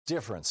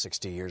different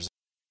 60 years.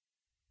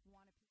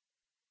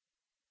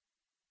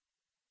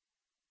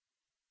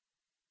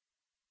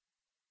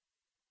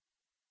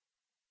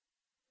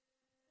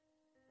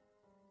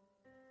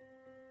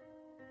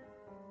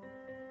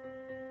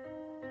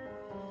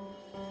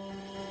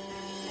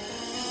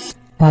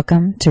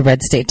 Welcome to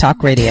Red State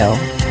Talk Radio.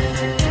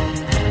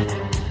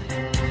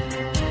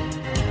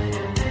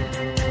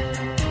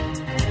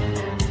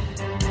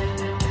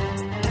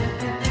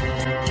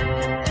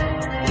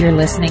 You're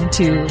listening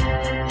to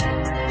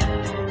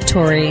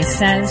Tori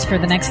Says for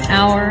the next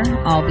hour.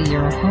 I'll be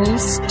your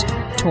host,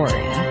 Tori.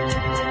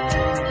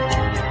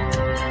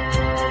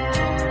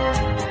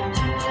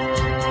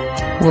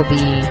 We'll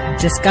be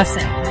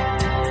discussing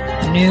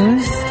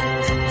news,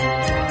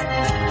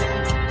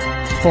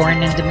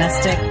 foreign and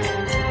domestic,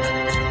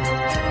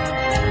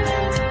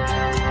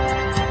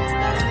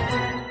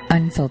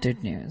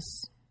 unfiltered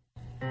news.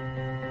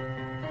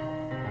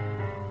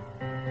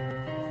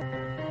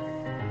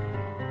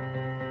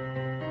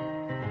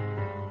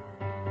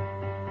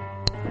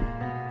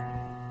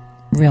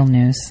 Real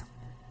news.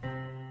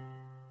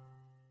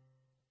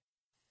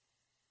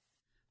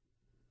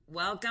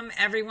 Welcome,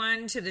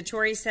 everyone, to the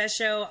Tori Says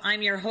Show.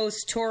 I'm your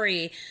host,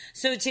 Tori.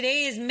 So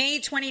today is May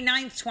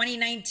 29th,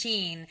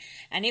 2019,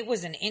 and it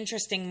was an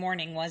interesting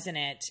morning, wasn't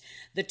it?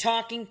 The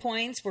talking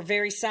points were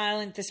very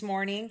silent this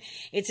morning.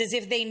 It's as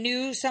if they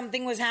knew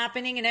something was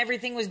happening and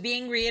everything was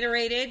being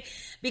reiterated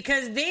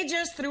because they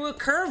just threw a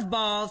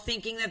curveball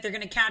thinking that they're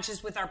going to catch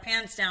us with our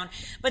pants down.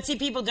 But see,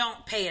 people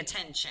don't pay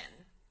attention.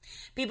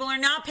 People are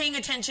not paying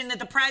attention that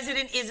the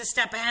president is a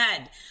step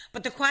ahead.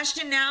 But the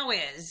question now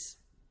is,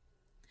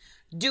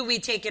 do we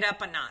take it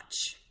up a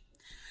notch?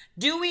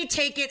 Do we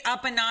take it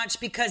up a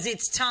notch because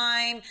it's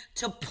time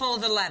to pull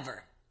the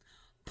lever?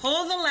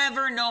 Pull the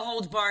lever, no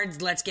holds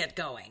barred, let's get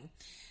going.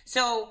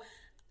 So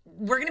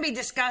we're going to be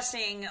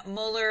discussing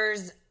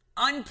Mueller's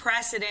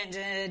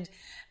unprecedented,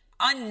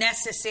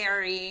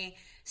 unnecessary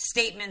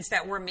statements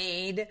that were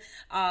made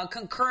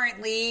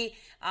concurrently,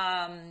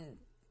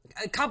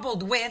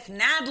 coupled with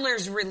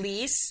Nadler's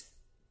release.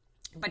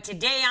 But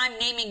today I'm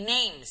naming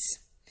names.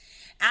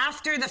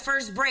 After the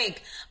first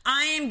break,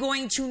 I am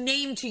going to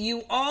name to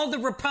you all the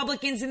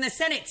Republicans in the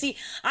Senate. See,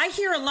 I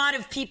hear a lot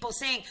of people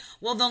saying,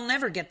 well, they'll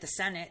never get the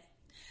Senate.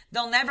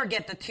 They'll never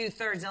get the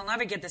 2/3. They'll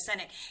never get the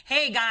Senate.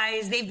 Hey,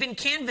 guys, they've been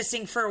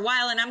canvassing for a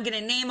while, and I'm going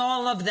to name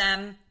all of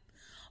them.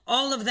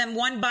 All of them,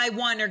 one by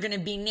one, are going to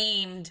be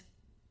named.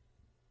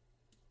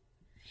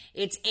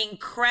 It's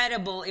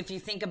incredible, if you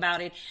think about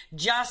it,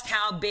 just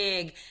how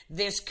big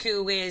this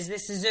coup is.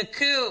 This is a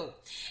coup.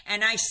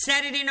 And I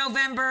said it in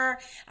November.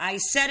 I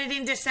said it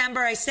in December.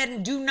 I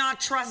said, do not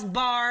trust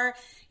Barr.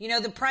 You know,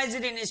 the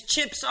president is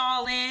chips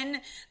all in.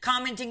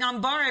 Commenting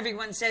on Barr,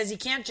 everyone says he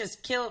can't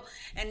just kill,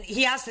 and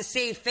he has to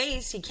save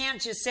face. He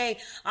can't just say,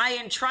 I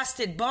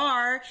entrusted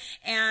Barr,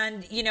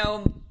 and, you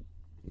know,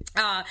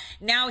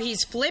 now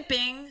he's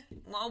flipping.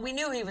 Well, we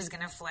knew he was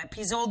going to flip.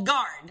 He's old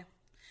guard.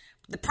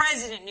 The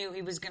president knew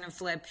he was going to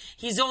flip.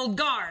 He's old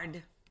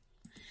guard.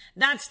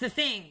 That's the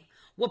thing.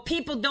 What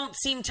people don't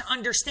seem to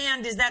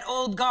understand is that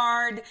old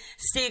guard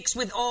sticks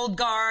with old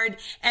guard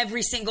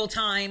every single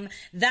time.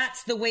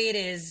 That's the way it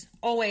is,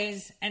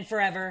 always and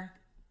forever,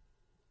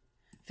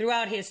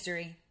 throughout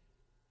history.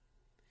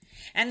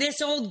 And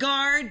this old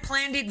guard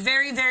planned it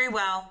very, very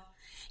well.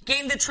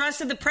 Gained the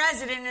trust of the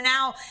president, and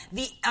now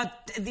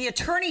the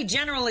attorney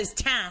general is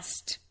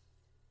tasked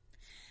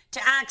to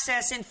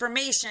access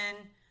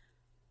information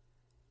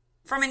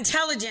from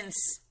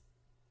intelligence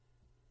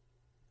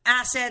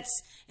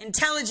assets,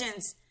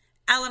 intelligence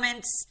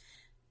elements,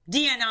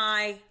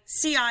 DNI,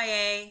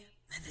 CIA.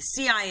 The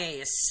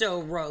CIA is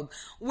so rogue.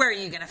 Where are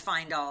you going to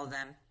find all of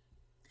them?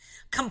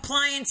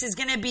 Compliance is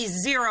going to be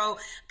zero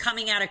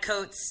coming out of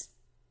Coates.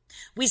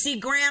 We see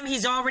Graham,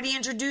 he's already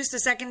introduced a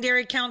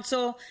secondary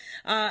counsel,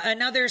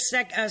 another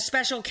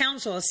special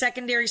counsel, a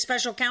secondary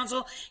special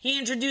counsel. He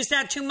introduced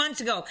that 2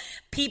 months ago.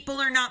 People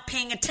are not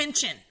paying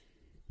attention.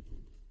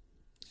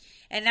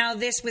 And now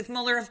this with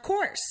Mueller, of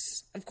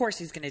course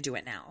he's going to do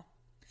it now.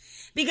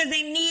 Because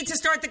they need to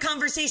start the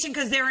conversation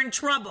because they're in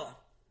trouble.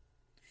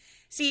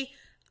 See,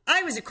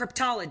 I was a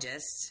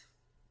cryptologist.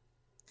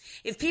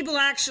 If people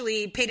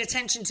actually paid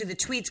attention to the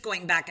tweets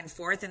going back and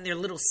forth and their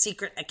little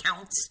secret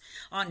accounts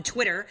on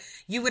Twitter,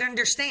 you would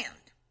understand.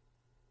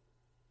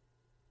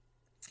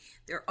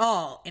 They're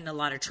all in a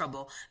lot of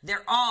trouble.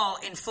 They're all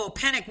in full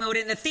panic mode.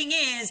 And the thing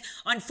is,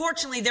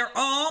 unfortunately, they're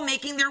all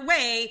making their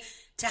way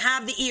to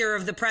have the ear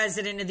of the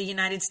president of the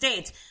United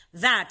States.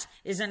 That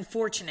is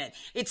unfortunate.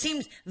 It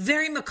seems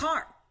very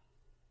macabre.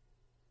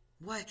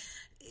 What?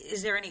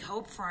 Is there any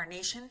hope for our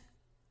nation?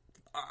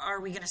 Are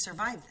we going to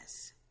survive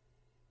this?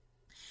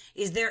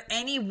 Is there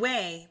any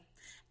way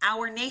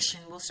our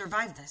nation will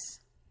survive this?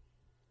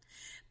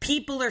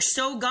 People are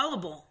so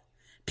gullible.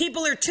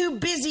 People are too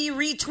busy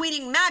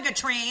retweeting MAGA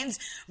trains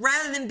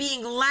rather than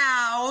being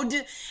loud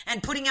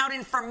and putting out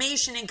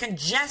information and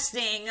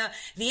congesting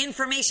the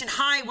information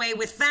highway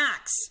with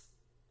facts.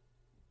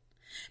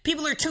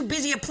 People are too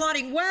busy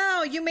applauding.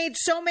 Wow, you made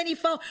so many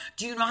follow.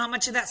 Do you know how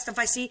much of that stuff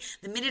I see?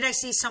 The minute I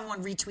see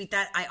someone retweet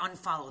that, I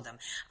unfollow them.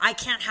 I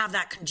can't have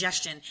that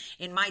congestion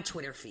in my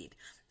Twitter feed.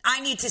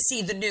 I need to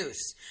see the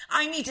news.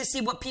 I need to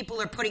see what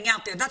people are putting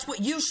out there. That's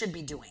what you should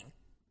be doing.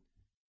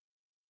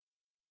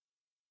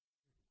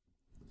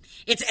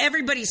 It's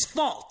everybody's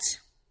fault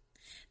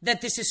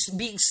that this is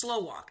being slow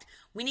walked.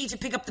 We need to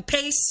pick up the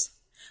pace.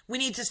 We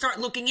need to start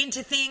looking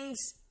into things.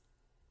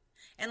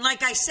 And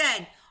like I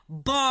said,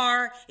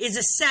 Barr is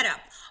a setup.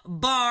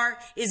 Barr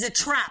is a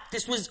trap.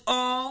 This was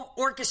all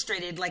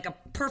orchestrated like a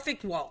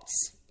perfect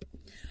waltz.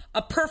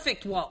 A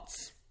perfect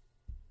waltz.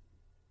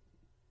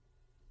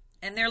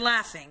 And they're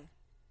laughing.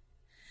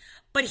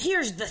 But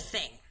here's the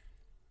thing.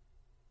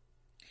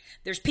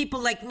 There's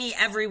people like me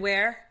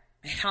everywhere,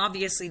 and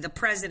obviously the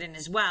president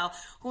as well,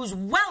 who's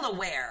well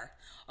aware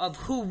of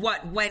who,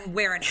 what, when,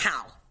 where, and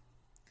how.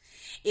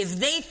 If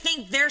they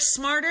think they're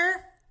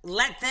smarter,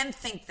 let them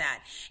think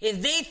that.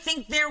 If they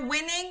think they're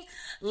winning,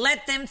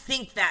 let them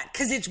think that.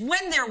 Because it's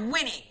when they're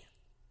winning,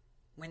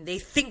 when they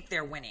think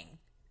they're winning,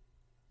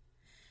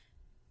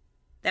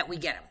 that we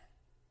get them.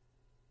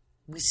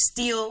 We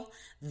steal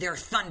their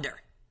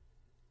thunder.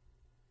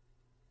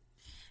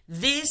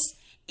 This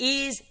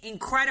is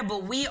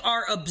incredible. We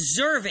are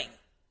observing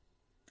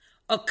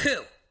a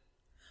coup.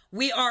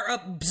 We are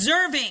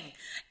observing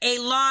a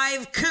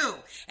live coup.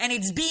 And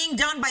it's being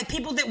done by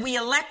people that we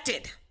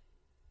elected.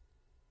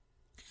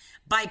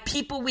 By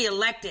people we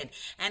elected.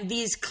 And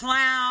these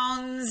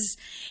clowns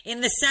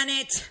in the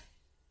Senate,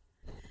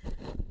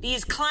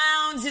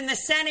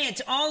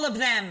 all of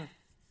them.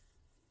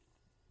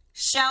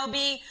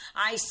 Shelby,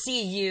 I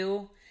see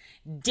you.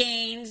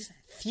 Daines,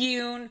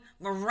 Thune,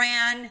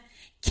 Moran,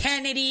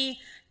 Kennedy,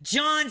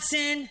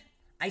 Johnson,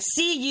 I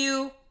see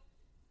you.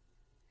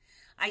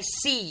 I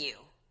see you.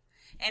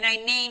 And I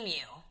name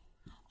you.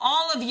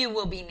 All of you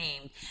will be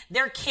named.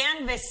 They're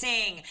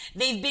canvassing.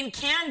 They've been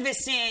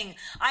canvassing.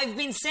 I've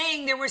been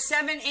saying there were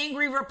 7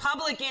 angry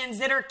Republicans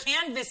that are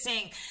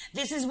canvassing.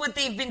 This is what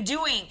they've been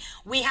doing.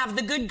 We have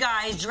the good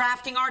guys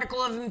drafting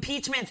article of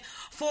impeachment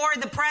for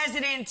the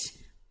president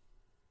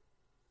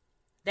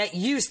that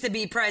used to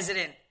be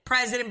President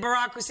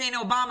Barack Hussein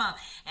Obama.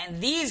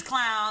 And these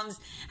clowns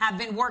have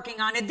been working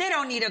on it. They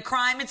don't need a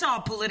crime. It's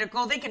all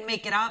political. They can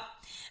make it up.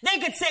 They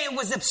could say it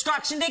was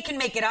obstruction. They can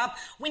make it up.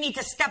 We need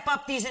to step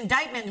up these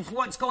indictments of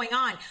what's going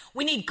on.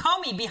 We need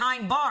Comey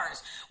behind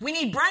bars. We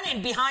need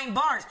Brennan behind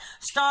bars.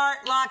 Start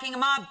locking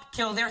them up.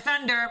 Kill their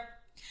thunder.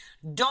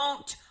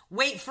 Don't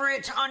wait for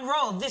it to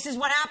unroll. This is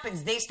what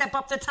happens. They step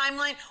up the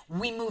timeline.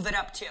 We move it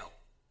up too.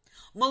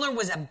 Mueller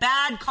was a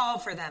bad call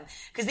for them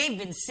because they've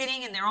been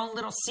sitting in their own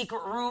little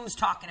secret rooms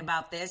talking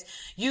about this.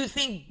 You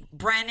think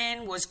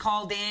Brennan was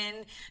called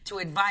in to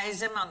advise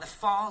them on the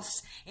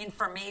false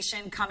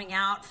information coming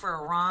out for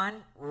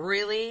Iran?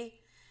 Really?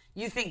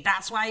 You think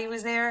that's why he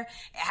was there? It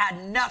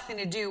had nothing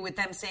to do with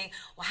them saying,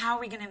 well, how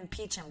are we going to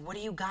impeach him? What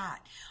do you got?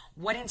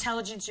 What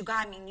intelligence you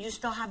got? I mean, you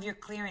still have your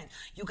clearance.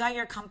 You got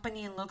your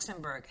company in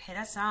Luxembourg. Hit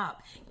us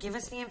up. Give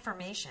us the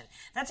information.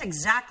 That's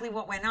exactly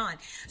what went on.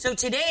 So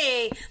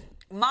today,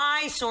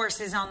 my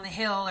sources on the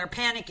Hill are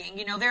panicking.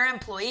 You know, they're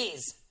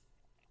employees.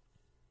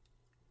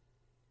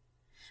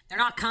 They're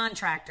not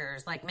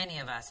contractors like many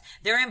of us.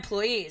 They're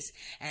employees,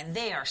 and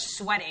they are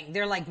sweating.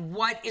 They're like,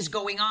 what is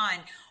going on?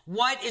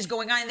 What is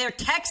going on? And they're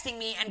texting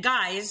me, and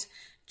guys,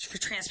 for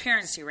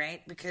transparency,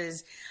 right?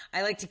 Because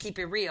I like to keep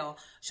it real.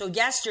 So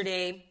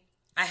yesterday,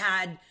 I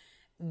had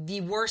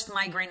the worst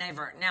migraine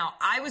ever. Now,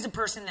 I was a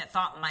person that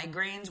thought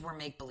migraines were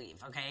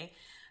make-believe, okay?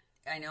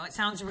 I know it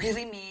sounds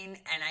really mean,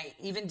 and I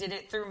even did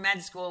it through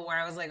med school where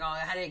I was like, oh, the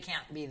headache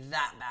can't be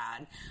that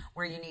bad,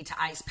 where you need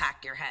to ice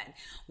pack your head.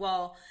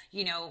 Well,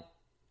 you know,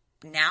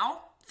 now,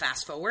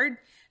 fast forward,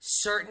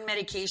 certain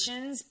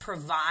medications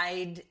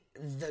provide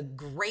the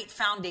great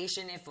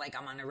foundation if, like,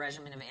 I'm on a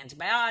regimen of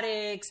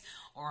antibiotics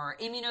or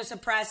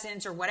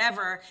immunosuppressants or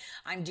whatever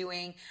I'm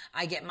doing,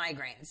 I get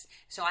migraines.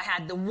 So I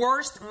had the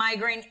worst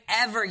migraine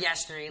ever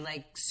yesterday,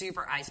 like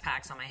super ice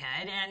packs on my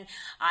head, and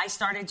I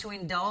started to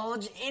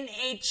indulge in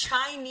a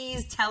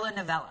Chinese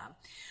telenovela.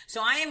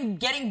 So I am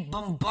getting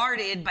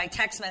bombarded by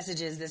text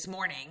messages this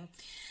morning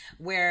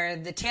where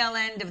the tail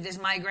end of this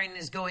migraine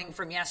is going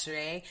from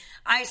yesterday,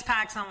 ice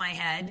packs on my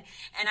head,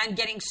 and I'm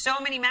getting so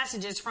many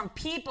messages from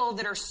people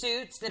that are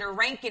suits, that are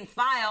rank and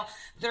file,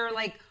 they're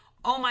like,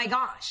 oh my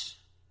gosh,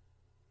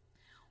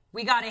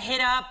 we got to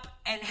hit up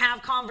and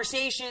have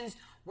conversations.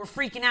 We're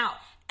freaking out.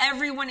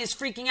 Everyone is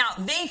freaking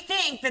out. They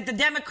think that the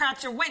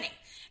Democrats are winning,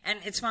 and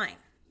it's fine.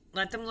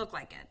 Let them look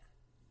like it.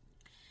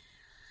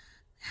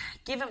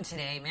 Give them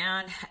today,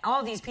 man.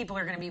 All these people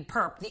are going to be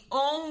perp. The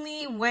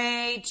only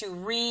way to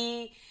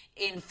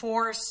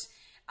reinforce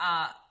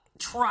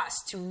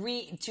trust,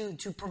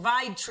 to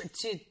provide,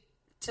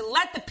 to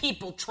let the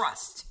people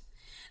trust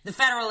the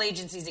federal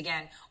agencies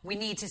again, we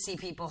need to see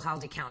people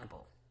held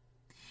accountable.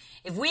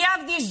 If we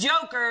have these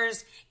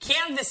jokers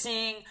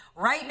canvassing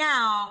right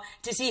now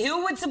to see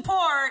who would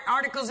support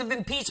articles of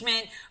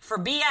impeachment for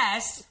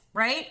BS,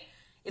 right?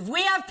 If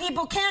we have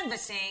people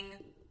canvassing,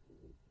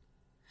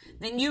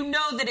 then you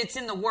know that it's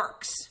in the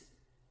works.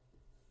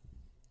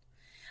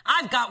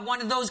 I've got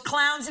one of those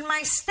clowns in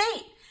my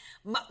state.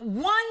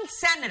 One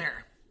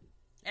senator,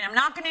 and I'm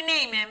not going to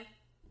name him.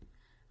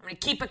 I'm going to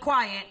keep it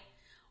quiet.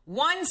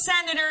 One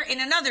senator in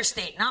another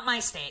state, not my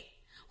state,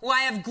 who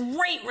I have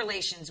great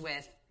relations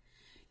with.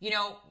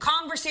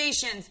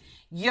 Conversations.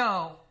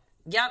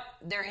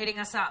 They're hitting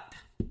us up.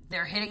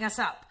 They're hitting us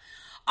up.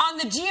 On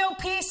the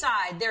GOP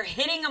side, they're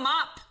hitting them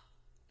up.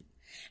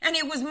 And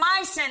it was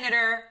my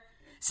Senator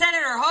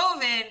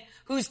Hoeven,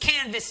 who's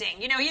canvassing.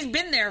 He's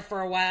been there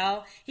for a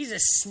while. He's a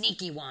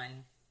sneaky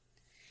one.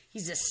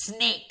 He's a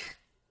snake.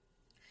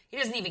 He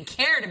doesn't even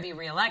care to be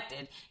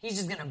reelected. He's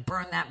just going to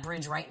burn that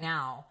bridge right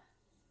now.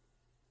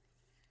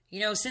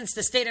 Since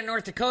the state of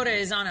North Dakota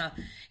is on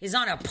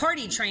a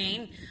party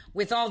train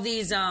with all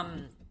these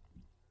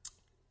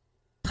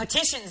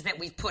petitions that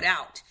we've put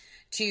out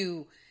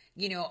to,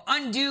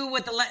 undo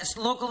what the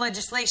local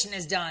legislation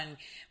has done,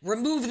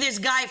 remove this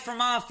guy from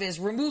office,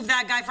 remove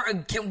that guy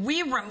can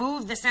we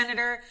remove the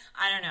senator?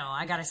 I don't know.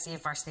 I got to see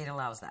if our state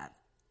allows that.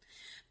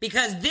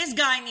 Because this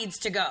guy needs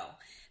to go.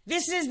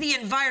 This is the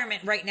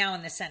environment right now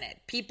in the Senate.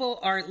 People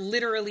are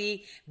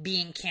literally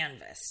being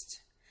canvassed.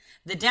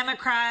 The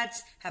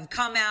Democrats have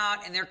come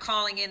out and they're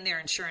calling in their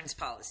insurance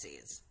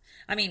policies.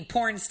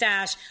 Porn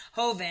stash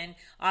Hoeven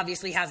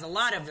obviously has a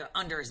lot of it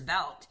under his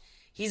belt.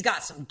 He's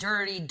got some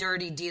dirty,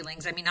 dirty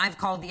dealings. I've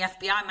called the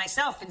FBI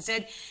myself and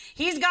said,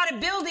 he's got a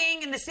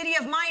building in the city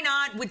of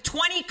Minot with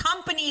 20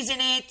 companies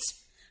in it.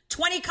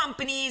 20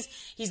 companies.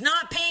 He's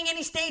not paying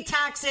any state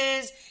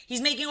taxes.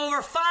 He's making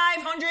over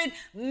 $500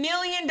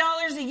 million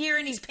a year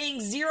and he's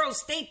paying zero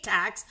state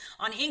tax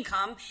on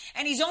income.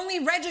 And he's only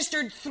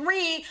registered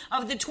 3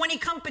 of the 20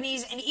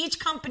 companies, and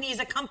each company is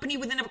a company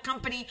within a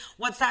company.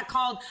 What's that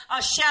called?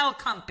 A shell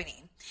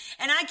company.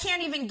 And I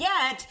can't even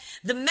get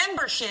the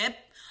membership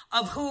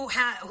of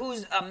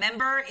who's a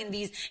member in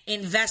these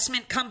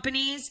investment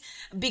companies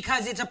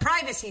because it's a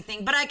privacy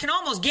thing. But I can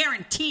almost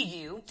guarantee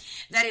you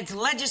that it's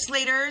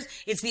legislators,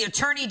 it's the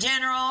attorney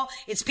general,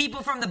 it's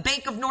people from the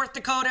Bank of North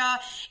Dakota,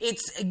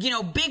 it's,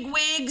 big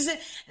wigs.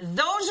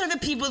 Those are the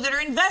people that are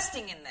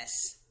investing in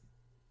this.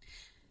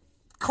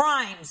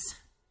 Crimes.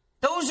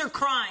 Those are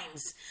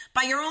crimes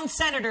by your own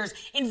senators.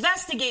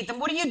 Investigate them.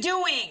 What are you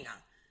doing?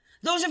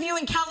 Those of you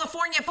in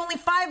California, if only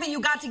 5 of you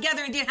got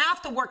together and did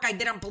half the work I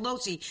did on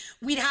Pelosi,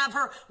 we'd have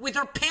her with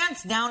her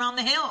pants down on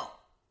the Hill.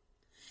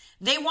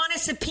 They want to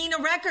subpoena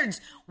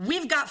records.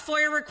 We've got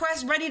FOIA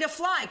requests ready to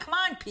fly. Come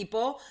on,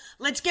 people.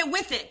 Let's get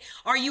with it.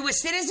 Are you a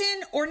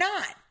citizen or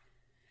not?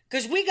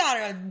 Because we got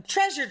a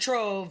treasure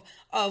trove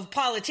of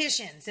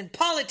politicians, and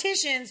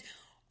politicians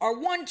are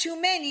one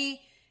too many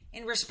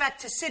in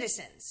respect to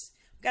citizens.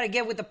 We got to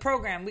get with the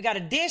program. We got to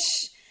dish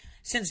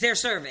since they're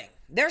serving.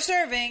 They're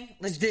serving.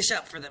 Let's dish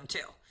up for them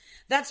too.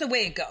 That's the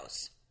way it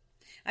goes.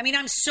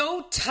 I'm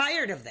so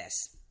tired of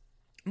this.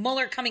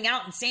 Mueller coming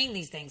out and saying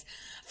these things.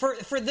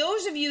 For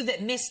those of you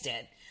that missed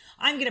it,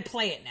 I'm going to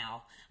play it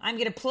now. I'm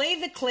going to play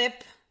the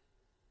clip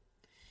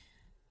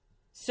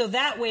so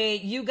that way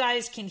you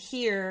guys can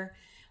hear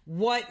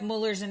what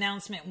Mueller's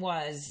announcement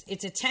was.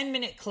 It's a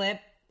 10-minute clip.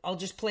 I'll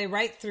just play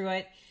right through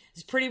it.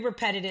 It's pretty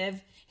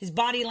repetitive. His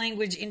body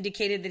language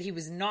indicated that he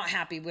was not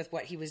happy with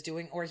what he was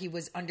doing, or he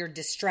was under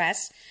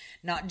distress,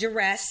 not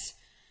duress.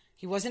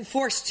 He wasn't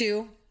forced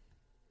to.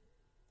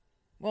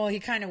 Well, he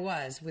kind of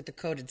was with the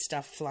coded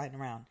stuff flying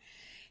around.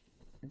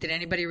 Did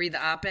anybody read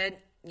the op-ed?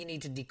 You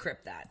need to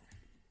decrypt that.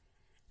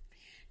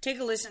 Take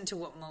a listen to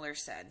what Mueller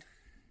said.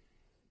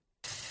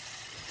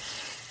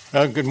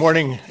 Good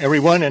morning,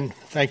 everyone, and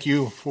thank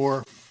you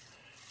for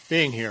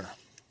being here.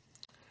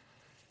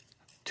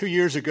 2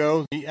 years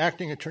ago, the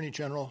acting Attorney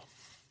General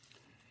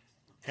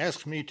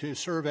asked me to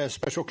serve as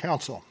special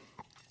counsel,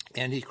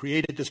 and he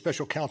created the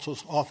special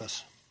counsel's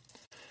office.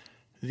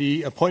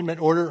 The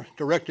appointment order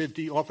directed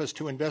the office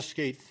to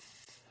investigate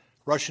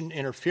Russian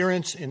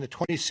interference in the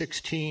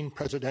 2016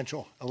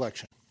 presidential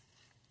election.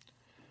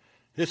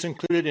 This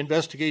included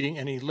investigating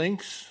any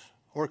links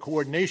or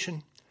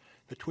coordination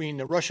between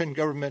the Russian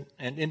government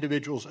and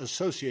individuals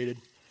associated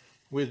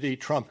with the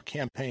Trump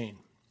campaign.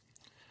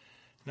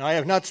 Now, I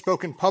have not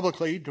spoken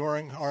publicly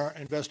during our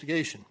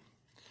investigation.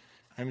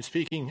 I'm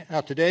speaking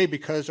out today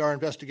because our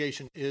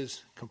investigation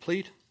is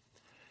complete.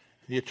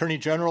 The Attorney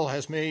General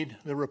has made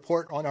the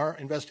report on our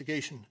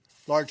investigation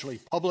largely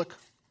public.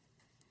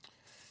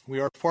 We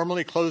are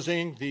formally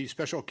closing the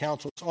special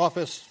counsel's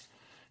office,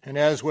 and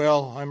as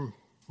well, I'm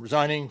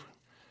resigning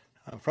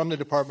from the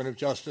Department of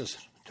Justice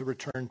to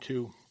return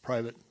to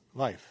private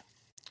life.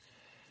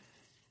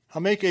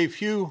 I'll make a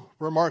few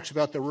remarks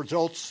about the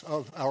results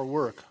of our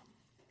work.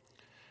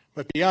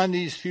 But beyond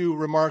these few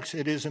remarks,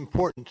 it is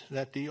important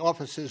that the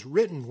office's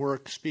written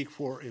work speak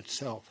for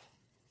itself.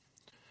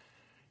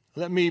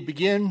 Let me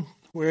begin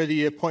where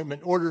the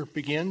appointment order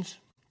begins,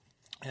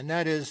 and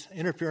that is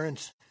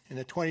interference in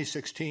the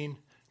 2016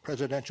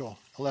 presidential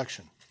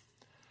election.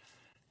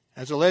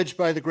 As alleged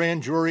by the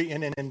grand jury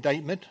in an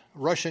indictment,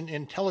 Russian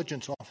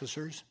intelligence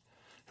officers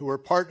who were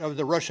part of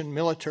the Russian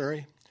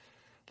military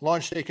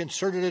launched a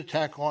concerted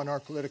attack on our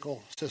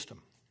political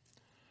system.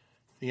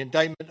 The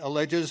indictment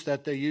alleges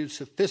that they used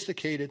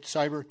sophisticated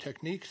cyber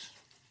techniques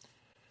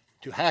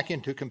to hack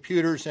into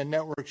computers and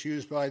networks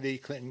used by the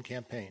Clinton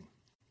campaign.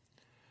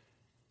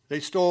 They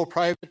stole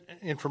private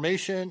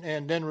information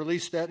and then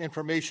released that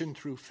information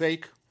through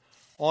fake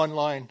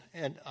online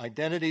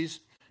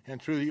identities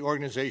and through the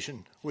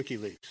organization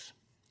WikiLeaks.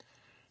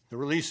 The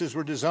releases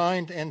were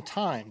designed and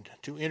timed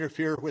to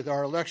interfere with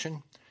our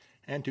election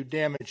and to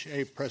damage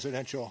a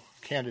presidential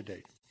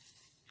candidate.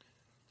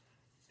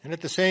 And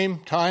at the same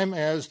time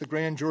as the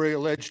grand jury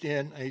alleged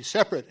in a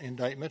separate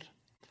indictment,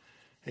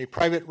 a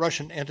private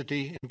Russian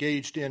entity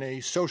engaged in a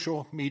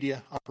social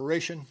media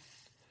operation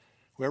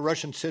where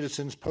Russian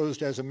citizens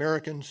posed as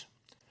Americans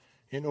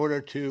in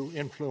order to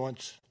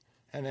influence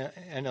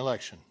an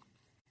election.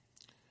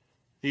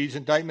 These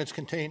indictments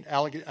contain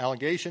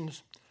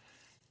allegations,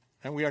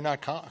 and we are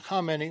not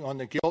commenting on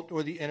the guilt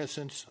or the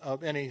innocence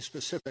of any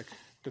specific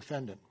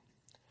defendant.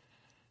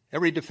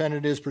 Every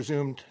defendant is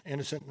presumed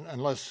innocent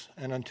unless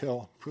and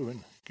until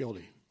proven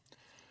guilty.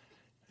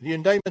 The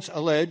indictments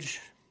allege,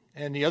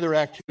 and the other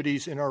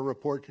activities in our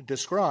report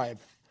describe,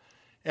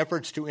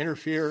 efforts to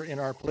interfere in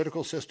our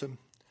political system.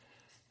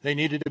 They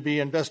needed to be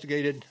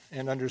investigated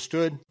and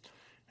understood,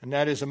 and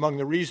that is among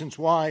the reasons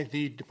why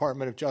the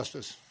Department of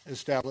Justice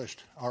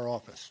established our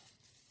office.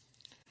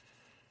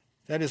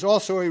 That is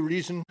also a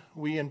reason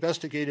we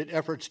investigated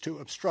efforts to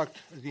obstruct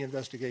the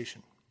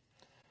investigation.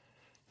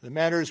 The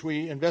matters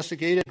we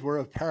investigated were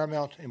of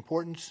paramount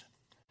importance.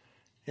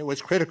 It was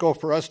critical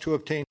for us to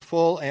obtain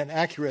full and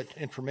accurate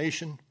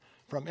information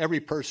from every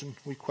person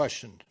we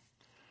questioned.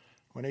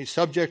 When a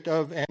subject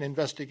of an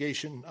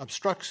investigation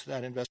obstructs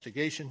that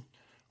investigation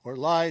or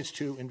lies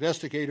to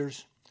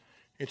investigators,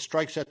 it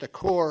strikes at the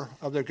core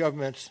of the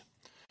government's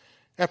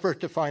effort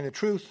to find the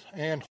truth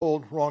and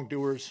hold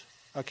wrongdoers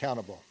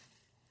accountable.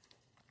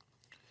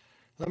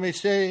 Let me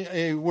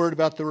say a word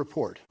about the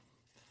report.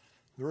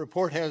 The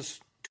report has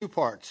two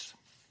parts,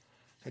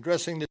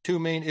 addressing the two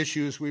main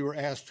issues we were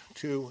asked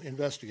to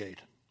investigate.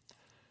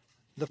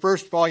 The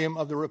first volume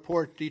of the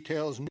report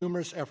details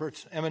numerous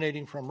efforts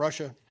emanating from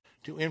Russia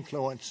to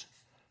influence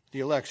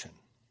the election.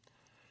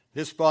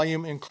 This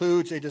volume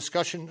includes a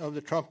discussion of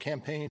the Trump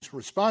campaign's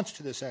response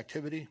to this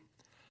activity,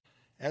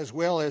 as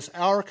well as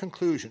our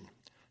conclusion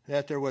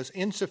that there was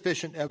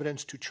insufficient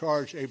evidence to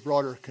charge a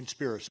broader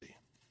conspiracy.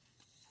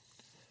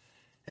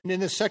 And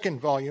in the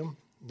second volume,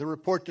 the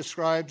report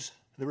describes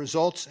the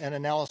results and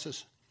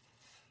analysis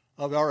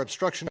of our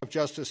obstruction of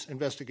justice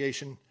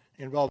investigation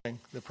involving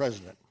the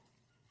president.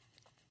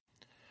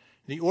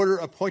 The order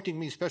appointing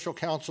me special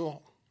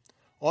counsel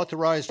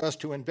authorized us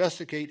to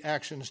investigate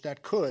actions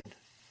that could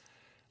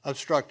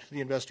obstruct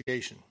the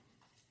investigation.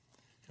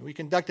 And we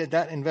conducted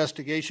that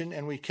investigation,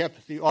 and we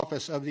kept the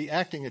office of the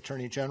acting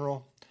attorney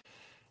general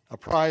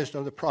apprised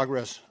of the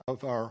progress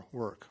of our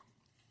work.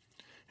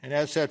 And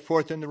as set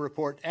forth in the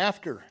report,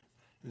 after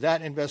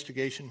that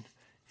investigation,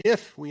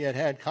 if we had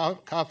had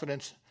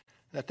confidence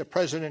that the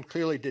president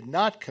clearly did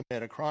not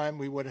commit a crime,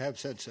 we would have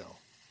said so.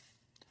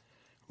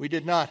 We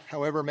did not,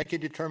 however, make a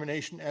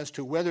determination as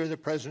to whether the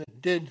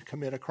president did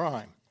commit a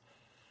crime.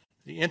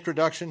 The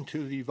introduction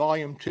to the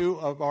Volume 2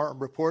 of our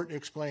report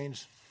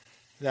explains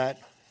that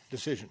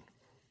decision.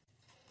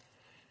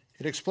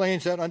 It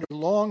explains that under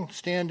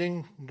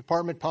long-standing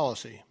department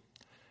policy,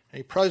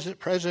 a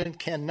president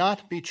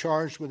cannot be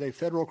charged with a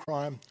federal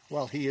crime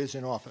while he is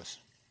in office.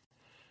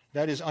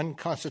 That is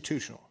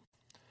unconstitutional.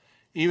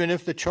 Even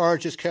if the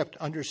charge is kept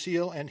under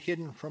seal and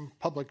hidden from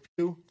public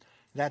view,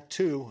 that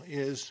too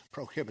is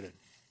prohibited.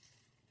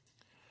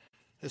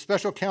 The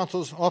special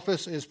counsel's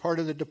office is part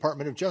of the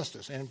Department of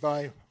Justice, and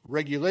by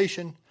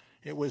regulation,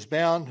 it was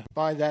bound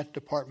by that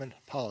department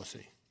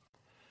policy.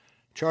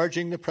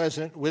 Charging the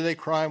president with a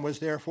crime was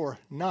therefore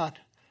not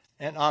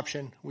an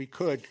option we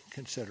could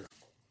consider.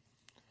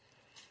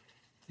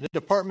 The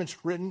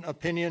department's written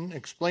opinion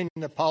explaining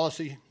the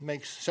policy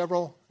makes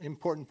several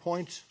important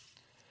points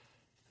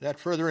that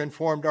further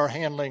informed our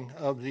handling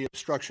of the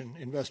obstruction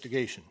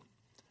investigation.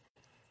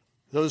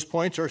 Those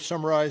points are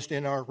summarized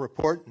in our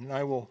report, and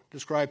I will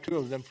describe two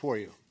of them for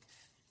you.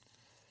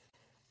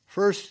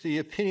 First, the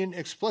opinion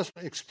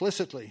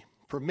explicitly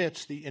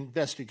permits the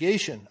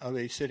investigation of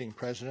a sitting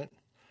president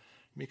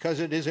because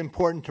it is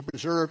important to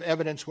preserve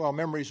evidence while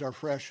memories are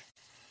fresh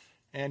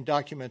and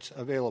documents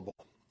available.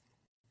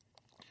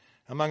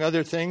 Among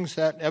other things,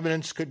 that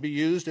evidence could be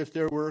used if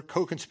there were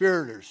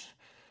co-conspirators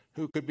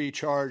who could be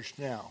charged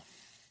now.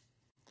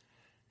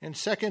 And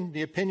second,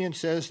 the opinion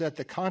says that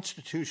the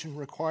Constitution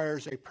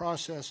requires a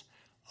process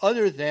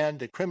other than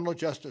the criminal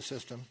justice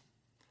system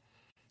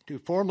to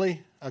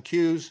formally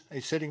accuse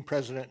a sitting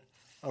president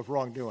of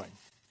wrongdoing.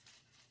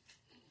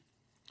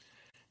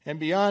 And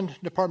beyond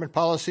department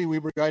policy, we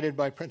were guided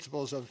by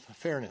principles of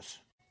fairness.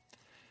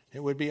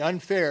 It would be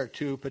unfair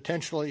to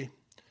potentially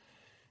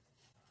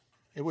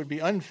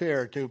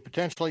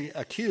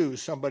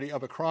accuse somebody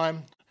of a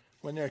crime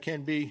when there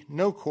can be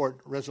no court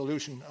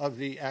resolution of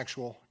the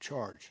actual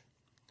charge.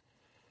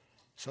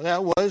 So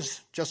that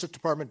was Justice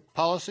Department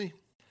policy.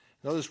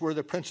 Those were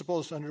the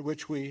principles under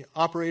which we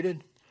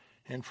operated,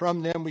 and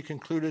from them we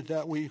concluded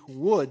that we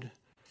would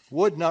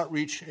not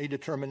reach a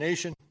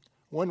determination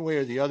one way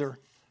or the other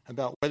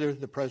about whether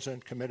the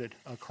president committed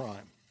a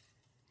crime.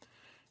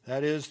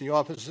 That is the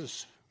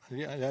office's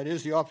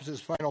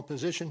final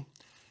position,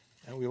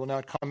 and we will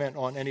not comment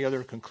on any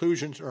other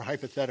conclusions or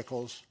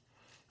hypotheticals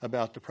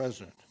about the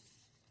president.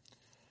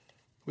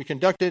 We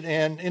conducted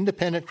an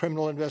independent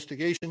criminal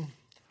investigation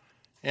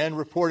and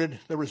reported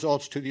the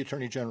results to the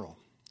Attorney General,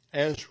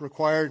 as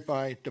required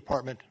by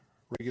department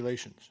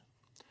regulations.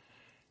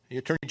 The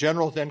Attorney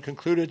General then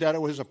concluded that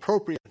it was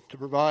appropriate to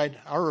provide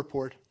our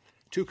report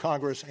to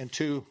Congress and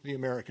to the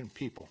American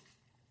people.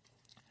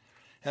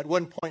 At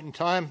one point in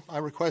time, I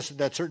requested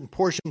that certain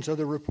portions of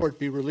the report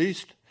be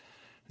released.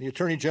 The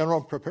Attorney General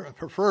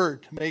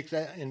preferred to make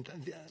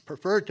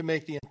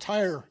the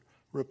entire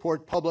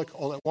report public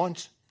all at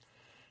once,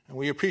 and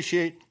we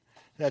appreciate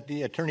that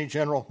the Attorney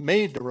General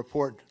made the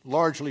report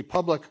largely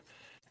public,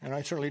 and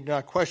I certainly do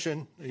not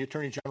question the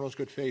Attorney General's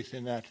good faith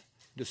in that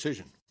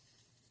decision.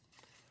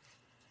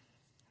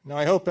 Now,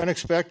 I hope and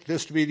expect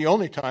this to be the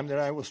only time that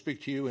I will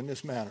speak to you in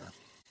this manner.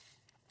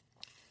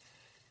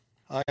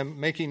 I am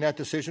making that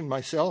decision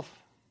myself.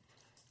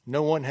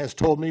 No one has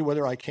told me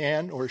whether I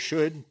can or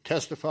should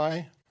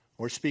testify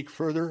or speak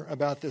further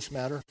about this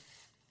matter.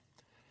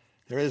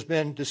 There has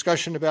been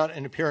discussion about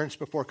an appearance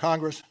before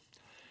Congress.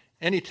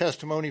 Any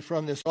testimony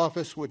from this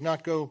office would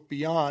not go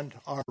beyond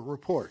our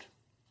report.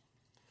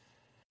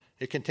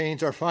 It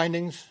contains our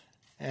findings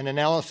and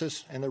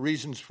analysis and the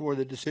reasons for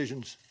the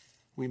decisions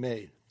we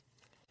made.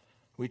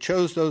 We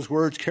chose those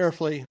words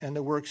carefully, and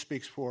the work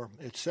speaks for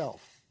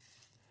itself.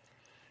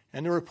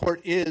 And the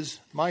report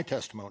is my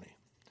testimony.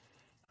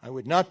 I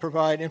would not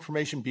provide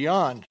information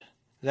beyond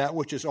that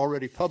which is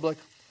already public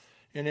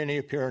in any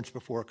appearance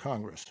before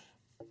Congress.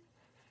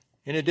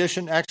 In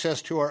addition,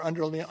 access to our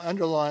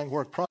underlying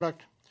work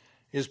product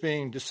is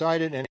being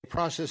decided in a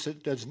process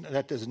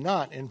that does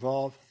not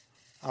involve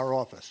our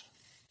office.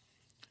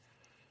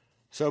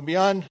 So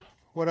beyond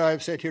what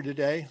I've said here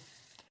today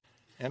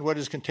and what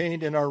is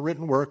contained in our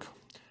written work,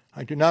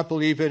 I do not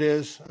believe it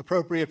is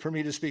appropriate for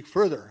me to speak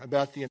further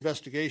about the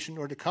investigation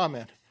or to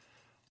comment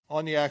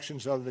on the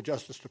actions of the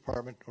Justice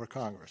Department or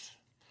Congress.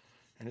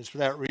 And it's for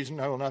that reason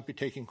I will not be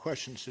taking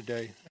questions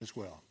today as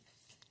well.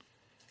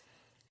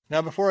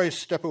 Now, before I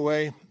step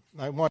away,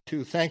 I want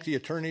to thank the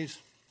attorneys,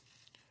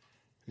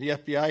 the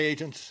FBI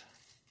agents,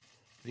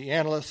 the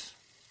analysts,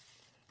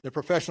 the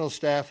professional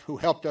staff who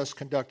helped us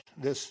conduct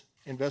this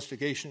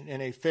investigation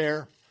in a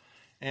fair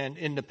and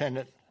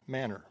independent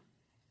manner.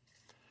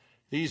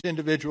 These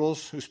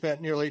individuals, who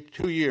spent nearly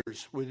 2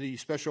 years with the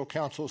special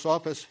counsel's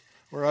office,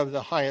 were of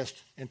the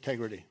highest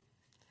integrity.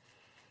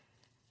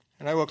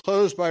 And I will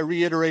close by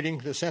reiterating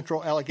the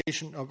central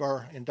allegation of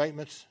our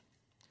indictments,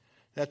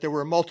 that there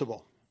were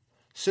multiple,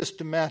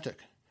 systematic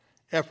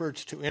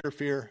efforts to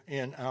interfere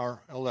in our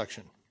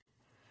election.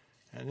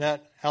 And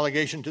that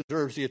allegation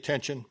deserves the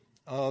attention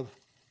of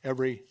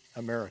every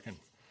American.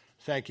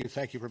 Thank you.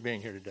 Thank you for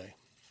being here today.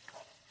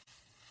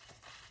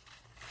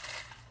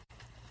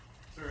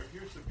 Sir, if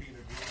you're subpoenaed, do you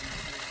need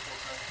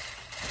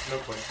to No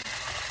question.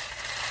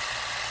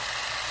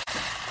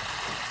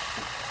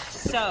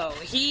 So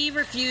he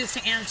refused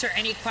to answer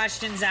any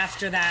questions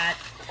after that.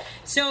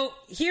 So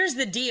here's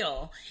the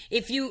deal.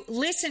 If you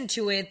listen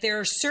to it, there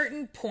are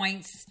certain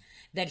points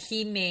that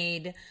he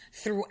made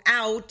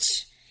throughout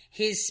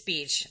his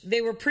speech.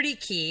 They were pretty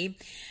key.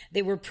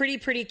 They were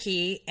pretty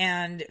key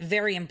and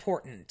very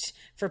important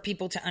for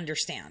people to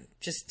understand.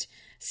 Just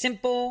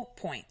simple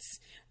points.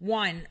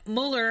 One,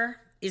 Mueller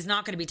is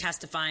not going to be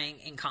testifying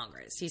in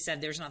Congress. He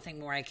said there's nothing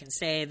more I can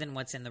say than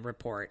what's in the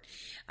report.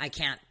 I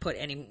can't put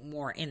any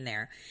more in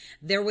there.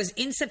 There was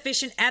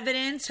insufficient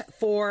evidence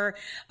for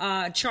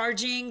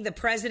charging the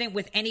president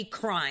with any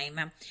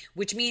crime,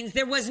 which means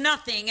there was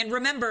nothing. And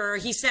remember,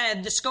 he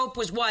said the scope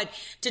was what?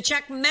 To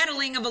check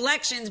meddling of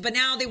elections, but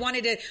now they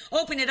wanted to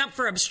open it up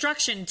for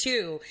obstruction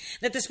too.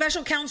 That the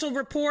special counsel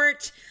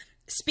report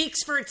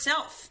speaks for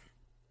itself.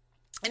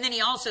 And then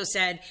he also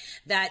said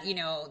that,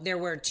 there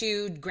were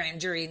 2 grand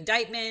jury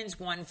indictments,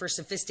 one for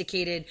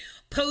sophisticated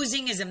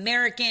posing as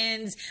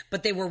Americans,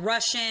 but they were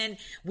Russian,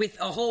 with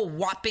a whole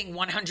whopping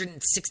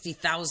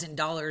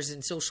 $160,000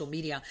 in social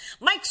media.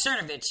 Mike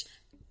Cernovich,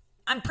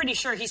 I'm pretty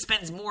sure he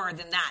spends more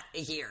than that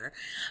a year,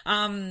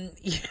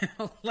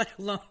 let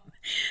alone.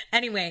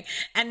 Anyway,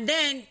 and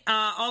then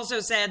also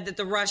said that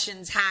the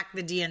Russians hacked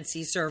the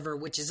DNC server,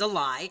 which is a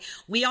lie.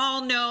 We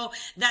all know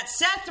that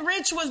Seth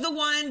Rich was the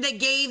one that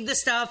gave the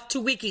stuff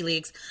to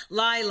WikiLeaks.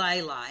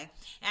 Lie.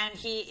 And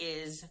he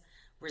is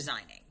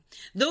resigning.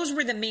 Those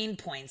were the main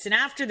points. And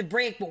after the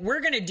break, what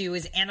we're going to do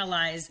is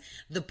analyze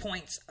the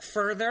points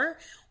further.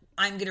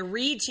 I'm going to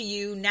read to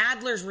you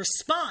Nadler's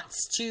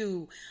response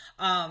to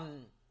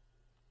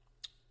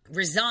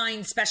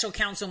resigned special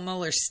counsel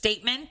Mueller's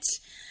statement.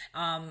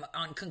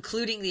 on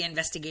concluding the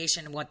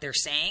investigation and what they're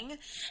saying.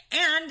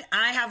 And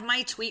I have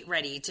my tweet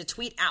ready to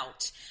tweet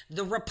out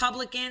the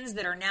Republicans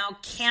that are now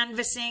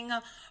canvassing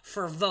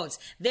for votes.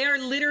 They're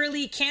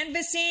literally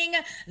canvassing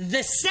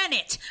the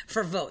Senate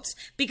for votes,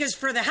 because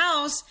for the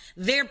House,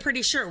 they're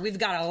pretty sure we've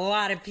got a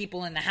lot of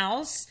people in the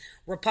House,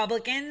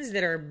 Republicans,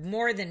 that are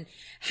more than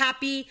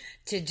happy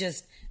to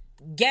just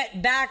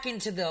get back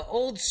into the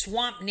old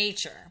swamp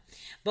nature.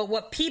 But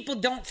what people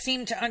don't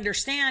seem to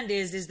understand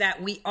is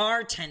that we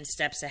are 10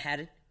 steps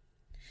ahead.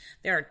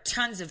 There are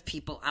tons of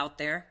people out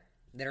there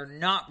that are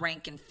not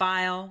rank and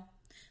file,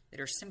 that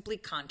are simply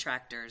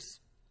contractors.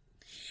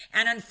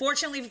 And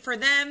unfortunately for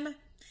them,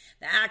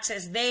 the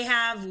access they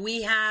have,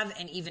 we have,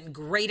 and even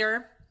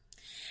greater.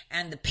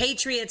 And the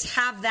patriots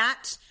have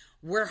that.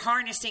 We're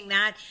harnessing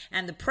that.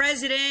 And the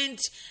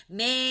president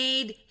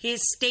made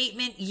his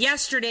statement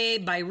yesterday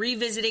by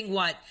revisiting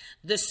what?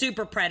 The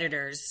super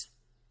predators.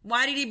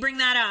 Why did he bring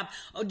that up?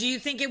 Oh, do you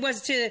think it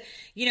was to,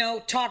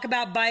 talk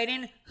about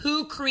Biden?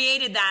 Who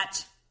created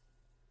that?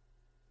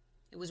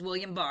 It was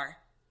William Barr.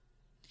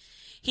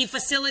 He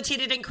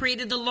facilitated and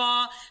created the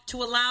law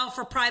to allow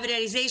for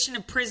privatization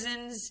of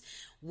prisons,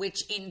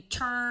 which in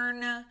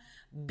turn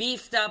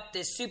beefed up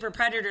this super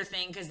predator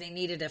thing because they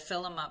needed to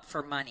fill them up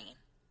for money.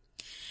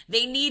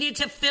 They needed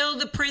to fill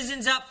the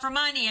prisons up for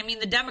money. I mean,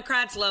 the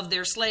Democrats love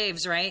their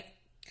slaves, right?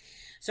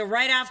 So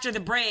right after the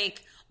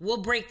break, we'll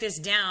break this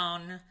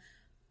down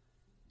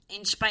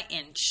inch by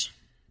inch.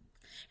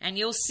 And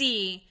you'll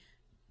see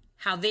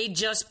how they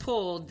just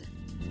pulled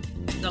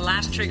the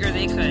last trigger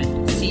they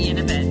could. See you in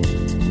a bit.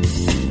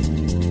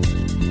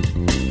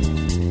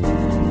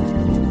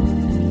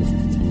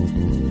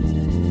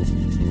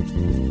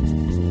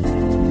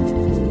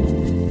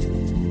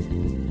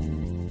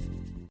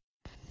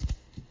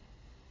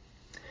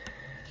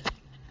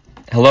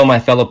 Hello, my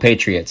fellow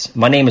patriots.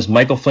 My name is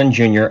Michael Flynn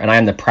Jr., and I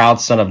am the proud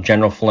son of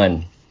General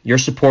Flynn. Your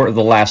support of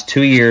the last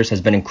 2 years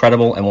has been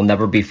incredible and will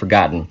never be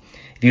forgotten.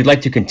 If you'd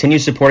like to continue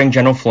supporting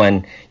General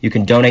Flynn, you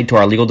can donate to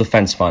our Legal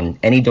Defense Fund.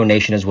 Any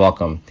donation is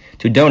welcome.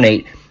 To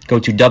donate, go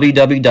to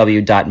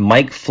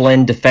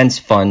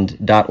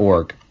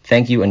www.mikeflynndefensefund.org.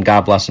 Thank you, and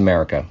God bless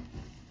America.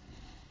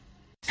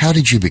 How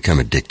did you become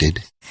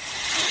addicted?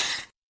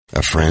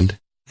 A friend?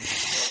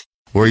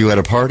 Were you at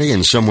a party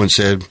and someone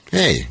said,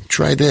 "Hey,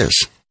 try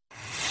this"?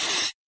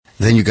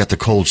 Then you got the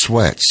cold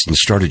sweats and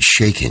started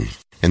shaking.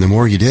 And the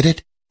more you did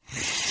it,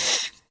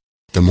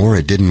 the more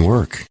it didn't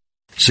work.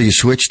 So you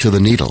switched to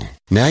the needle.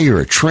 Now you're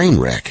a train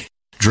wreck.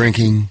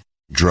 Drinking,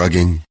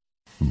 drugging,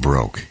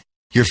 broke.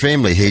 Your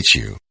family hates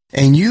you.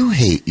 And you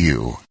hate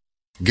you.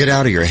 Get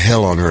out of your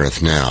hell on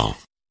earth now.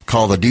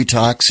 Call the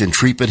Detox and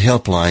Treatment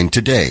Helpline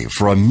today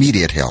for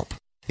immediate help.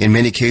 In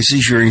many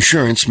cases, your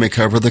insurance may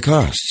cover the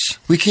costs.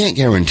 We can't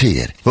guarantee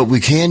it, but we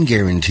can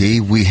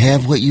guarantee we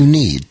have what you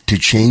need to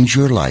change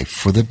your life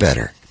for the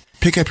better.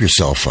 Pick up your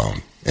cell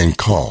phone and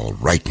call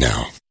right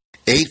now.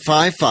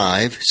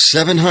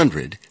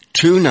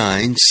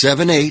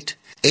 855-700-2978.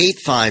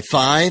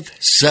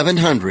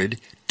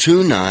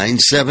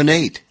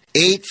 855-700-2978.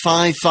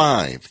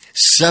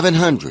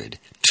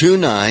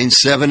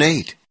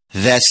 855-700-2978.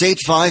 That's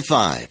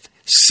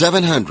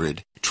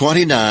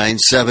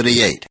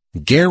 855-700-2978.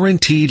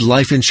 Guaranteed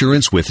life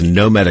insurance with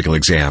no medical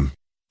exam.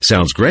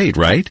 Sounds great,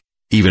 right?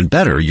 Even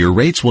better, your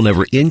rates will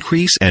never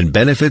increase and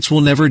benefits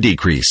will never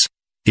decrease.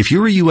 If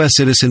you're a U.S.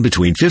 citizen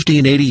between 50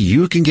 and 80,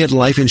 you can get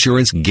life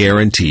insurance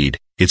guaranteed.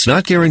 It's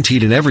not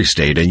guaranteed in every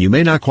state, and you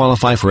may not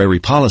qualify for every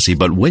policy,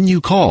 but when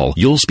you call,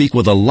 you'll speak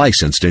with a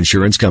licensed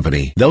insurance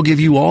company. They'll give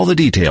you all the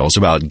details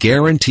about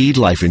guaranteed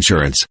life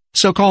insurance.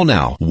 So call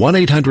now,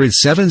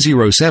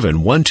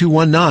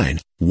 1-800-707-1219,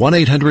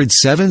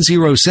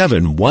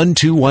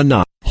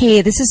 1-800-707-1219.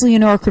 Hey, this is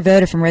Leonora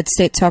Cravota from Red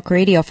State Talk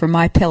Radio for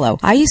MyPillow.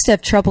 I used to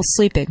have trouble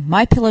sleeping.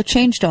 MyPillow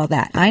changed all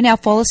that. I now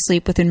fall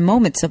asleep within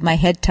moments of my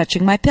head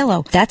touching my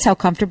pillow. That's how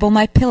comfortable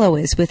MyPillow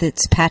is with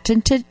its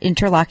patented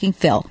interlocking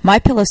fill.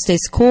 MyPillow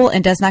stays cool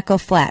and does not go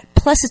flat.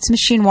 Plus, it's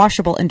machine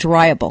washable and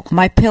dryable.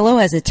 MyPillow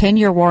has a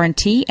 10-year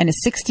warranty and a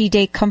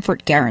 60-day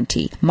comfort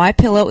guarantee.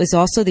 MyPillow is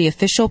also the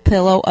official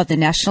pillow of the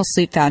National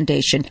Sleep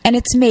Foundation, and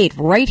it's made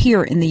right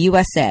here in the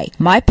USA.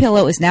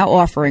 MyPillow is now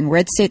offering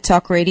Red State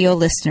Talk Radio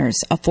listeners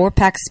a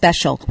 4-pack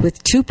special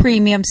with 2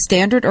 premium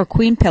standard or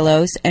queen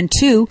pillows and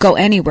 2 go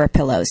anywhere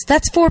pillows.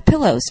 That's 4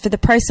 pillows for the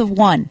price of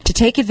 1. To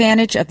take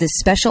advantage of this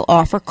special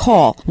offer,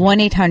 call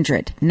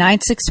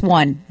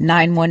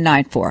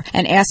 1-800-961-9194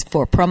 and ask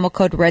for promo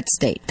code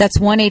RedState. That's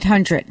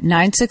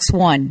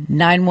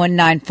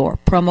 1-800-961-9194,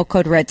 promo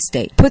code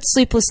RedState. Put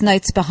sleepless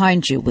nights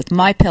behind you with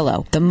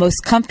MyPillow, the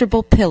most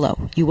comfortable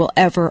pillow you will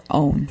ever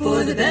own.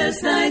 For the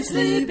best night's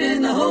sleep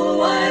in the whole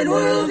wide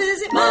world,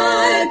 visit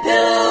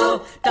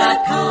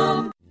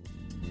MyPillow.com.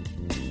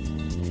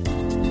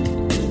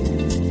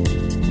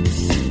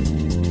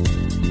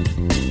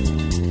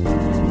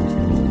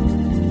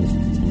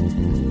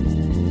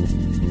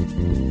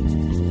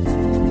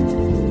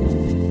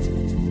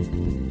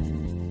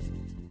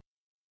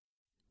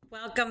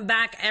 Welcome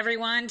back,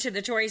 everyone, to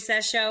the Tori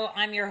Says Show.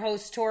 I'm your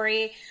host,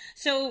 Tori.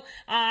 So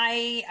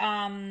I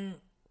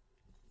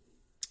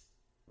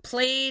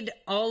played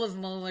all of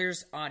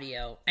Mueller's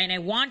audio, and I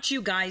want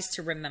you guys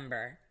to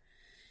remember,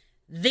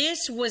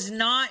 this was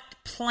not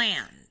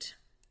planned.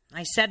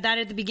 I said that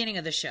at the beginning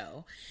of the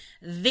show.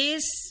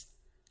 This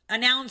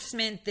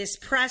announcement, this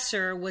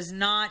presser was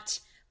not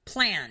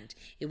planned.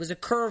 It was a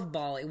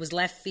curveball. It was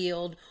left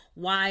field.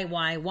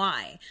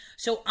 Why?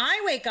 So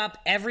I wake up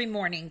every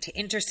morning to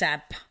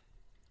intercept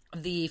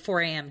the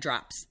 4 a.m.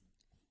 drops.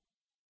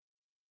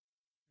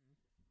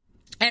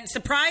 And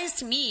surprise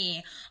to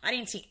me, I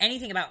didn't see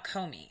anything about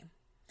Comey.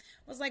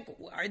 I was like,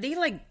 are they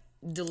like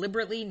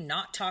deliberately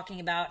not talking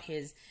about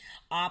his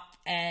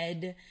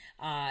op-ed?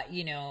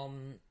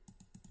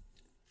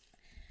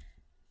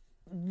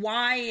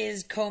 Why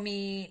is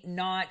Comey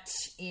not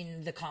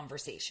in the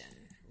conversation,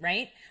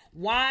 right?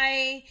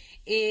 Why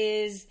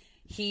is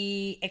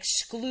he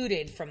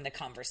excluded from the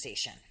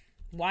conversation?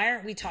 Why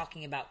aren't we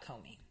talking about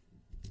Comey?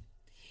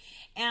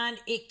 And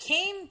it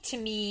came to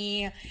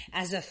me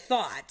as a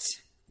thought.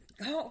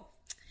 Oh,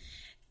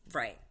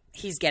 right.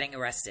 He's getting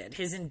arrested.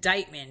 His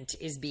indictment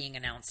is being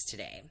announced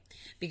today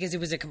because it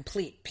was a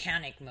complete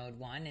panic mode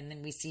one. And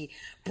then we see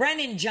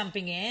Brennan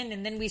jumping in,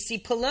 and then we see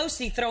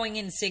Pelosi throwing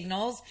in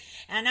signals.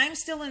 And I'm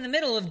still in the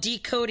middle of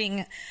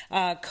decoding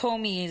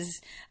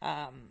Comey's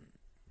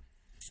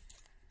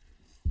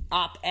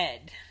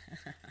op-ed.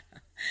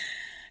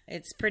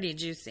 It's pretty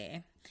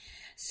juicy.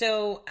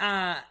 So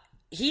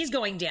he's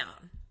going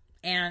down.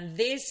 And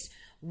this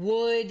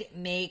would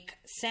make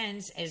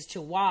sense as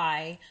to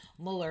why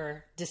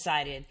Mueller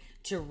decided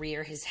to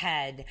rear his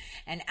head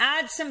and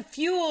add some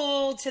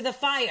fuel to the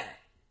fire.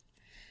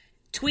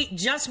 Tweet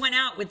just went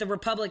out with the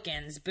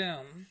Republicans.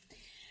 Boom.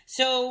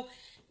 So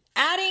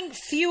adding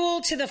fuel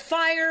to the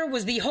fire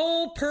was the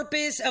whole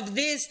purpose of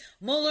this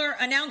Mueller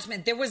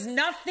announcement. There was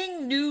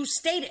nothing new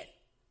stated.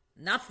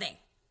 Nothing.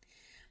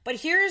 But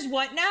here's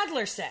what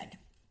Nadler said.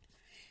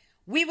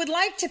 We would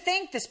like to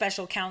thank the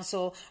special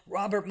counsel,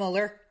 Robert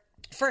Mueller,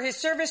 for his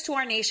service to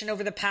our nation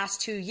over the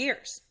past 2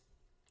 years.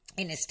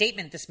 In his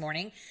statement this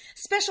morning,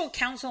 Special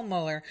Counsel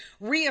Mueller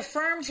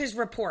reaffirmed his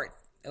report,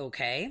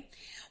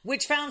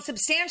 which found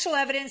substantial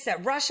evidence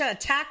that Russia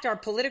attacked our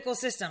political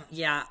system.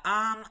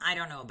 I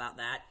don't know about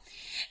that.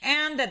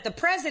 And that the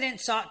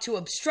president sought to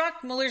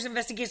obstruct Mueller's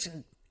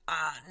investigation.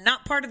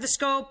 Not part of the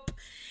scope.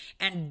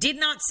 And did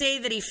not say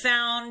that he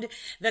found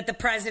that the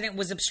president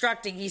was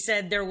obstructing. He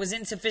said there was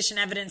insufficient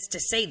evidence to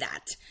say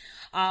that.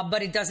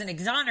 But it doesn't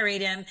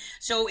exonerate him.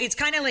 So it's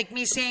kind of like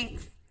me saying,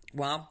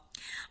 well,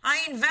 I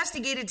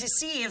investigated to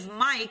see if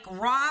Mike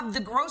robbed the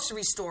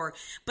grocery store,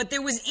 but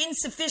there was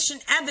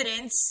insufficient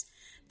evidence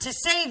to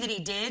say that he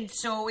did.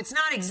 So it's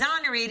not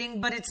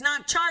exonerating, but it's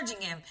not charging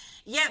him.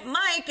 Yet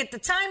Mike, at the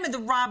time of the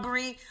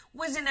robbery,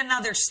 was in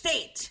another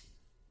state.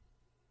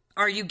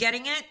 Are you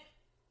getting it?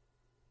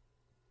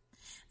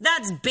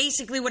 That's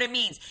basically what it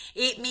means.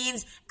 It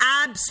means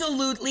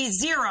absolutely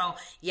zero.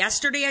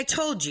 Yesterday I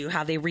told you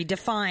how they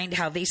redefined,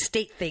 how they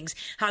state things,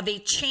 how they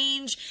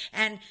change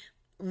and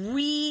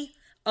realign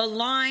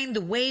the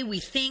way we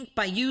think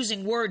by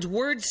using words.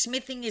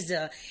 Wordsmithing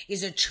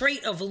is a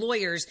trait of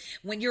lawyers.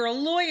 When you're a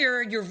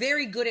lawyer, you're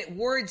very good at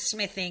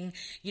wordsmithing,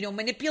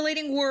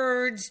 manipulating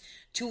words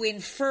to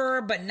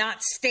infer but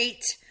not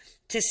state,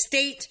 to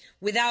state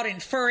without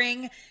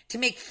inferring, to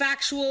make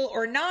factual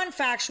or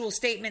non-factual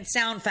statements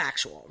sound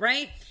factual,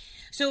 right?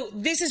 So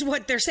this is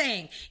what they're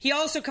saying. He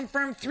also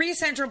confirmed 3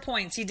 central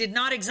points. He did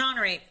not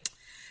exonerate,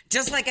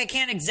 just like I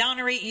can't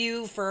exonerate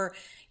you for,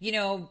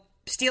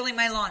 stealing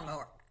my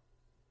lawnmower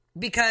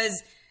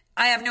because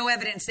I have no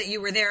evidence that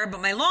you were there,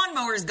 but my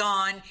lawnmower's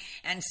gone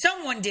and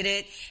someone did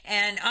it,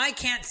 and I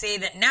can't say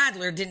that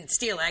Nadler didn't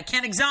steal it. I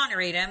can't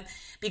exonerate him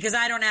because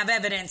I don't have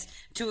evidence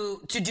to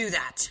do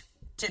that,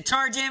 to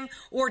charge him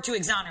or to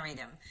exonerate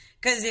him.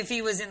 Because if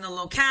he was in the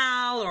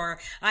locale or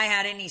I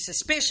had any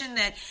suspicion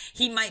that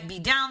he might be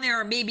down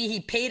there, or maybe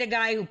he paid a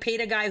guy who paid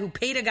a guy who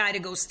paid a guy to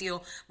go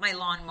steal my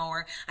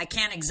lawnmower, I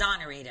can't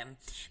exonerate him.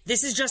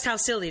 This is just how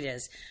silly it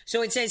is.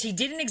 So it says he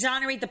didn't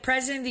exonerate the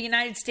president of the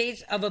United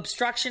States of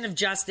obstruction of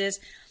justice.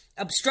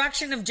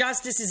 Obstruction of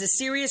justice is a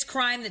serious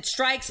crime that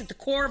strikes at the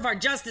core of our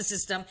justice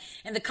system,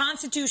 and the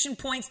Constitution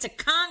points to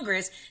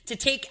Congress to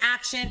take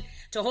action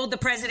to hold the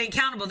president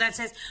accountable. That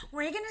says,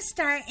 we're going to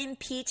start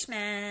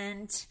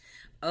impeachment.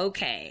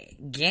 Okay,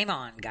 game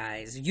on,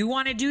 guys. You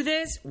want to do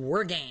this?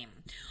 We're game.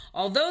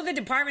 Although the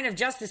Department of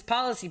Justice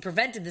policy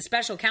prevented the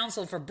special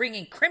counsel from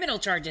bringing criminal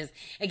charges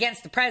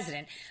against the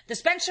president, the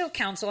special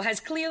counsel has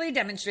clearly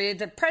demonstrated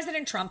that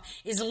President Trump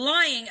is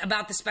lying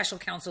about the special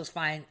counsel's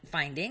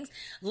findings,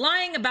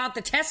 lying about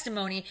the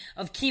testimony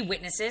of key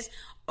witnesses.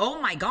 Oh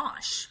my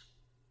gosh.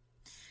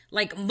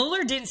 Like,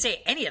 Mueller didn't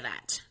say any of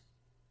that.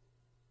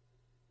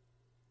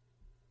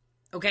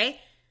 Okay?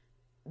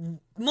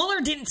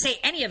 Mueller didn't say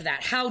any of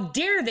that. How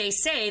dare they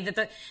say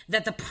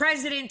that the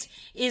president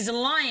is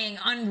lying?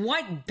 On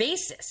what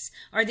basis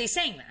are they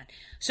saying that?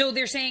 So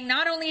they're saying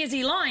not only is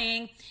he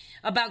lying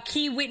about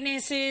key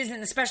witnesses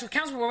and the special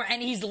counsel,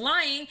 and he's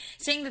lying,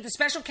 saying that the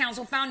special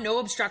counsel found no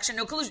obstruction,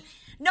 no collusion.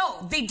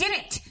 No, they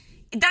didn't.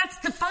 That's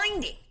the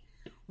finding.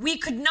 We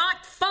could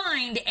not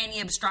find any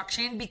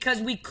obstruction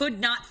because we could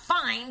not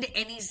find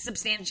any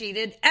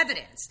substantiated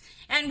evidence.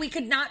 And we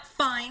could not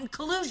find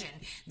collusion.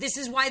 This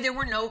is why there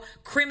were no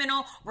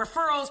criminal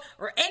referrals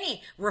or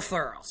any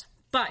referrals.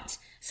 But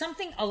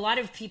something a lot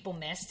of people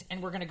missed,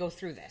 and we're going to go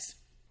through this.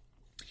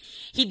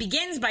 He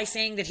begins by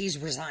saying that he's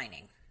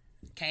resigning.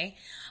 Okay?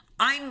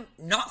 I'm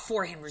not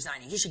for him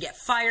resigning. He should get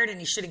fired and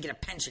he shouldn't get a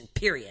pension,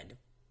 period.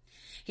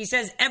 He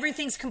says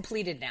everything's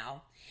completed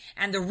now,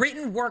 and the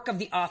written work of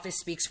the office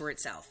speaks for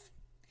itself.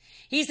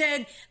 He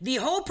said the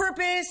whole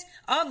purpose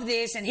of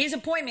this and his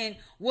appointment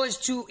was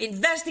to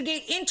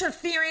investigate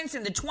interference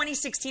in the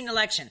 2016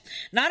 election.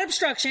 Not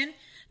obstruction,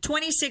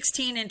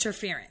 2016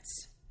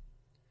 interference.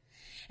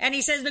 And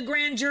he says the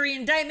grand jury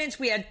indictments,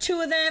 we had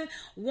 2 of them.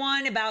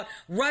 One about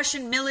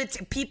Russian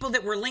people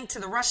that were linked to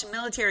the Russian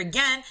military.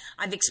 Again,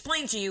 I've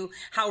explained to you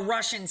how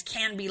Russians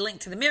can be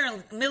linked to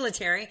the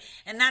military,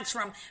 and that's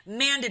from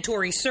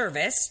mandatory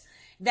service,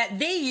 that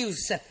they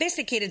use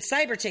sophisticated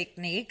cyber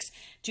techniques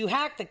to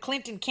hack the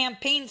Clinton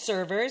campaign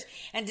servers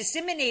and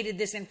disseminated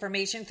this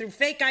information through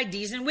fake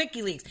IDs and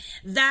WikiLeaks.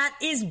 That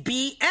is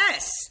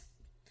BS.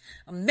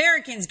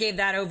 Americans gave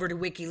that over to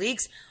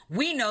WikiLeaks.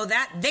 We know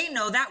that. They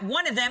know that.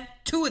 1 of them,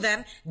 2 of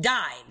them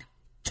died.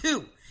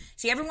 2.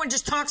 See, everyone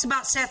just talks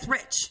about Seth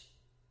Rich.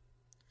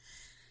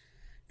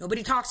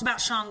 Nobody talks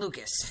about Sean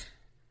Lucas.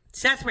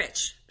 Seth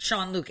Rich,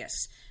 Sean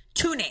Lucas.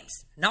 2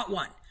 names, not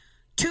 1.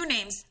 2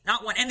 names,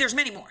 not 1. And there's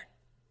many more.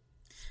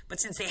 But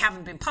since they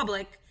haven't been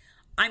public,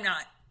 I'm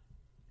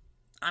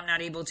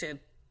not able to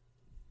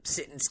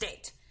sit and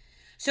state.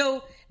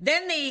 So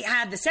then they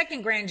had the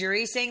second grand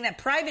jury saying that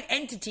private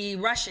entity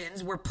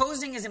Russians were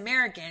posing as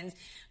Americans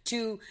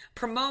to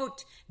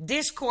promote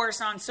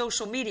discourse on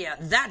social media.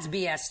 That's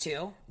BS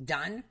too.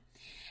 Done.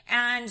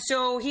 And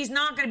so he's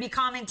not going to be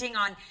commenting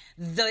on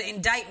the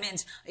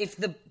indictments if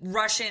the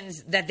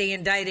Russians that they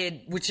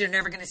indicted, which you're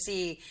never going to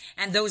see,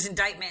 and those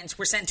indictments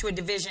were sent to a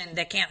division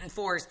that can't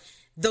enforce.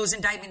 Those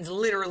indictments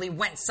literally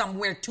went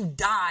somewhere to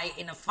die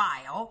in a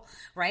file,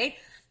 right?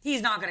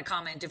 He's not going to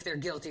comment if they're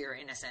guilty or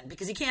innocent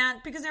because he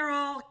can't, because they're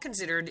all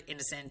considered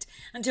innocent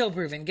until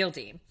proven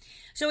guilty.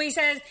 So he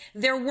says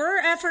there were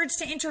efforts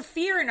to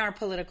interfere in our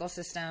political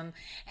system,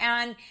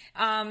 and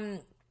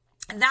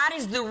that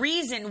is the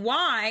reason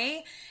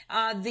why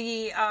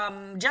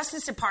the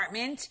Justice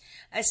Department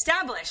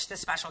established the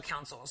special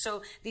counsel.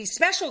 So the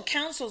special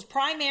counsel's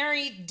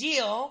primary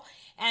deal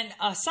and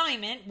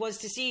assignment was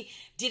to see,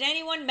 did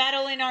anyone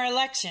meddle in our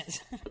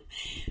elections?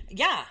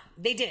 Yeah,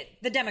 they did.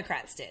 The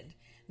Democrats did.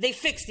 They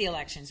fixed the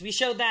elections. We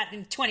showed that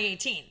in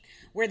 2018,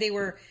 where they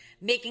were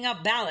making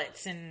up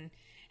ballots and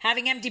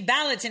having empty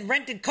ballots and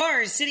rented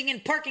cars sitting in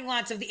parking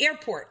lots of the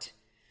airport,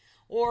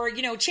 or,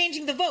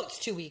 changing the votes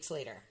 2 weeks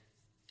later.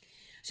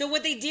 So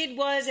what they did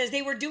was, as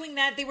they were doing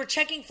that, they were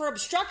checking for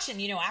obstruction.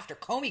 After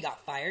Comey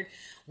got fired,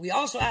 we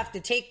also have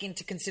to take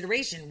into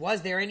consideration,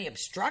 was there any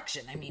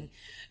obstruction? I mean,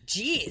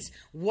 geez,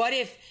 what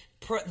if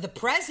the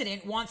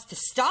president wants to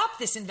stop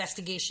this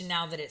investigation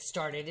now that it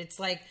started? It's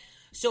like,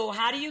 so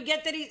how do you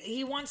get that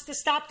he wants to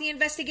stop the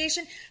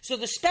investigation? So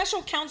the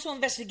special counsel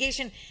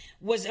investigation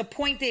was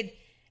appointed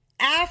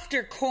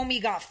after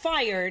Comey got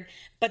fired,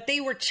 but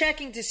they were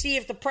checking to see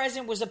if the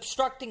president was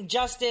obstructing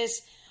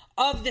justice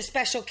of the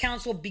special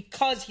counsel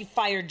because he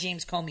fired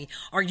James Comey.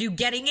 Are you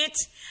getting it?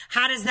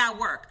 How does that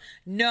work?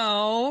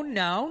 No.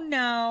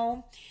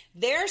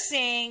 They're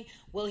saying,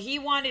 well, he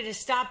wanted to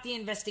stop the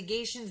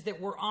investigations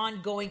that were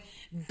ongoing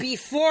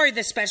before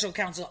the special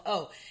counsel.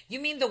 Oh,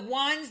 you mean the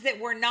ones that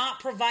were not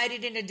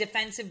provided in a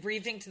defensive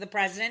briefing to the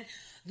president?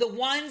 The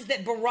ones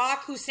that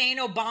Barack Hussein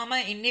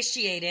Obama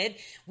initiated?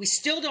 We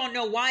still don't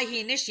know why he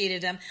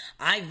initiated them.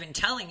 I've been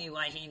telling you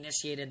why he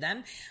initiated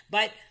them,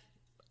 but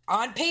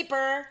on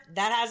paper,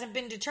 that hasn't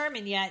been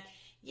determined yet.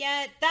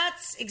 Yet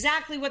that's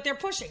exactly what they're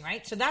pushing,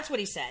 right? So that's what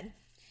he said.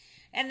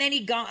 And then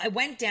he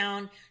went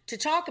down to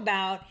talk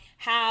about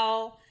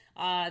how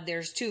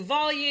there's 2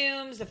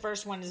 volumes. The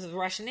first one is the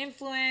Russian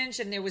influence,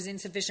 and there was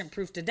insufficient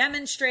proof to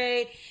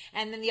demonstrate.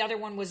 And then the other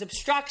one was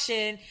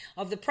obstruction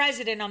of the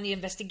president on the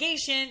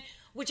investigation,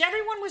 which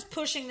everyone was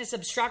pushing this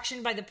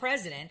obstruction by the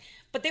president.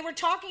 But they were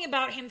talking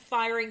about him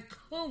firing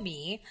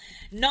Comey,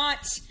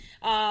 not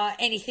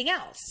anything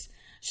else.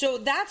 So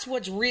that's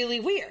what's really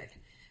weird.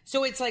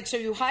 So it's like, so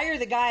you hire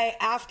the guy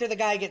after the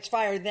guy gets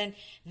fired,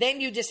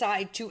 then you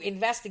decide to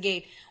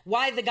investigate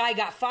why the guy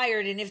got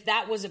fired and if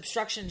that was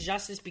obstruction of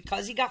justice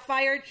because he got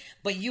fired,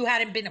 but you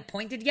hadn't been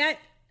appointed yet.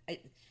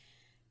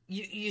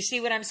 You see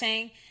what I'm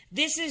saying?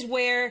 This is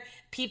where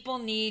people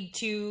need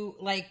to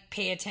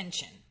pay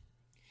attention.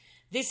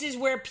 This is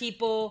where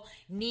people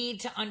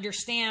need to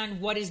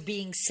understand what is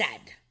being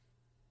said.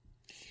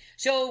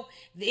 So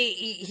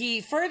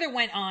he further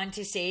went on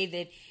to say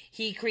that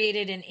he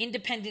created an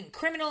independent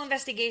criminal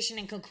investigation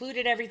and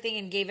concluded everything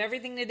and gave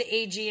everything to the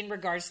AG in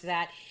regards to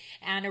that.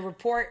 And a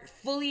report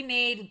fully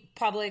made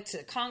public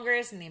to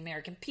Congress and the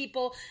American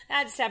people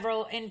had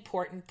several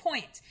important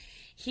points.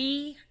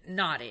 He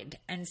nodded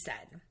and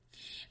said,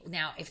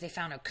 Now, if they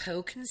found a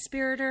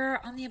co-conspirator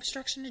on the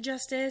obstruction of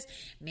justice,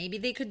 maybe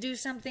they could do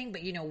something.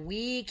 But,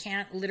 we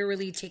can't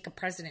literally take a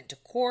president to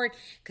court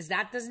because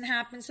that doesn't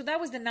happen. So that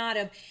was the nod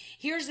of,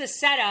 here's the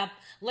setup.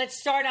 Let's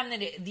start on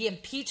the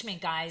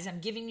impeachment, guys. I'm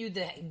giving you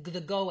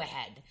the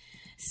go-ahead.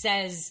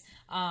 Says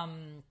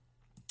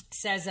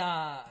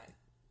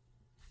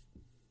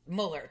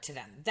Mueller to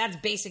them. That's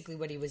basically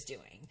what he was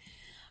doing.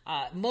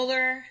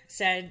 Mueller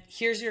said,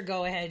 here's your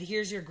go-ahead,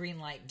 here's your green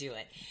light, do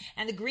it.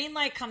 And the green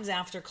light comes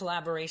after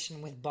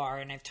collaboration with Barr.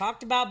 And I've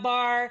talked about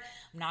Barr.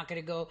 I'm not going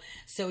to go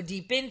so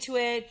deep into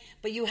it.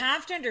 But you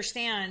have to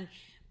understand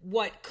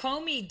what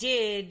Comey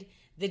did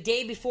the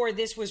day before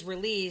this was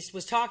released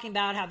was talking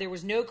about how there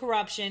was no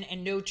corruption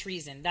and no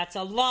treason. That's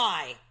a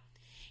lie.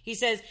 He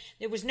says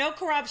there was no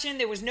corruption,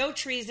 there was no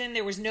treason,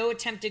 there was no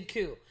attempted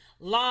coup.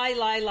 Lie,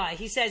 lie, lie.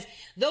 He says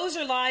those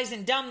are lies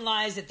and dumb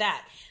lies at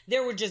that.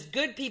 There were just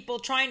good people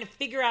trying to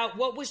figure out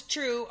what was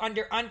true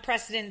under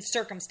unprecedented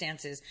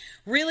circumstances.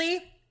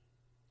 Really?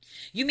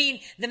 You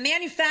mean the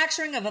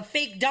manufacturing of a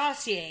fake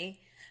dossier,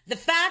 the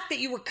fact that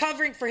you were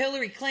covering for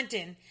Hillary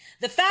Clinton,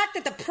 the fact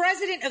that the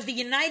President of the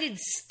United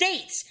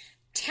States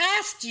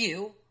tasked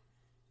you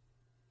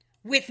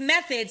with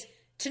methods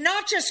to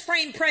not just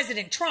frame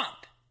President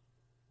Trump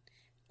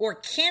or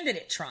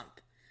candidate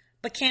Trump,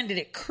 but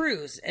candidate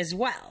Cruz as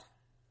well.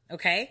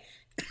 Okay?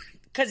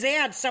 Because they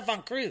had stuff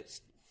on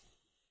Cruz.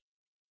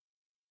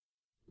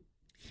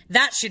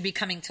 That should be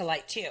coming to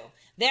light too.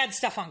 They had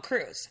stuff on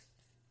Cruz.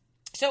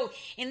 So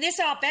in this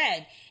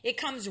op-ed, it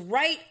comes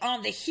right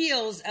on the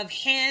heels of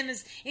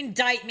Ham's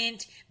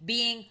indictment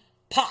being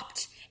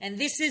popped. And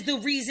this is the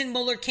reason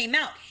Mueller came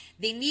out.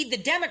 They need the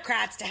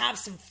Democrats to have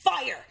some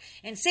fire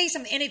and say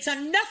something. And it's a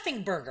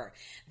nothing burger.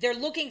 They're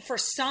looking for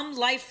some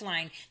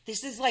lifeline.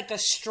 This is like a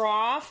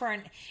straw for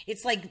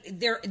it's like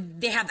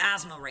they have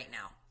asthma right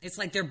now. It's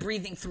like they're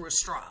breathing through a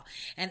straw.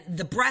 And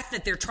the breath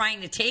that they're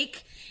trying to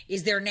take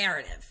is their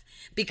narrative.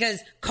 Because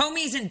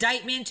Comey's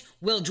indictment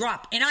will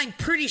drop. And I'm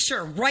pretty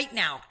sure right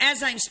now,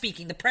 as I'm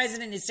speaking, the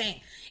president is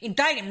saying,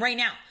 indict him right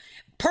now.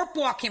 Perp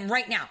walk him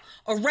right now.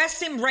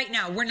 Arrest him right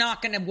now. We're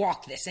not going to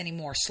walk this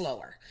anymore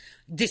slower.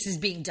 This is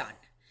being done.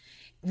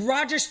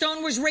 Roger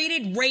Stone was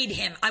raided. Raid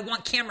him. I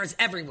want cameras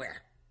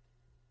everywhere.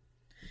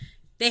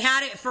 They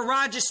had it for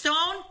Roger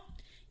Stone.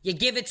 You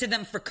give it to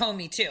them for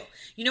Comey too.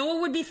 You know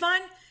what would be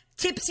fun?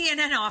 Tip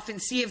CNN off and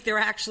see if they're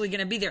actually going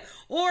to be there.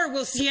 Or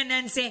will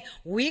CNN say,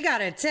 we got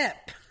a tip.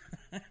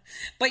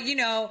 But,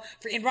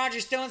 in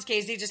Roger Stone's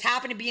case, they just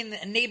happen to be in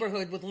the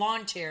neighborhood with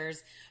lawn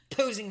chairs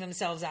posing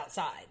themselves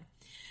outside.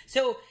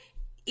 So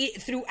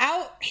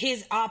throughout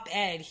his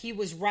op-ed, he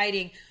was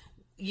writing,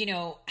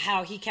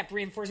 how he kept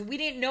reinforcing. We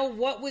didn't know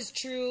what was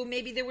true.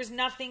 Maybe there was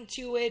nothing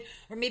to it.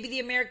 Or maybe the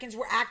Americans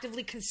were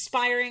actively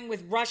conspiring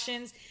with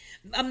Russians.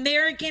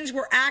 Americans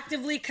were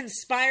actively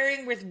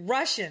conspiring with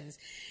Russians.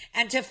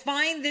 And to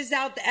find this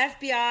out, the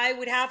FBI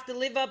would have to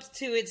live up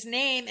to its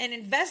name and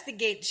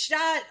investigate.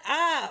 Shut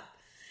up.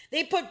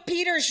 They put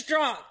Peter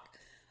Strzok,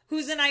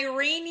 who's an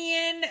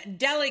Iranian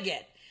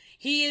delegate.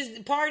 He is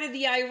part of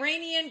the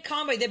Iranian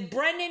convoy, the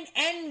Brennan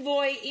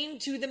envoy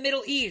into the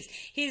Middle East.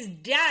 His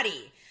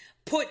daddy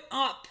put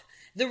up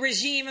the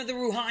regime of the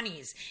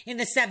Rouhanis in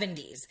the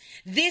 70s.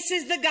 This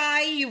is the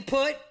guy you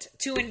put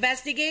to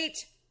investigate?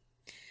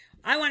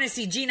 I want to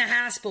see Gina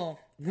Haspel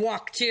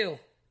walk too.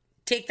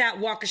 Take that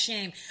walk of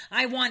shame.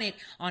 I want it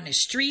on a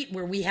street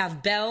where we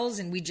have bells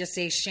and we just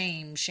say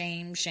shame,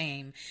 shame,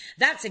 shame.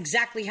 That's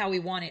exactly how we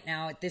want it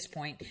now at this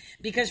point.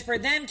 Because for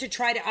them to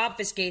try to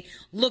obfuscate,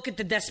 look at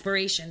the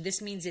desperation.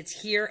 This means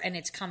it's here and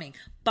it's coming.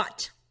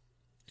 But,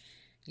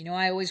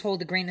 I always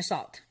hold a grain of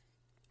salt.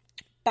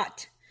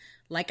 But,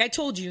 like I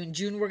told you, in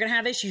June we're going to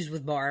have issues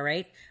with Barr,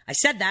 right? I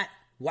said that.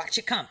 Watch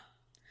it come.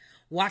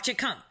 Watch it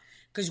come.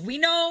 Because we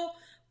know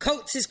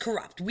Coates is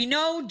corrupt. We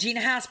know Gina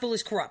Haspel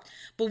is corrupt.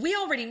 But we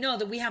already know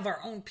that we have our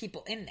own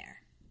people in there.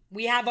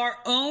 We have our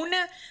own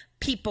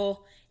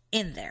people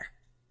in there.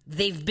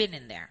 They've been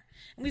in there.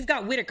 And we've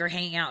got Whitaker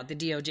hanging out at the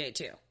DOJ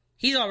too.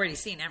 He's already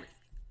seen everything.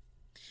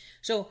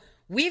 So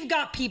we've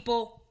got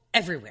people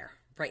everywhere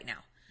right now.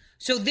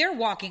 So they're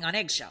walking on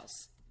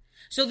eggshells.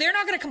 So they're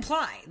not going to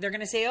comply. They're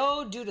going to say,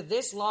 due to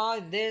this law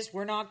and this,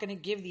 we're not going to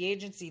give the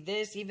agency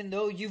this, even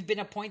though you've been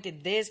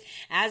appointed this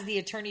as the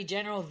attorney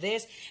general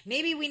this.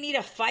 Maybe we need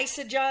a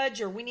FISA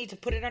judge, or we need to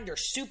put it under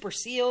super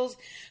seals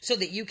so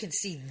that you can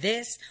see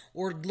this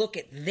or look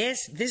at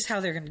this. This is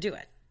how they're going to do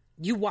it.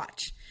 You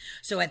watch.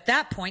 So at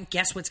that point,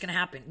 guess what's going to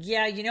happen?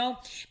 Yeah,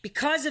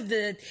 because of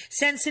the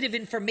sensitive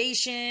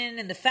information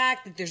and the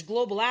fact that there's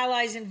global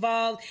allies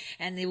involved,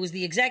 and it was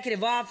the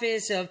executive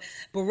office of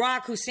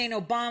Barack Hussein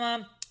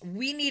Obama,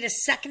 we need a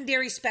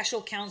secondary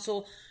special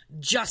counsel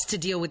just to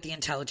deal with the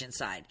intelligence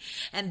side.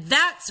 And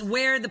that's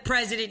where the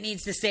president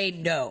needs to say,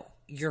 no,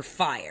 you're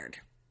fired.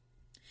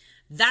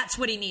 That's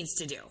what he needs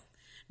to do.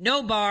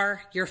 No,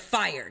 Barr, you're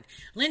fired.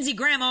 Lindsey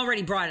Graham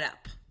already brought it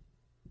up.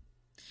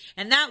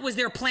 And that was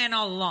their plan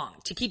all along,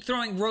 to keep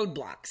throwing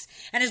roadblocks.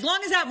 And as long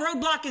as that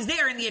roadblock is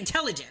there in the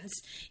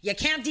intelligence, you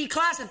can't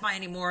declassify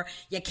anymore.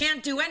 You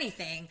can't do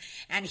anything.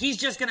 And he's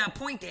just going to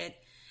appoint it.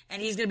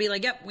 And he's going to be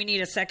like, yep, we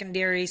need a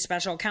secondary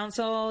special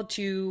counsel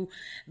to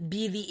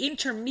be the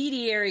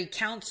intermediary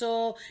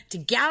counsel to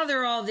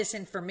gather all this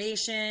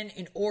information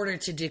in order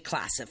to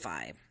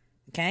declassify.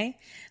 Okay?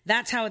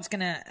 That's how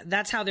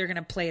they're going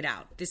to play it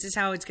out. This is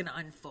how it's going to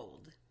unfold.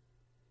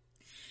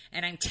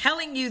 And I'm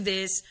telling you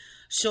this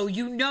so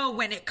you know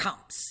when it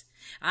comes.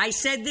 I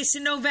said this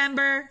in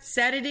November,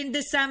 said it in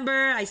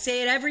December. I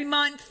say it every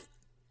month.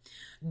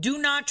 Do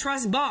not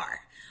trust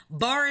Barr.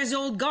 Barr is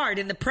old guard,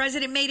 and the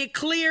president made it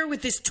clear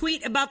with his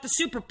tweet about the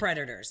super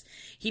predators.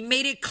 He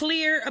made it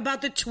clear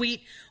about the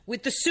tweet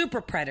with the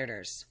super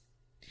predators.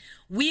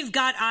 We've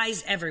got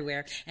eyes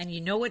everywhere. And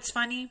you know what's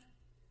funny?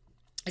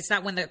 It's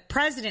that when the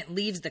president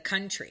leaves the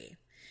country,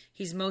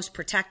 he's most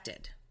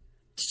protected.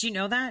 Did you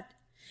know that?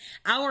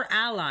 Our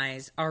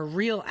allies, our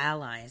real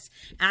allies,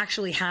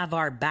 actually have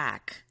our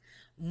back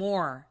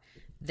more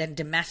than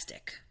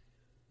domestic.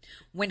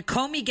 When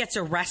Comey gets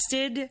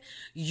arrested,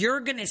 you're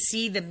going to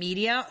see the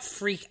media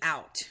freak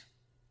out.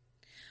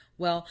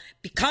 Well,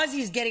 because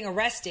he's getting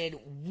arrested,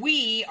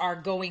 we are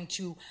going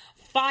to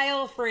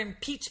file for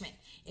impeachment.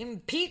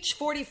 Impeach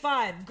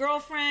 45.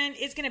 Girlfriend,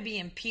 it's going to be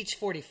impeach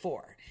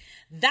 44.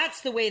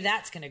 That's the way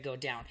that's going to go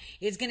down.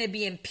 It's going to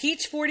be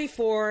impeach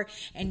 44,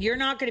 and you're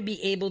not going to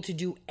be able to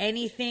do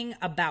anything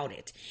about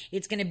it.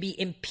 It's going to be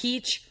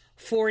impeach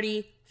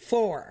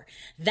 44.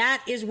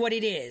 That is what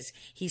it is.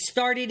 He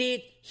started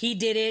it. He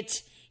did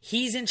it.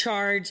 He's in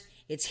charge.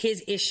 It's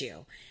his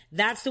issue.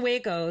 That's the way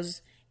it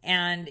goes.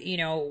 And, you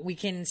know, we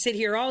can sit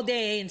here all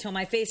day until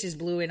my face is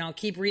blue, and I'll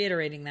keep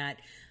reiterating that.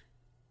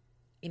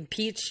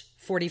 Impeach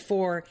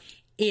 44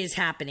 is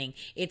happening.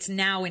 It's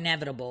now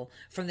inevitable.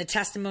 From the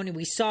testimony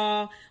we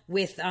saw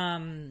with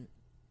from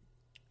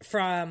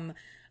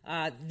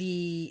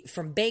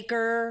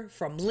Baker,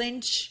 from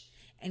Lynch,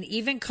 and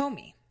even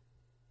Comey,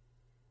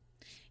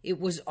 it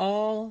was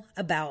all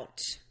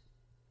about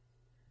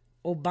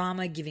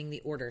Obama giving the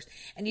orders.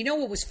 And you know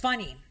what was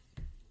funny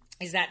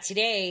is that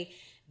today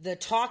the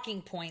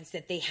talking points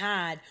that they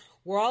had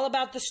were all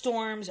about the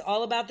storms,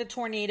 all about the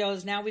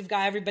tornadoes. Now we've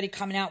got everybody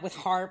coming out with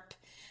HAARP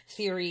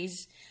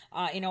theories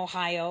in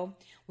Ohio.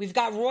 We've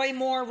got Roy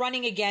Moore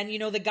running again. You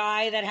know, the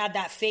guy that had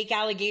that fake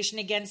allegation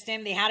against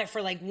him. They had it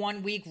for like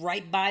 1 week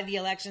right by the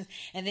elections,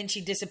 and then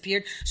she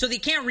disappeared. So they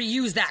can't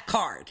reuse that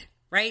card,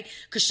 right?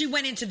 Because she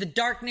went into the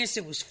darkness.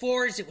 It was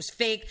forged. It was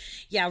fake.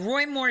 Yeah,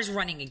 Roy Moore is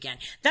running again.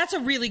 That's a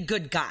really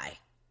good guy.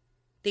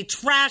 They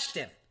trashed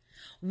him.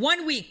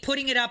 1 week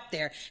putting it up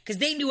there because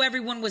they knew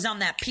everyone was on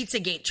that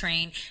Pizzagate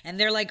train. And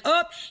they're like,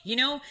 oh, you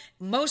know,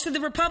 most of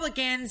the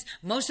Republicans,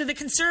 most of the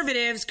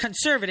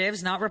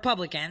conservatives, not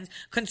Republicans,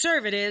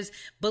 conservatives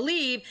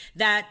believe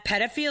that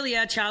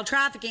pedophilia, child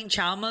trafficking,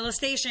 child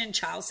molestation,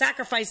 child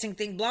sacrificing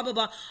thing, blah, blah,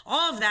 blah,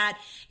 all of that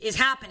is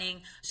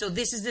happening. So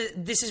this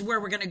is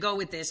where we're going to go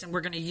with this, and we're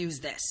going to use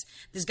this.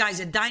 This guy's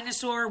a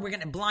dinosaur. We're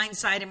going to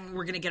blindside him, and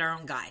we're going to get our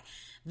own guy.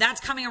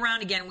 That's coming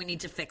around again. We need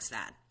to fix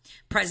that.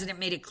 President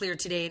made it clear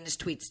today in his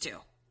tweets too.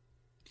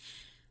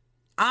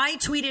 I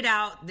tweeted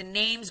out the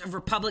names of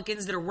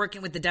Republicans that are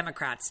working with the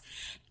Democrats.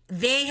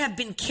 They have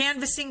been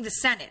canvassing the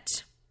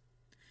Senate.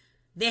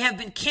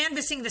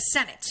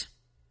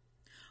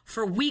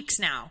 For weeks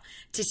now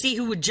to see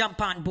who would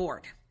jump on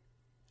board.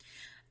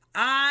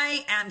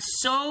 I am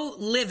so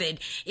livid.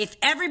 If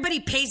everybody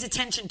pays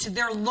attention to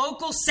their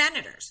local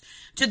senators,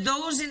 to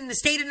those in the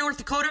state of North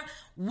Dakota,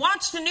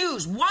 watch the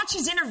news, watch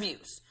his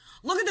interviews.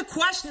 Look at the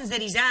questions that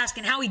he's asked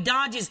and how he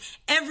dodges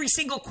every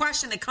single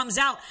question that comes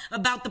out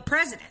about the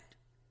president.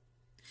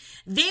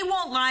 They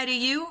won't lie to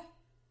you.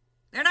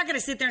 They're not going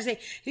to sit there and say,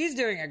 he's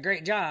doing a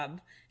great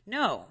job.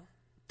 No,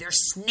 they're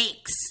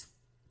snakes.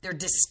 They're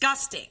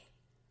disgusting.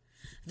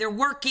 They're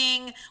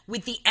working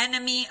with the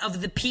enemy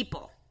of the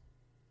people.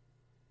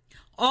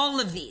 All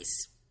of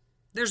these.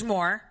 There's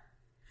more.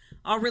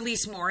 I'll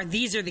release more.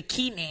 These are the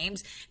key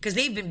names because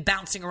they've been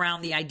bouncing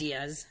around the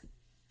ideas.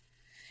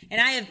 And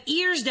I have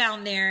ears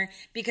down there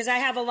because I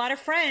have a lot of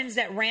friends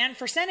that ran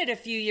for Senate a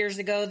few years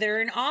ago.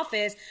 They're in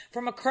office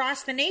from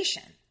across the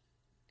nation.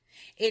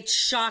 It's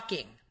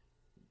shocking.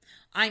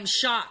 I'm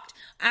shocked.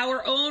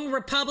 Our own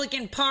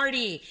Republican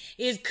Party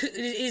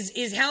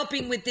is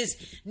helping with this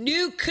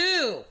new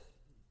coup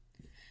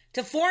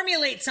to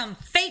formulate some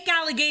fake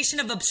allegation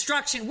of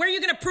obstruction. Where are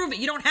you going to prove it?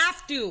 You don't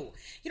have to.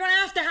 You don't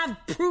have to have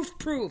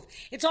proof.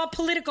 It's all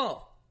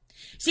political.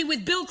 See,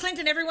 with Bill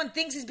Clinton, everyone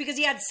thinks it's because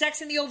he had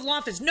sex in the Oval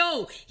Office.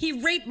 No,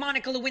 he raped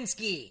Monica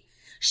Lewinsky.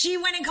 She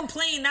went and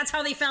complained. That's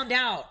how they found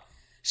out.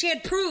 She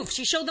had proof.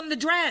 She showed them the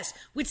dress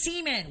with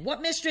semen.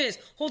 What mistress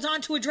holds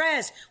on to a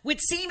dress with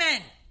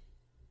semen?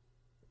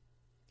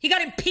 He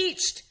got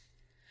impeached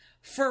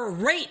for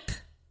rape.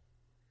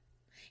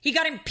 He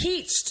got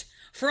impeached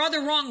for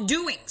other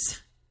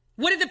wrongdoings.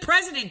 What did the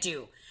president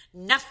do?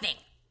 Nothing.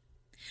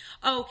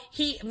 Oh,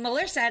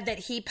 Mueller said that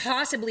he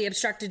possibly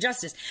obstructed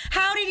justice.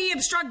 How did he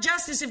obstruct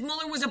justice if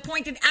Mueller was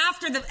appointed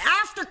after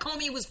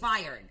Comey was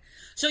fired?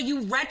 So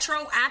you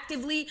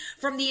retroactively,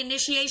 from the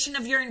initiation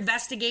of your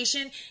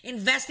investigation,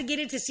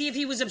 investigated to see if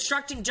he was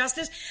obstructing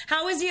justice?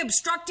 How is he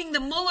obstructing the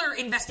Mueller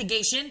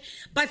investigation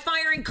by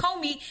firing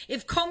Comey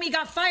if Comey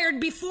got fired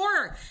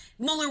before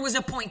Mueller was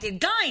appointed?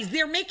 Guys,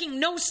 they're making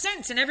no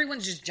sense and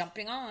everyone's just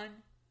jumping on.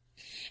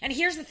 And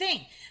here's the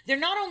thing. They're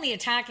not only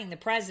attacking the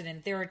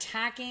president, they're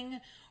attacking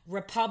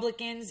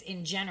Republicans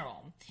in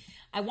general.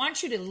 I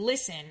want you to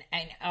listen.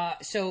 And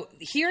so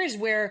here is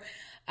where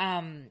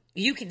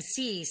you can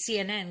see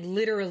CNN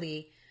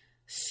literally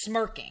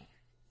smirking.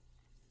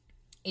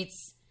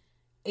 It's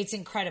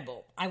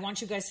incredible. I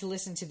want you guys to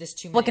listen to this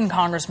 2 minutes. Republican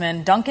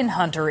Congressman Duncan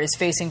Hunter is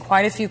facing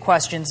quite a few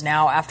questions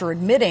now after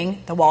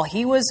admitting that while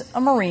he was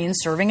a Marine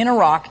serving in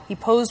Iraq, he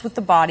posed with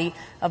the body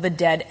of a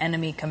dead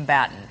enemy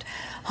combatant.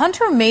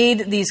 Hunter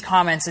made these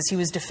comments as he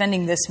was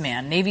defending this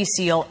man, Navy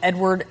SEAL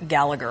Edward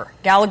Gallagher.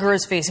 Gallagher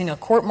is facing a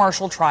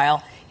court-martial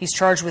trial. He's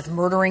charged with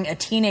murdering a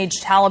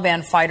teenage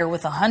Taliban fighter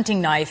with a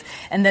hunting knife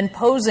and then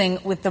posing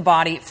with the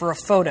body for a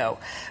photo.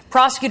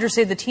 Prosecutors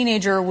say the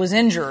teenager was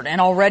injured and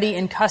already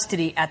in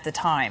custody at the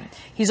time.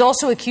 He's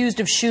also accused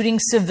of shooting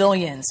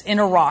civilians in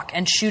Iraq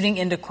and shooting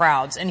into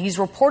crowds, and he's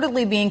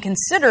reportedly being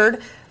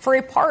considered for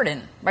a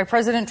pardon by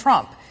President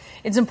Trump.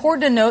 It's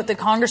important to note that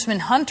Congressman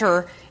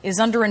Hunter is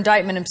under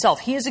indictment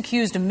himself. He is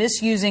accused of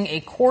misusing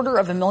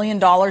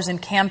 $250,000 in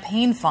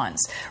campaign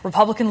funds.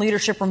 Republican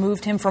leadership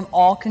removed him from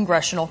all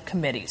congressional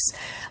committees.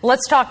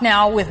 Let's talk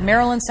now with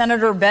Maryland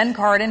Senator Ben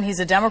Cardin. He's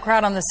a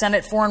Democrat on the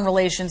Senate Foreign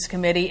Relations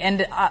Committee.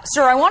 And,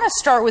 sir, I want to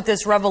start with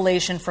this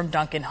revelation from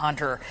Duncan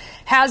Hunter.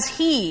 Has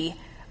he,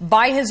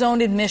 by his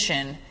own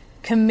admission,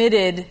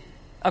 committed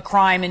a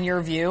crime, in your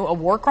view, a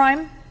war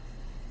crime?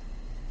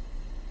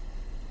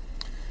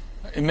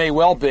 It may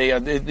well be.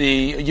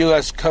 The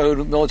U.S.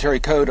 military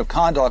code of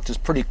conduct is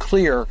pretty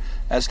clear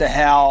as to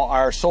how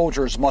our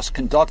soldiers must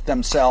conduct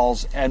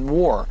themselves in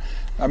war.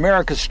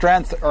 America's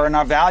strength are in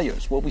our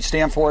values, what we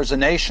stand for as a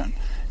nation.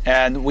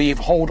 And we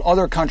hold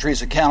other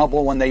countries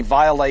accountable when they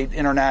violate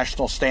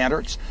international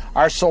standards.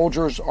 Our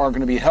soldiers are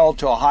going to be held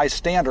to a high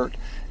standard.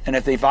 And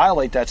if they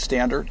violate that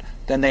standard,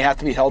 then they have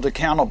to be held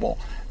accountable.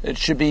 It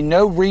should be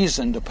no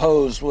reason to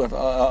pose with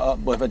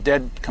a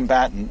dead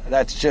combatant.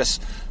 That's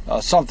just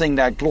something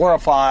that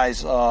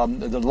glorifies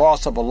the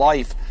loss of a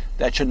life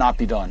that should not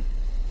be done.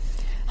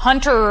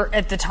 Hunter,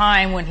 at the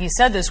time when he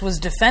said this, was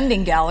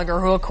defending Gallagher,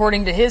 who,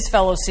 according to his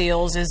fellow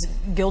SEALs, is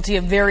guilty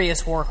of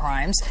various war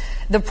crimes.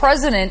 The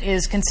president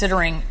is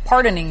considering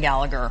pardoning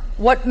Gallagher.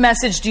 What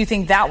message do you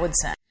think that would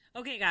send?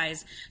 Okay,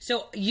 guys,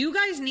 so you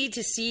guys need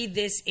to see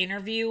this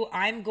interview.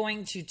 I'm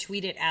going to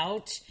tweet it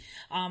out.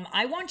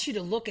 I want you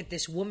to look at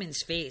this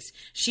woman's face.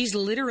 She's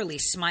literally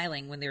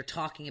smiling when they're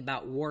talking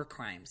about war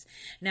crimes.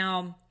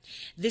 Now,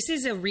 this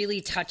is a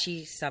really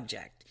touchy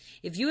subject.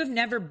 If you have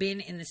never been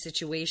in the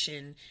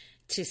situation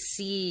to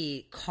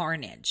see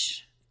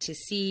carnage, to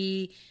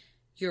see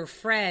your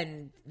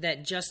friend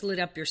that just lit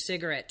up your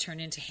cigarette turn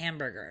into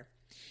hamburger,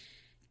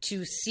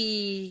 to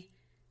see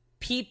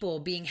people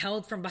being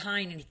held from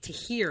behind and to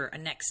hear a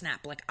neck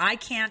snap. Like, I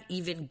can't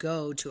even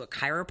go to a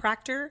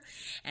chiropractor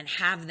and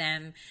have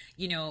them,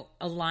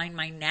 align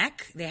my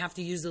neck. They have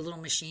to use the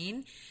little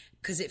machine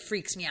because it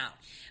freaks me out.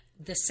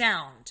 The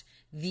sound,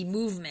 the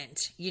movement,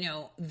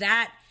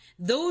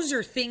 those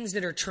are things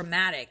that are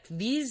traumatic.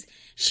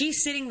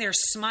 She's sitting there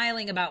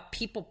smiling about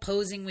people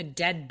posing with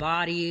dead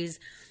bodies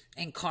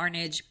and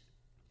carnage.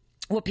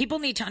 What people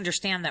need to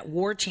understand that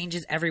war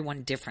changes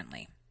everyone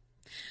differently.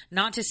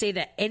 Not to say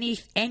that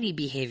any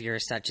behavior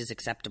as such is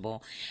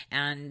acceptable,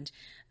 and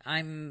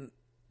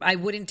I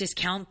wouldn't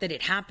discount that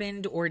it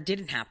happened or it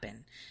didn't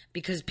happen,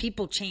 because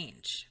people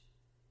change.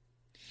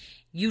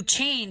 You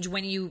change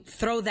when you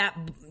throw that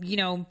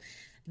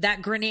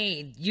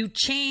grenade. You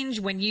change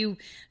when you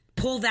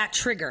pull that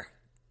trigger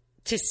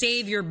to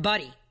save your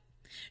buddy,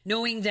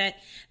 knowing that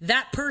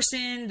that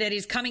person that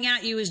is coming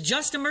at you is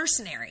just a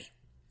mercenary.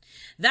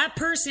 That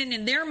person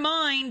in their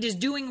mind is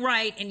doing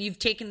right and you've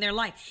taken their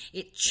life.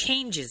 It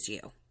changes you.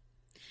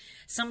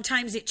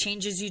 Sometimes it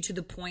changes you to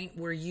the point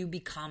where you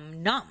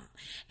become numb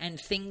and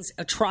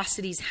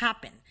atrocities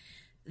happen.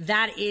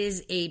 That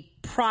is a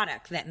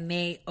product that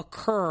may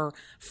occur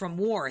from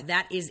war.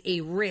 That is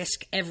a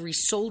risk every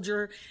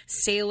soldier,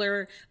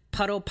 sailor,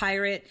 puddle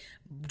pirate,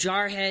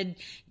 jarhead,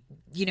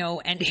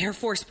 and Air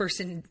Force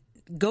person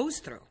goes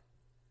through.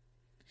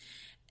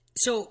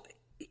 So,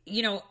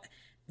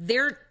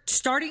 they're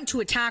starting to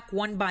attack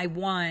one by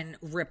one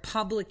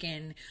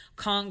Republican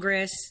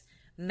Congress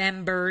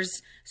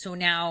members. So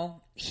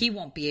now he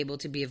won't be able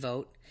to be a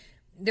vote.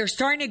 They're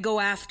starting to go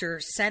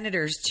after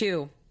senators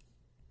too,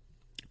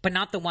 but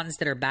not the ones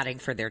that are batting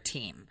for their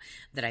team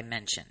that I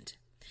mentioned.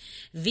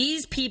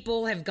 These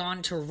people have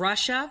gone to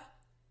Russia.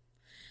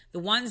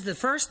 The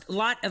first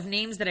lot of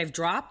names that I've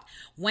dropped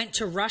went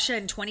to Russia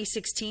in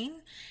 2016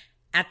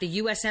 at the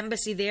U.S.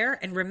 Embassy there.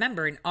 And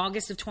remember, in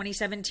August of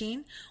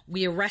 2017,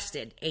 we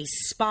arrested a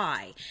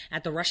spy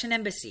at the Russian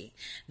Embassy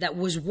that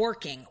was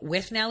working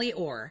with Nellie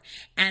Orr,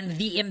 and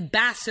the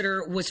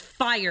ambassador was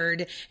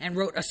fired and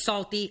wrote a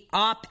salty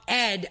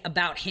op-ed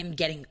about him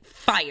getting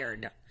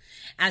fired.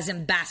 as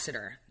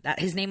ambassador. That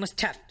his name was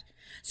Teft.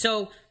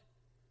 So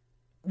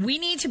we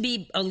need to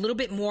be a little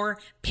bit more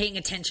paying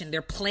attention.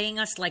 They're playing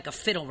us like a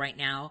fiddle right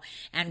now.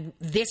 And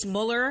this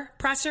Mueller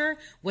presser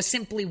was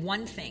simply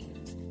one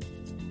thing.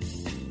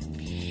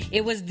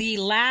 It was the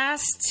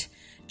last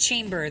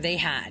chamber they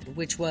had,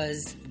 which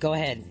was, go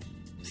ahead,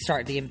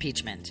 start the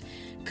impeachment,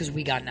 because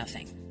we got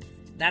nothing.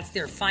 That's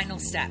their final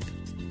step.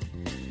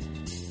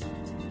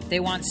 They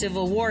want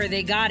civil war,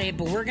 they got it,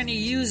 but we're going to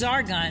use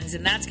our guns,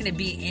 and that's going to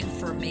be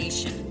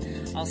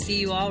information. I'll see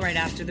you all right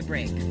after the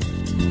break.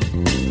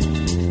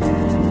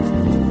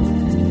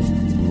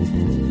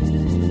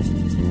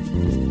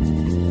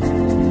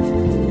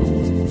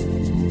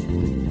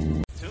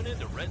 Tune in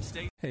to Red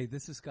State. Hey,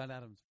 this is Scott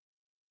Adams.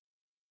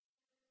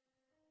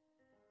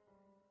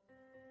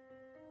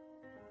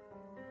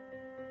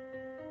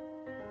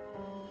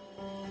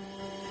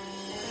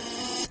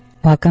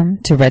 Welcome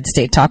to Red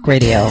State Talk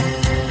Radio.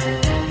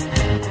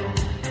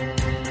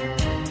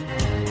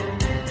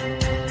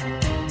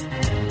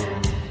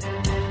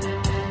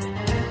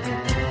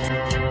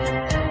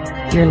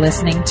 You're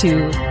listening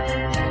to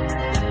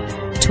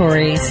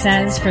Tori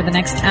Says for the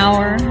next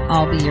hour.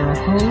 I'll be your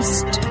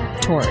host,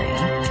 Tori.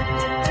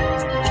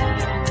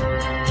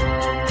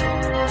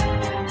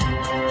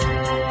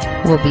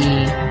 We'll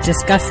be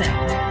discussing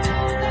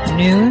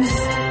news,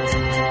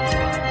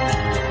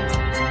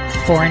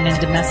 foreign and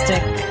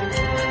domestic,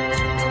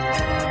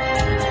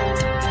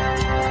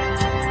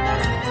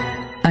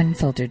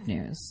 unfiltered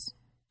news.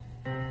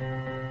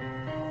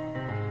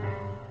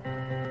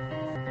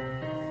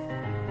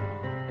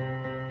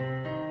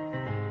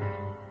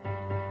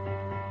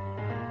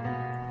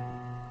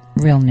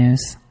 Real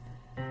news.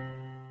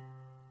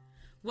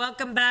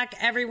 Welcome back,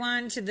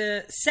 everyone, to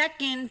the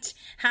second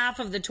half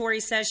of the Tori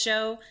Says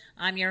Show.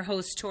 I'm your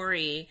host,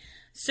 Tori.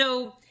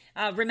 So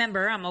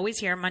remember, I'm always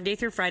here Monday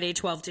through Friday,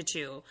 12 to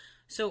 2.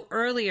 So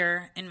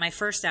earlier in my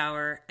first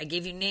hour, I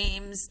gave you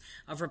names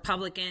of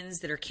Republicans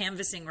that are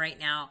canvassing right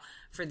now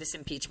for this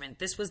impeachment.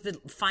 This was the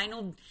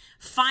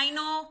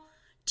final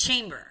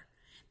chamber.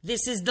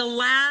 This is the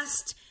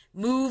last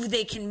move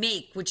they can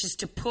make, which is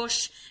to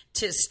push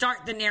to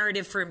start the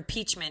narrative for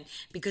impeachment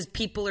because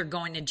people are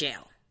going to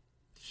jail.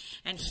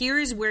 And here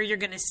is where you're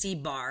going to see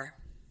Barr.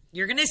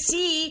 You're going to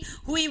see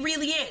who he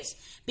really is,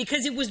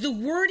 because it was the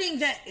wording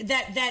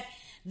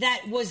that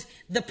was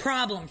the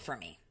problem for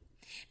me.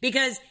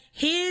 Because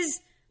his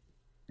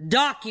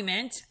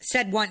document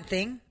said one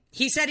thing.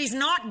 He said he's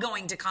not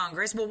going to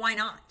Congress. Well, why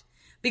not?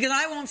 Because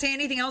I won't say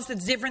anything else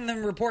that's different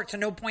than reports, so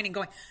no point in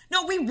going.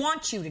 No, we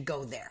want you to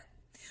go there.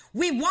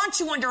 We want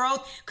you under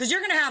oath because you're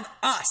going to have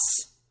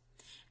us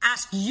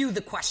ask you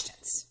the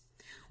questions.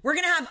 We're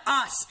going to have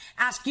us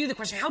ask you the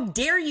question. How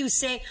dare you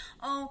say,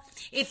 oh,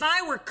 if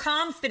I were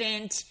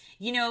confident,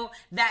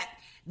 that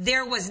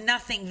there was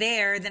nothing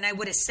there, then I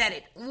would have said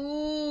it.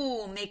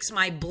 Ooh, makes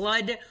my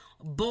blood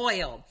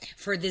boil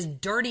for this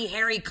dirty,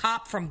 hairy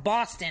cop from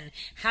Boston.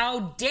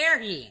 How dare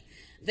he?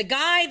 The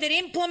guy that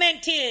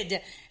implemented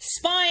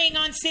spying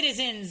on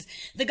citizens,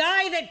 the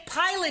guy that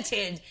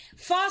piloted,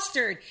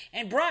 fostered,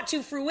 and brought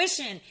to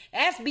fruition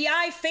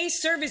FBI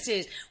face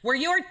services, where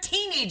your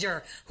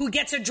teenager who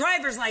gets a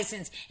driver's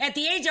license at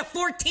the age of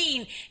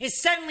 14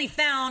 is suddenly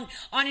found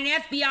on an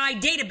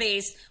FBI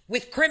database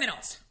with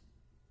criminals.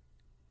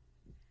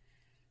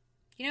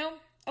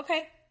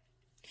 Okay.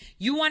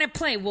 You want to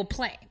play, we'll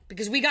play.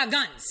 Because we got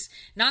guns.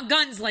 Not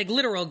guns like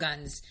literal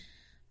guns.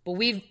 But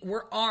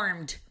we're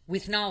armed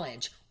with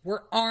knowledge.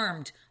 We're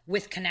armed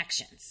with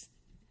connections.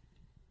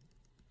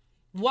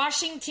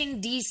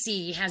 Washington,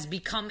 D.C. has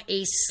become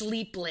a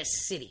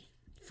sleepless city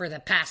for the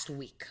past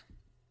week.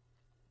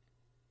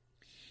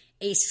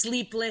 A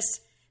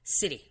sleepless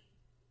city.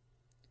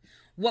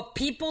 What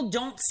people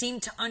don't seem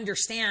to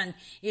understand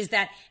is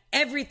that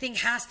everything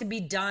has to be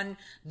done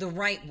the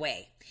right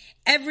way.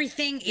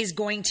 Everything is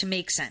going to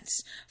make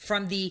sense,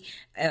 from the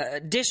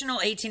additional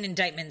 18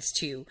 indictments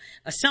to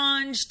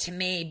Assange, to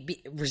May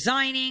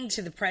resigning,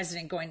 to the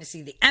president going to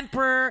see the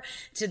emperor,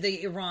 to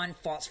the Iran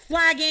false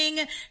flagging,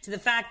 to the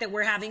fact that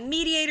we're having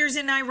mediators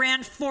in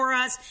Iran for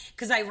us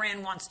because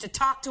Iran wants to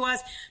talk to us,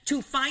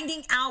 to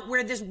finding out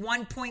where this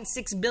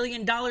 $1.6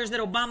 billion that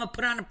Obama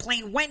put on a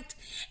plane went,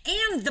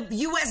 and the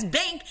U.S.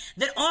 bank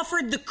that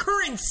offered the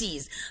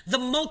currencies, the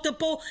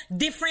multiple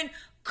different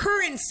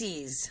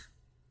currencies,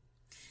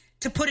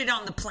 to put it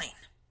on the plane.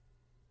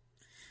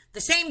 The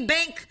same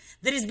bank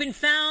that has been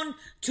found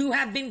to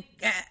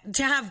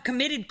have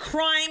committed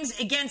crimes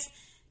against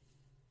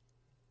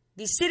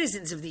the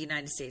citizens of the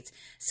United States,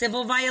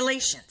 civil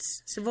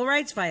violations, civil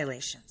rights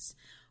violations,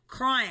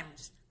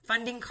 crimes,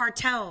 funding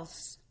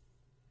cartels,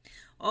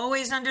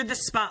 always under the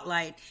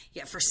spotlight,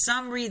 yet for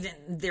some reason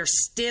they're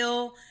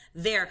still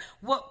there.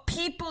 What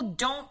people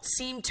don't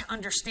seem to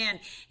understand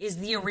is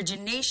the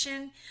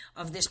origination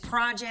of this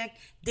project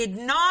did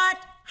not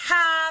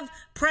have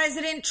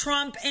President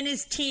Trump and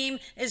his team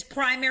as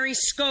primary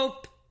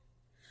scope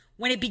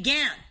when it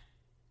began.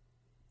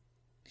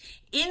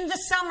 In the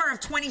summer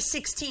of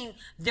 2016,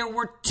 there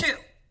were two,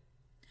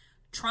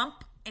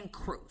 Trump and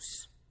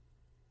Cruz.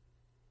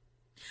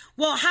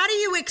 Well, how do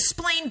you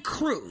explain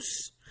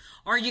Cruz?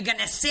 Are you going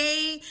to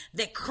say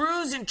that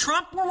Cruz and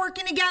Trump were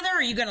working together?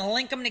 Are you going to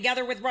link them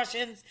together with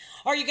Russians?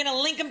 Are you going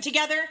to link them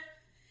together?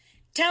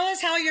 Tell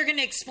us how you're going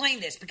to explain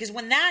this, because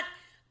when that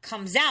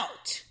comes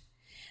out,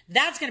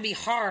 that's going to be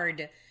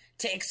hard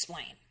to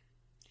explain.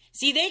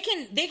 See,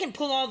 they can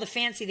pull all the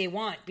fancy they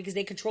want because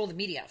they control the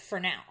media for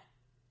now.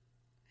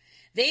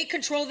 They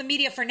control the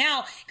media for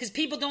now because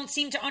people don't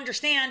seem to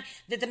understand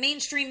that the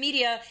mainstream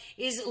media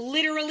is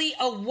literally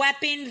a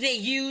weapon they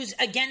use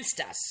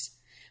against us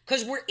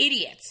because we're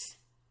idiots.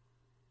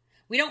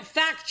 We don't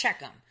fact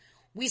check them.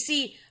 We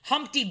see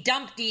Humpty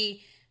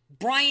Dumpty,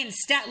 Brian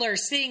Stetler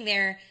sitting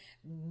there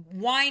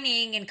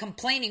whining and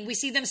complaining. We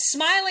see them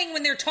smiling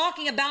when they're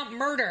talking about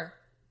murder.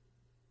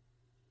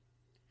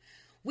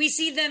 We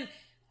see them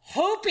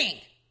hoping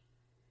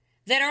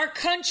that our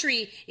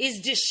country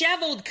is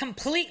disheveled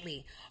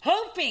completely,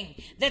 hoping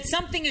that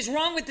something is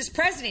wrong with this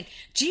president.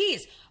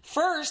 Geez,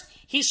 first,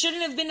 he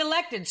shouldn't have been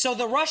elected, so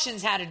the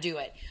Russians had to do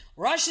it.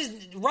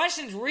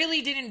 Russians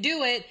really didn't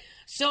do it,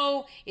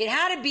 so it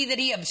had to be that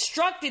he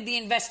obstructed the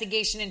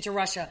investigation into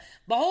Russia.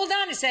 But hold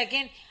on a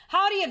second.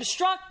 How do you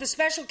obstruct the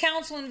special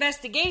counsel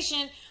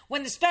investigation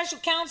when the special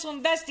counsel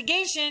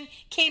investigation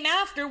came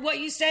after what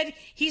you said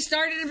he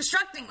started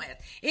obstructing with?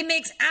 It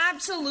makes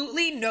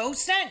absolutely no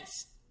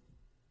sense.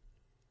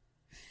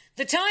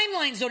 The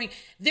timelines don't even,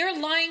 they're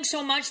lying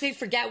so much they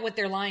forget what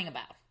they're lying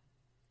about.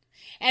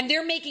 And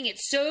they're making it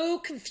so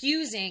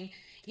confusing,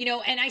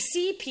 and I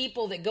see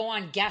people that go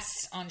on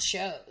guests on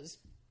shows,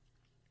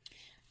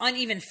 on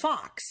even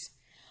Fox,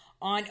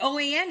 on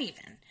OAN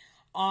even,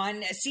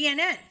 on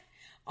CNN,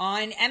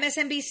 on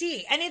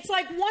MSNBC. And it's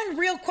like one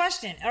real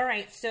question. All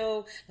right,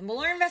 so the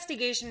Mueller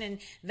investigation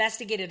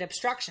investigated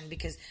obstruction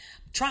because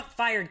Trump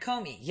fired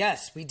Comey.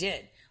 Yes, we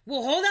did.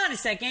 Well, hold on a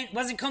second.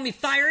 Wasn't Comey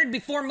fired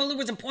before Mueller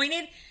was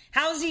appointed?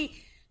 How is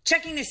he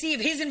checking to see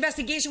if his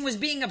investigation was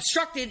being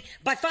obstructed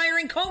by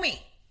firing Comey?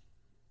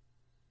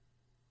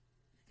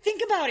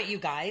 Think about it, you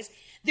guys.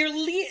 They're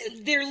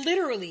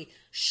literally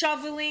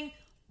shoveling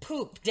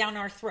poop down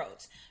our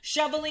throats,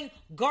 shoveling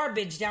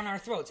garbage down our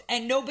throats,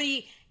 and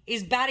nobody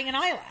is batting an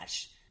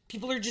eyelash.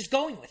 People are just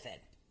going with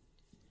it.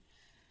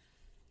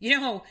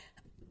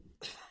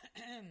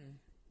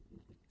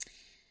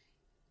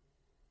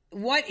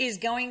 What is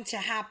going to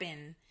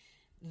happen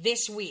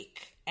this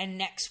week and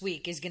next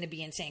week is going to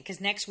be insane,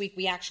 because next week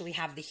we actually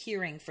have the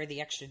hearing for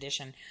the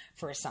extradition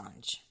for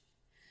Assange.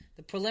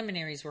 The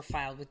preliminaries were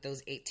filed with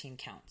those 18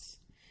 counts.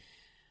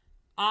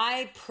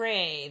 I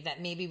pray that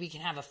maybe we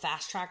can have a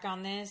fast track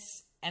on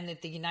this and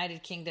that the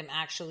United Kingdom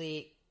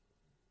actually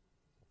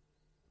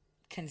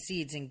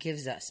concedes and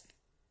gives us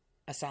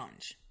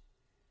Assange.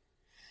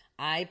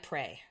 I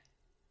pray.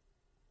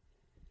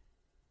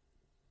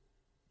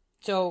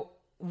 So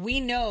we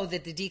know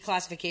that the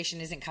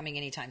declassification isn't coming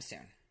anytime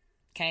soon.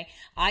 Okay?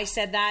 I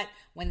said that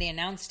when they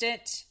announced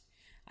it.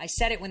 It's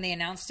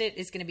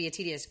going to be a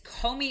tedious.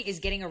 Comey is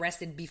getting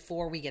arrested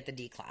before we get the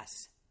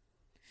declass.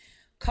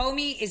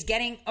 Comey is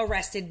getting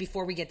arrested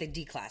before we get the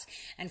declass.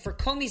 And for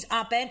Comey's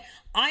op-ed,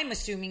 I'm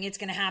assuming it's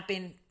going to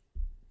happen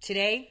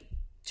today,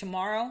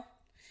 tomorrow.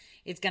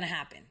 It's going to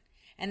happen.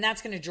 And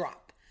that's going to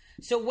drop.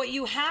 So what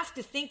you have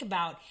to think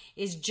about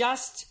is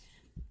just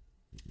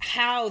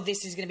how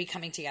this is going to be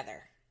coming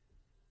together.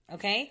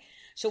 Okay?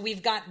 So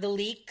we've got the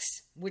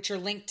leaks, which are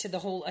linked to the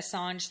whole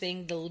Assange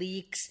thing, the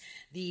leaks,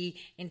 the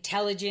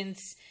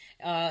intelligence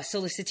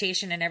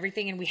solicitation and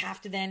everything. And we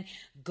have to then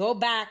go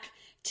back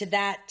to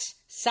that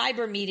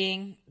cyber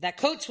meeting that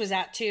Coates was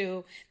at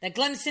too, that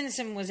Glenn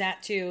Simpson was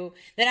at too,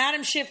 that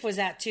Adam Schiff was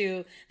at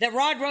too, that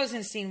Rod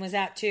Rosenstein was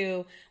at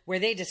too, where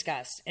they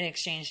discussed and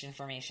exchanged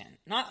information,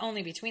 not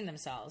only between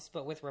themselves,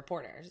 but with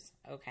reporters.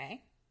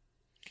 Okay?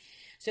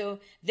 So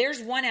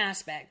there's one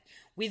aspect.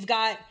 We've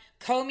got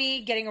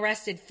Comey getting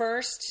arrested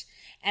first,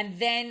 and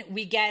then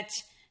we get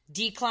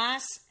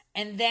declass,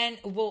 and then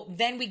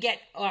we get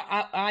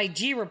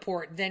IG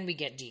report, then we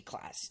get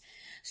declass.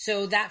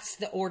 So that's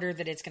the order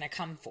that it's going to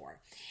come for.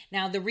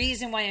 Now, the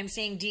reason why I'm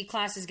saying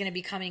declass is going to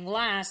be coming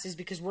last is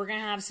because we're going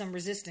to have some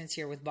resistance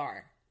here with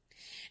Barr.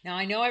 Now,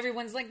 I know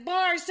everyone's like,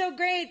 Barr's so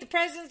great. The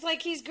president's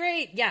like, he's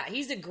great. Yeah,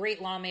 he's a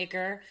great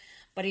lawmaker,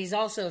 but he's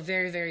also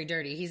very, very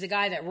dirty. He's a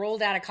guy that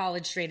rolled out of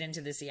college straight into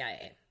the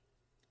CIA.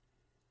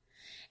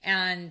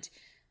 And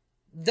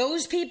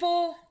those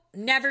people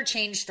never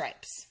change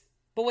stripes.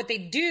 But what they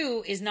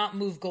do is not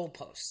move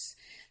goalposts.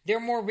 They're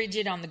more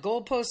rigid on the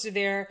goalposts are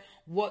there.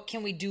 What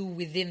can we do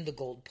within the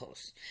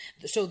goalposts?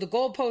 So the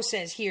goalpost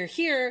says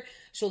here.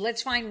 So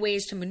let's find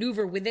ways to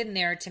maneuver within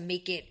there to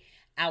make it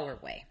our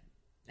way.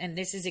 And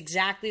this is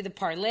exactly the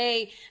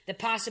parlay that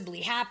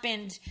possibly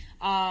happened,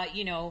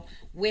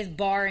 with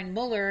Barr and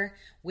Mueller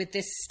with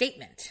this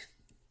statement.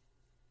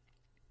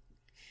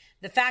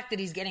 The fact that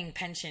he's getting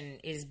pension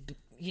is,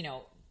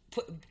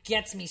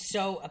 gets me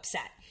so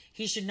upset.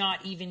 He should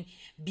not even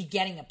be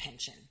getting a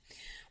pension.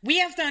 We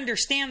have to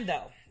understand,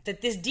 though,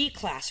 that this D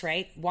class,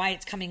 right, why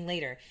it's coming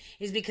later,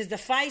 is because the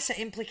FISA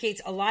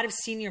implicates a lot of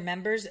senior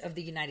members of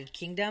the United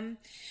Kingdom,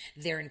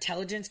 their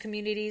intelligence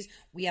communities.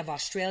 We have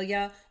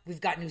Australia,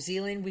 we've got New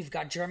Zealand, we've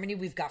got Germany,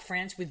 we've got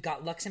France, we've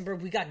got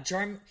Luxembourg, we've got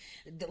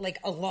like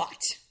a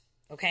lot,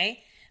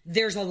 okay?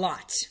 There's a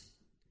lot.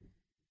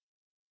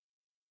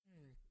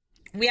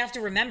 We have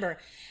to remember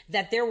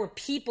that there were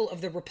people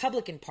of the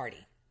Republican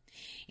Party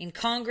in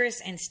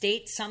Congress and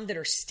state, some that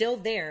are still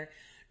there,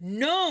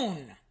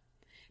 known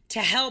to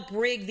help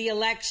rig the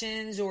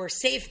elections or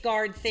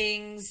safeguard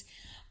things,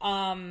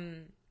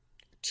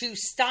 to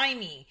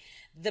stymie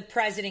the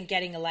president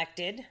getting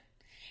elected,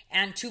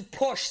 and to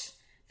push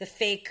the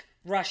fake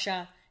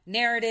Russia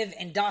narrative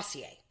and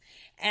dossier.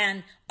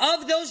 And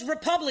of those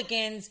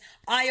Republicans,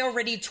 I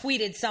already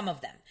tweeted some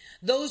of them.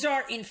 Those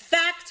are, in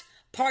fact,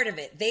 part of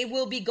it. They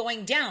will be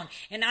going down.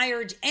 And I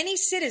urge any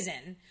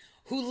citizen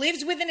who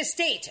lives within a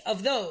state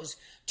of those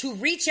to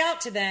reach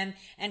out to them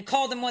and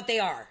call them what they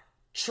are: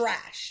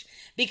 trash.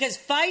 Because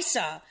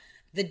FISA,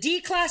 the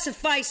D class of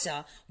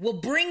FISA, will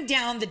bring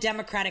down the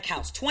Democratic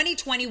House.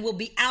 2020 will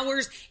be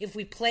ours if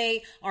we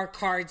play our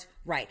cards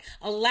right.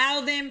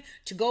 Allow them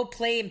to go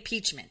play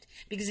impeachment,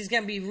 because it's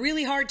going to be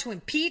really hard to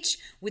impeach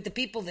with the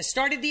people that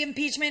started the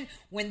impeachment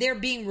when they're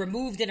being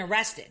removed and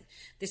arrested.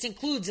 This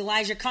includes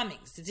Elijah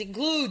Cummings. This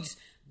includes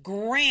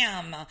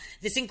Graham.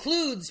 This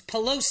includes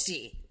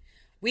Pelosi.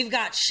 We've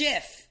got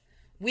Schiff.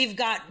 We've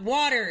got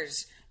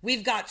Waters.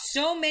 We've got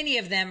so many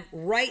of them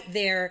right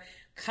there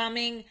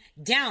coming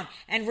down.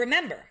 And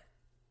remember,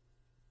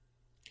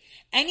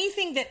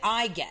 anything that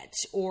I get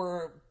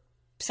or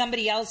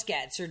somebody else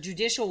gets or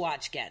Judicial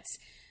Watch gets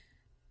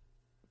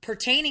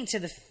pertaining to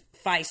the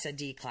FISA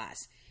D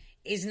class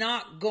is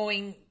not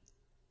going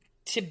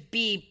to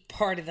be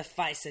part of the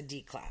FISA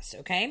D class,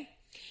 okay?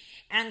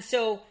 And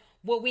so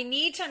what we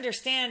need to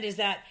understand is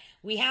that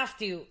we have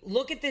to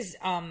look at this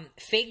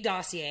fake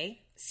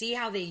dossier, see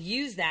how they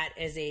use that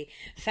as a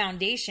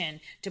foundation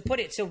to put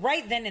it. So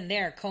right then and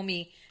there,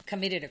 Comey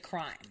committed a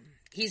crime.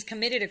 He's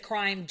committed a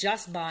crime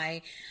just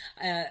by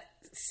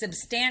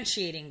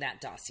substantiating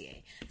that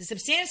dossier. The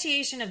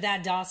substantiation of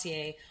that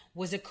dossier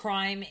was a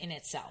crime in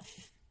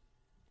itself.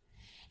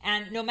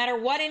 And no matter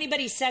what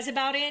anybody says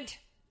about it,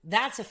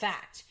 that's a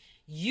fact.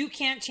 You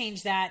can't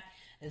change that.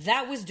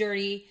 That was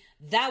dirty.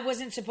 That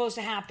wasn't supposed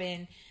to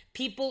happen.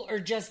 People are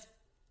just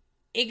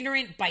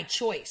ignorant by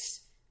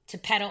choice to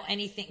peddle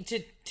anything,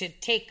 to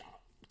take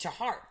to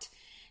heart,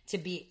 to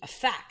be a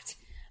fact,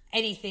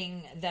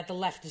 anything that the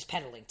left is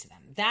peddling to them.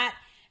 That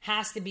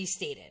has to be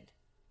stated.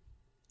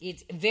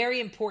 It's very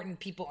important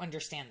people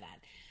understand that.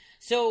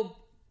 So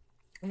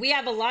we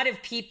have a lot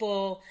of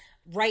people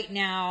right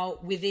now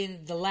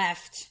within the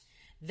left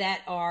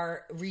that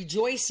are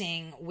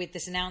rejoicing with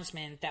this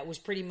announcement that was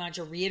pretty much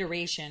a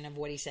reiteration of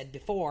what he said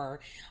before,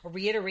 a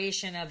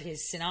reiteration of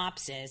his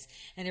synopsis,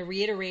 and a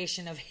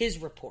reiteration of his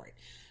report.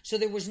 So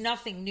there was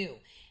nothing new.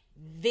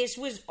 This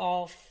was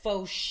all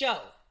faux show.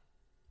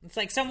 It's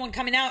like someone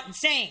coming out and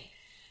saying,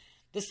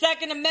 the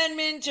Second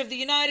Amendment of the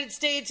United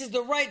States is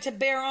the right to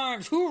bear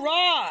arms.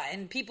 Hoorah!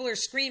 And people are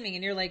screaming,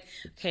 and you're like,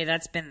 okay,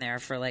 that's been there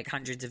for like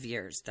hundreds of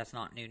years. That's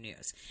not new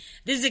news.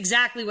 This is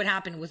exactly what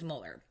happened with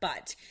Mueller.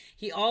 But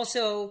he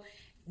also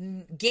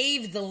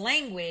gave the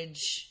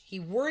language, he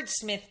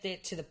wordsmithed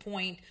it to the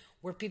point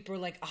where people are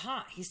like,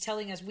 aha, he's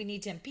telling us we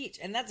need to impeach.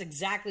 And that's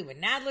exactly what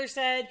Nadler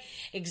said,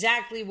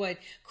 exactly what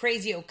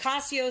Crazy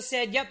Ocasio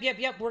said.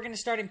 Yep, we're going to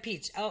start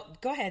impeach. Oh,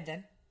 go ahead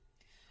then.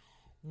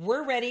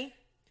 We're ready.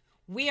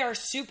 We are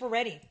super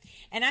ready.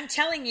 And I'm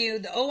telling you,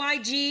 the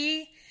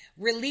OIG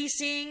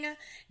releasing,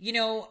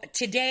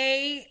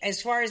 today,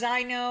 as far as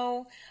I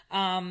know,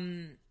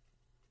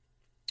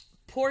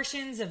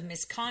 portions of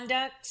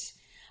misconduct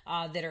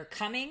that are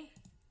coming.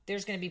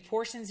 There's going to be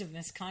portions of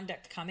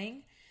misconduct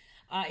coming.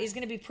 Is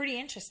going to be pretty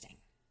interesting.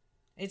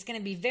 It's going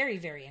to be very,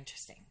 very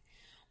interesting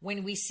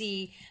when we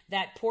see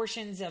that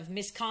portions of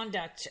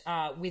misconduct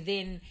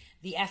within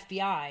the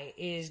FBI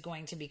is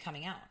going to be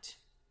coming out.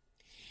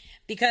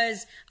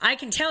 Because I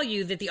can tell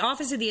you that the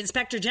Office of the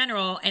Inspector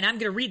General, and I'm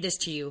going to read this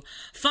to you,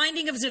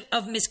 finding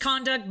of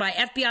misconduct by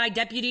FBI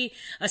Deputy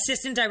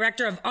Assistant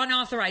Director of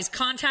unauthorized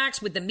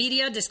contacts with the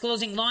media,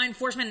 disclosing law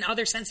enforcement and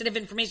other sensitive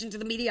information to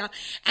the media,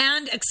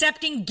 and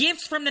accepting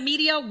gifts from the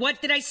media.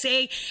 What did I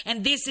say?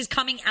 And this is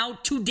coming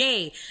out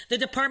today. The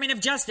Department of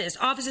Justice,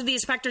 Office of the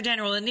Inspector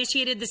General,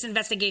 initiated this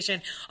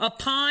investigation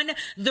upon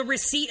the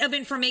receipt of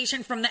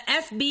information from the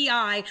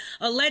FBI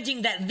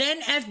alleging that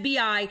then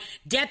FBI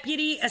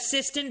Deputy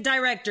Assistant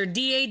Director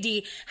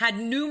DAD had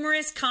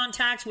numerous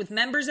contacts with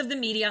members of the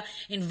media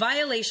in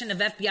violation of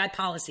FBI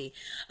policy.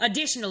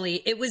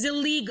 Additionally, it was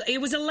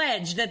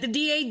alleged that the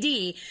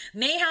DAD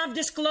may have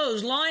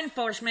disclosed law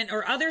enforcement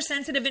or other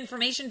sensitive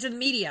information to the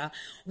media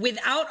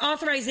without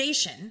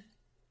authorization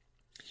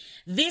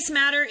This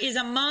matter is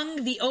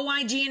among the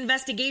OIG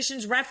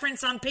investigations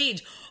referenced on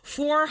page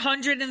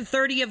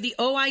 430 of the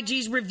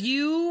OIG's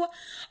review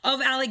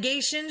of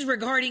allegations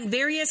regarding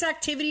various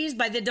activities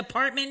by the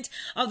Department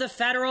of the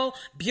Federal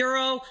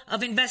Bureau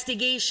of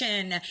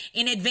Investigation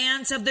in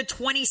advance of the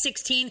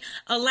 2016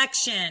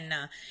 election.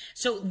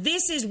 So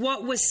this is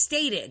what was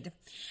stated.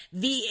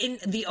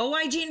 The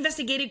OIG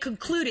investigator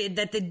concluded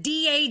that the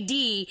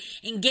DAD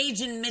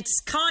engaged in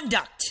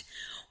misconduct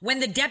when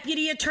the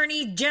FBI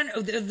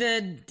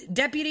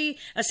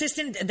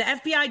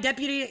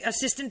Deputy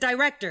Assistant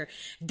Director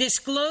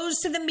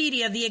disclosed to the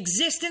media the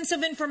existence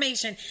of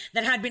information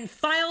that had been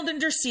filed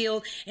under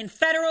seal in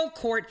federal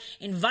court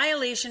in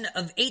violation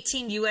of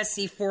 18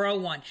 U.S.C.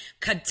 401,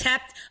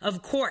 contempt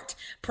of court,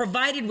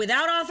 provided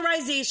without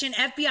authorization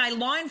FBI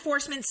law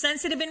enforcement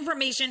sensitive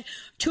information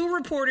to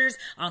reporters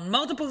on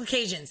multiple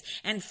occasions,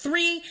 and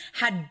 3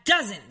 had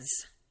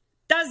dozens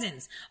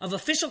of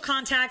official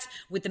contacts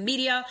with the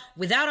media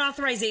without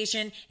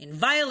authorization in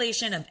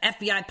violation of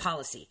FBI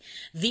policy.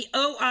 The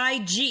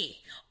OIG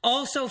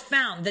also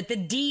found that the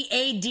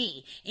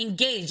DAD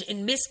engaged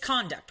in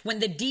misconduct when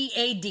the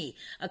DAD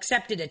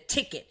accepted a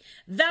ticket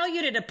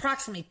valued at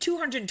approximately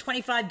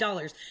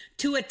 $225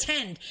 to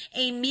attend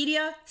a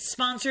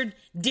media-sponsored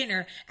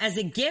dinner as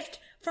a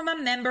gift from a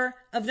member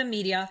of the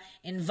media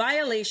in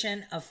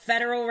violation of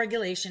federal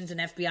regulations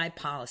and FBI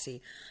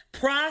policy.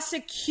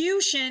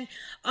 Prosecution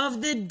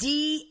of the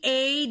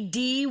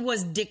DAD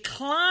was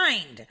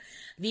declined.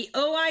 The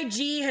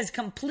OIG has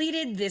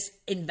completed this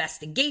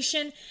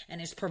investigation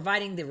and is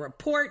providing the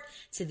report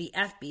to the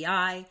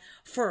FBI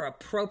for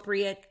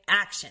appropriate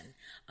action.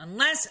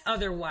 Unless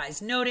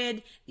otherwise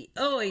noted, the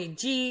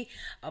OIG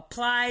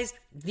applies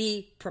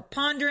the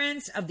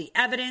preponderance of the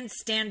evidence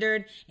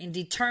standard in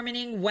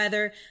determining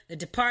whether the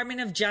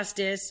Department of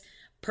Justice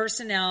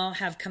personnel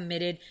have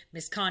committed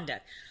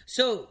misconduct.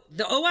 So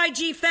the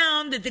OIG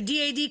found that the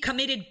DAD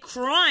committed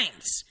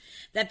crimes,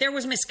 that there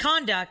was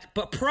misconduct,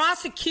 but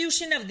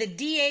prosecution of the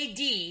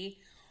DAD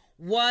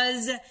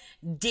was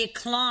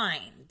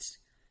declined.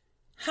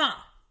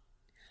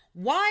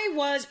 Why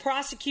was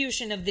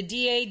prosecution of the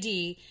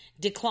DAD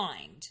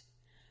declined?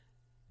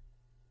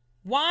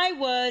 Why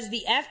was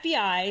the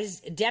FBI's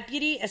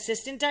Deputy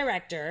Assistant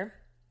Director,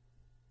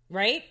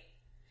 right,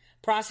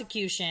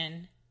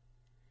 prosecution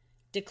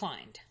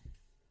declined?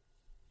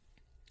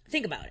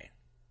 Think about it.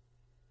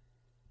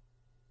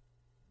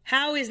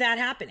 How is that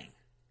happening?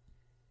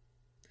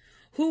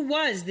 Who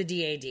was the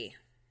DAD?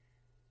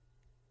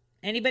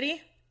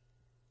 Anybody?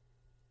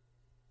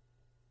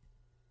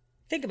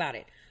 Think about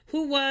it.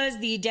 Who was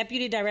the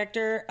Deputy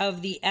Director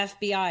of the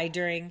FBI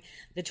during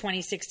the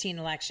 2016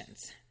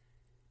 elections?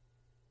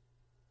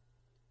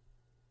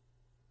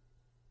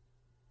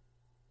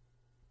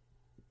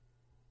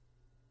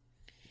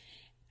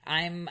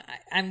 I'm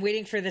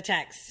waiting for the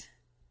text.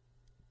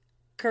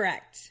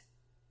 Correct.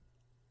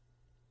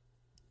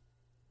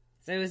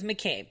 So it was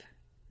McCabe.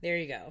 There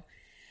you go.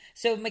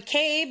 So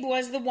McCabe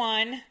was the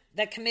one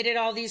that committed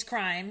all these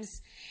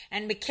crimes,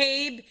 and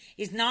McCabe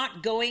is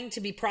not going to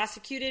be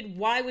prosecuted.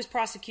 Why was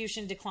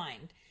prosecution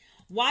declined?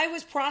 Why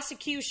was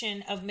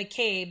prosecution of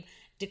McCabe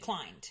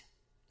declined?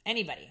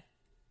 Anybody?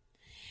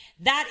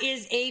 That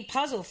is a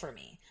puzzle for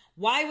me.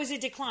 Why was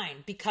it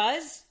declined?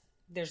 Because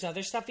there's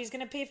other stuff he's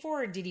going to pay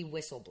for, or did he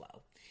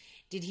whistleblow?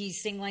 Did he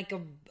sing like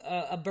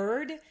a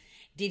bird?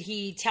 Did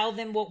he tell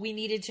them what we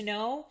needed to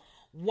know?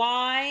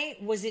 Why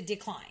was it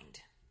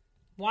declined?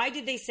 Why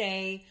did they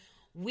say,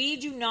 we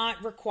do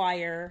not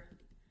require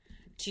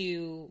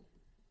to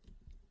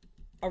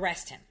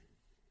arrest him?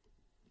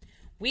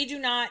 We do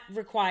not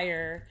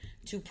require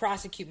to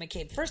prosecute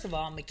McCabe. First of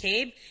all,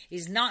 McCabe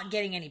is not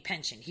getting any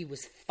pension. He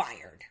was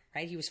fired,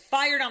 right? He was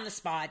fired on the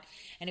spot,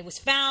 and it was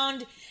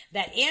found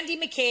that Andy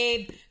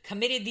McCabe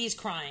committed these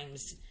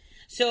crimes.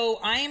 So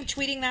I am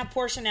tweeting that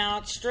portion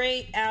out,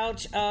 straight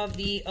out of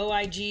the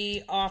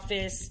OIG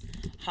office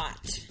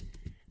hot.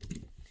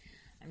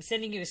 I'm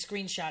sending you a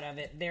screenshot of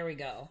it. There we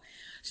go.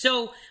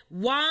 So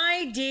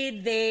why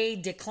did they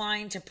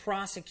decline to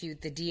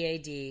prosecute the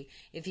DAD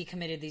if he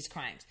committed these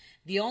crimes?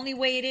 The only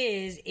way it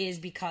is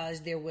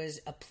because there was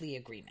a plea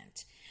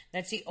agreement.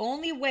 That's the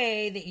only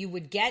way that you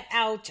would get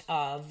out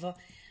of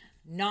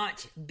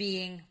not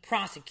being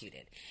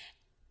prosecuted,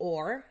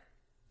 or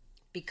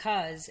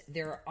because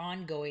there are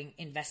ongoing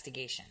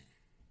investigation.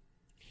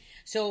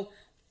 So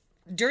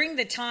during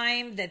the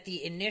time that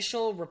the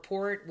initial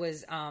report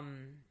was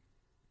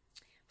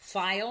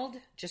filed,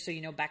 just so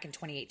you know, back in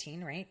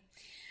 2018, right?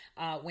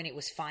 When it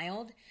was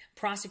filed,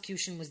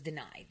 prosecution was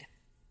denied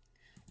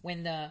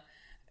when the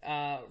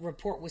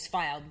report was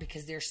filed,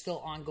 because there's still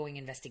ongoing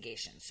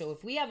investigations. So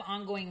if we have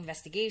ongoing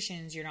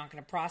investigations, you're not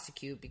going to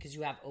prosecute because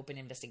you have open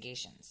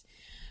investigations.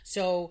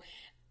 So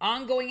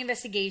ongoing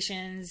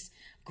investigations,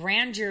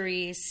 grand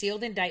juries,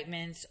 sealed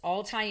indictments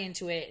all tie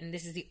into it, and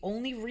this is the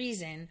only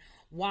reason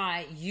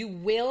why you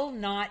will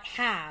not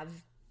have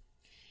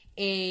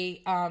an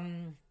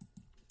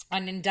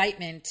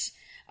indictment,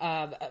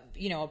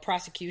 a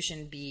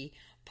prosecution be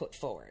put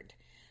forward.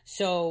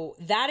 So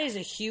that is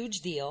a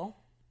huge deal,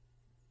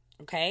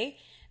 okay,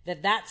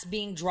 that's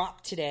being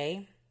dropped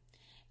today,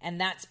 and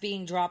that's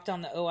being dropped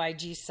on the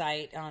OIG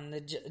site, on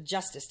the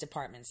Justice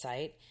Department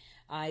site.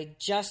 I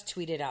just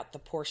tweeted out the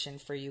portion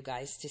for you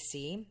guys to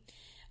see.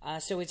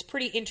 So it's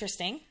pretty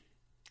interesting.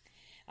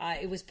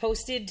 It was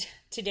posted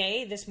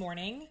today, this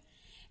morning,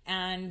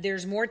 and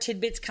there's more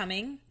tidbits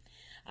coming.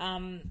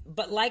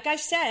 But like I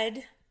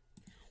said,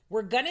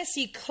 we're going to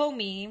see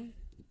Comey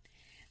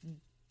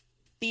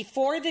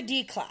before the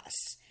D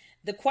class.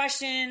 The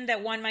question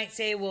that one might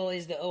say, well,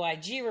 is the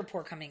OIG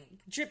report coming?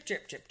 Drip,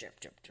 drip, drip, drip,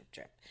 drip, drip,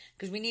 drip.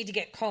 Because we need to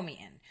get Comey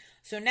in.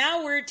 So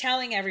now we're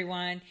telling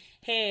everyone,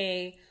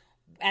 hey,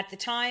 at the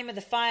time of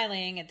the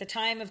filing, at the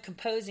time of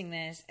composing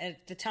this,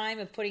 at the time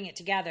of putting it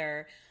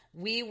together,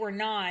 we were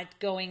not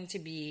going to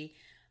be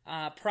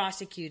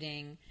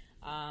prosecuting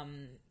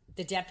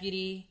the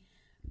deputy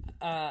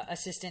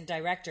assistant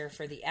director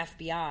for the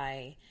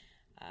FBI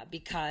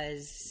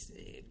because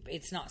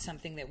it's not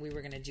something that we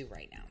were going to do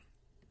right now.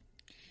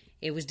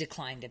 It was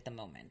declined at the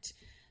moment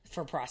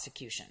for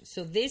prosecution.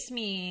 So this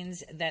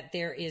means that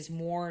there is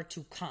more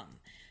to come,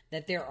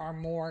 that there are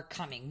more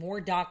coming,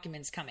 more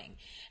documents coming.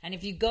 And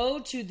if you go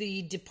to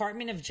the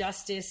Department of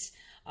Justice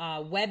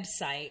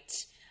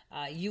website,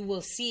 you will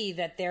see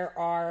that there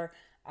are,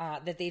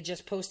 that they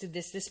just posted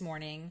this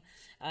morning.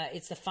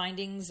 It's the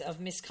findings of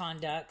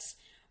misconducts.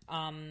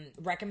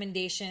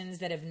 Recommendations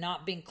that have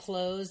not been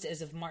closed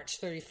as of March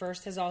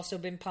 31st has also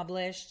been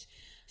published.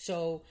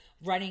 So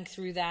running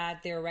through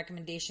that, there are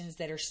recommendations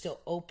that are still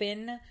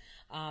open.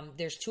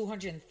 There's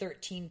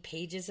 213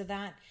 pages of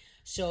that.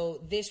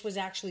 So this was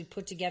actually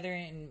put together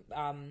in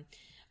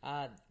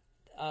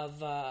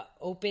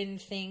open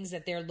things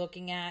that they're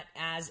looking at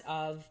as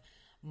of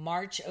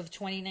March of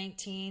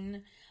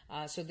 2019.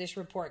 So this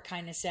report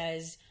kind of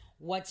says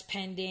what's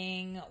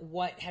pending,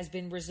 what has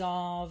been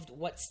resolved,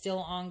 what's still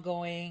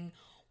ongoing,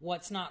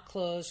 what's not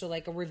closed. So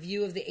like a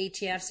review of the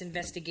ATF's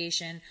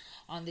investigation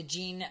on the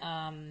Jean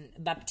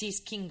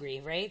Baptiste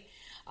Kingry, right?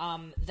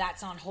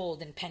 That's on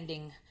hold and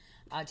pending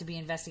to be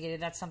investigated.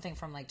 That's something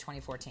from like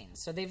 2014.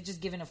 So they've just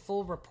given a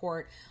full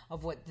report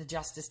of what the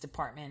Justice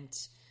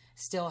Department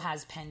still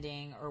has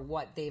pending or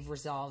what they've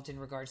resolved in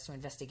regards to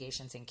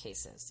investigations in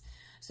cases.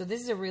 So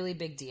this is a really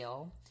big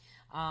deal.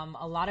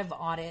 A lot of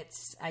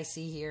audits I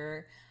see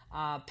here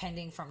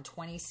pending from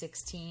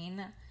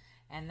 2016.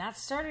 And that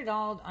started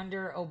all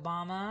under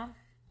Obama,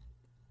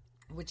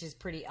 which is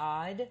pretty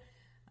odd.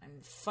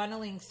 I'm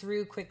funneling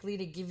through quickly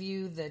to give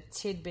you the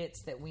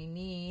tidbits that we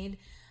need.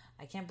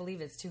 I can't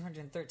believe it's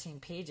 213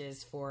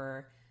 pages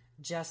for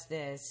just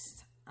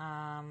this.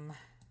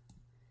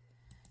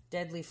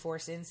 Deadly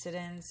force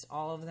incidents,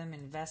 all of them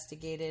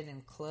investigated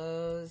and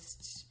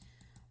closed.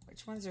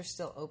 Which ones are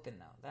still open,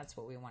 though? That's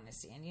what we want to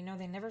see. And, you know,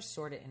 they never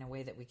sort it in a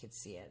way that we could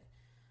see it.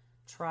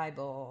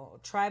 Tribal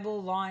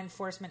law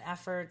enforcement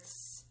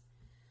efforts.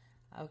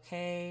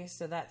 Okay,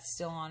 so that's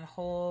still on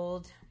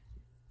hold.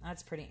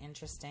 That's pretty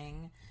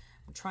interesting.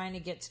 I'm trying to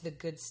get to the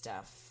good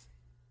stuff.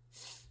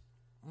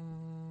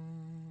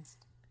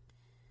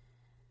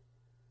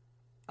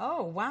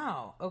 Oh,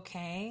 wow.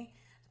 Okay.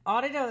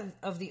 Audit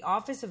of the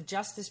Office of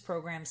Justice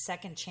Program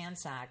Second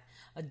Chance Act,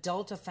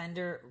 Adult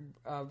Offender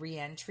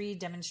Reentry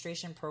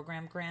Demonstration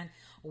Program grant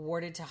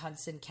awarded to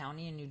Hudson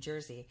County in New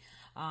Jersey.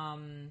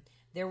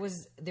 There were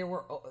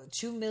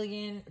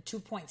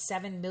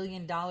 $2.7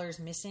 million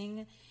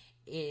missing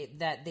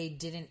that they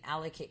didn't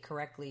allocate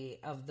correctly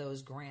of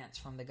those grants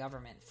from the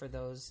government for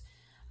those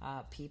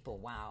people.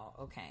 Wow.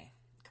 Okay.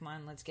 Come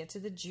on, let's get to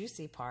the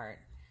juicy part.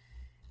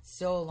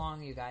 So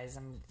long, you guys.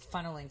 I'm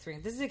funneling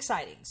through. This is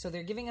exciting. So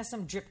they're giving us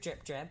some drip,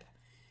 drip, drip.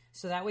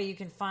 So that way you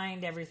can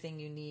find everything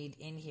you need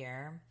in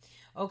here.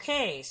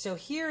 Okay, so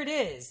here it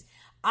is.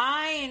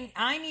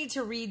 I need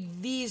to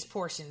read these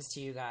portions to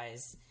you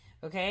guys.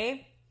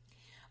 Okay?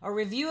 A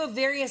review of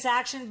various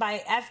action by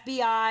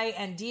FBI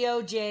and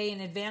DOJ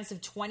in advance of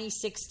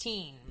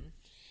 2016.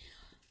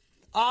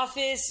 The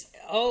Office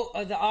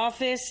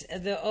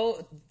of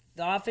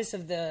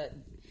the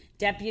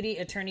Deputy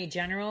Attorney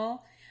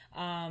General.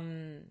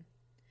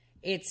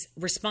 It's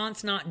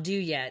response not due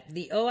yet.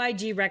 The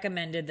OIG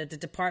recommended that the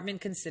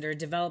department consider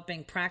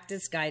developing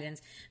practice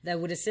guidance that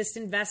would assist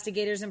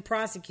investigators and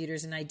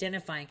prosecutors in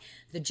identifying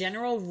the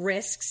general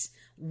risks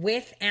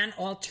with and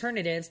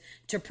alternatives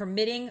to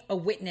permitting a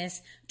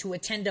witness to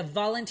attend a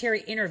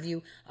voluntary interview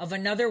of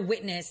another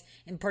witness,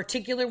 in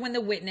particular when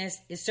the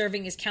witness is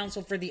serving as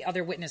counsel for the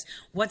other witness.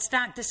 What's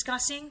that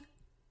discussing?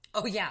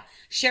 Oh, yeah.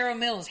 Cheryl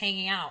Mills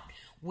hanging out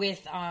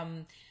with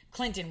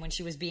Clinton when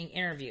she was being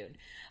interviewed.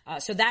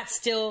 So that's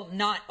still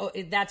not,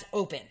 that's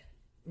open.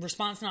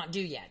 Response not due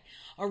yet.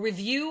 A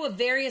review of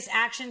various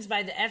actions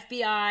by the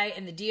FBI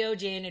and the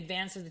DOJ in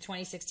advance of the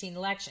 2016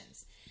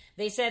 elections.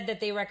 They said that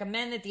they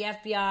recommend that the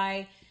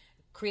FBI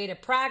create a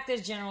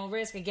practice, general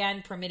risk,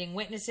 again, permitting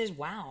witnesses.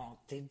 Wow,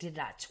 they did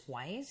that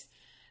twice.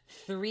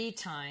 3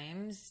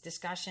 times.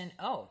 Discussion.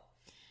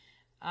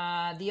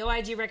 The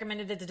OIG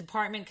recommended that the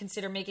department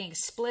consider making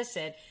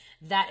explicit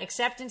that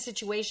except in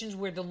situations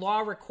where the law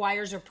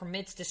requires or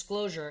permits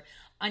disclosure,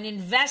 an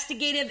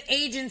investigative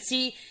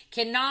agency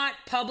cannot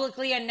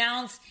publicly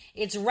announce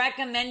its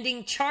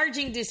recommending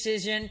charging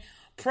decision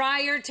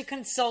prior to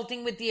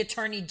consulting with the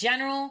Attorney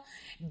General,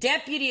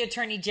 Deputy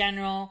Attorney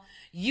General,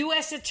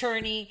 U.S.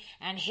 Attorney,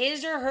 and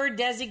his or her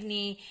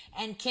designee,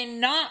 and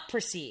cannot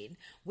proceed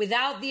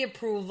without the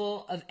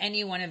approval of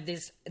any one of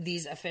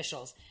these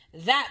officials.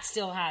 That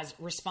still has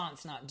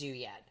response not due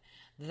yet.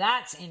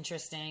 That's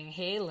interesting.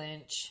 Hey,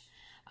 Lynch.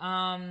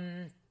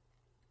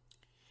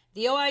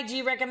 The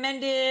OIG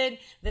recommended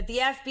that the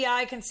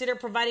FBI consider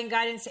providing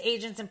guidance to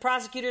agents and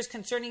prosecutors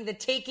concerning the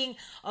taking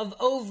of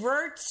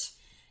overt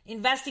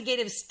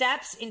investigative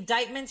steps,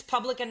 indictments,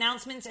 public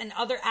announcements, and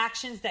other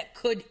actions that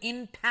could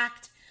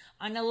impact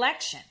an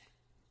election.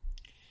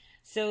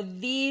 So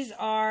these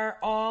are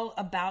all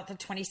about the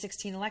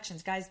 2016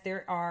 elections. Guys,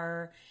 there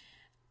are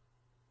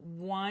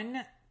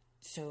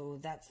so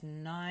that's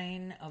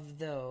 9 of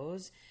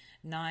those.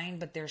 9,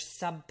 but there's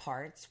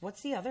subparts.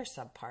 What's the other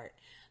subpart?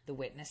 The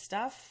witness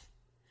stuff.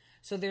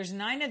 So there's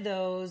 9 of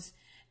those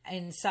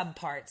in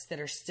subparts that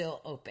are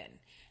still open.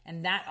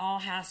 And that all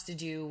has to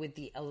do with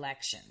the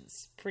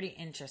elections. Pretty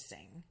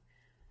interesting.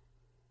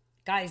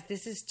 Guys,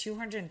 this is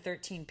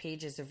 213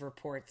 pages of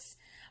reports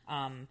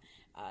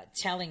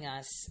telling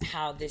us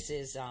how this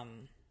is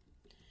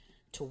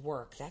to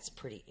work. That's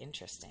pretty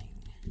interesting.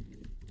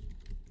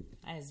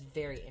 That is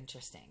very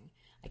interesting.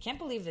 I can't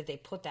believe that they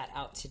put that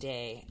out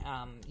today.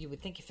 You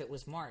would think if it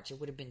was March, it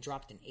would have been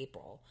dropped in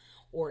April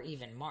or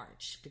even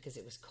March because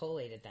it was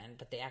collated then,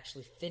 but they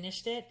actually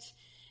finished it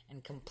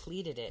and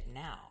completed it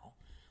now,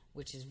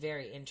 which is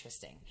very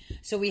interesting.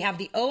 So we have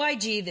the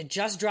OIG that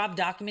just dropped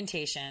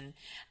documentation.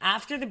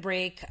 After the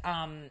break,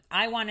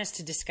 I want us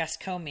to discuss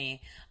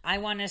Comey. I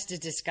want us to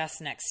discuss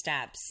next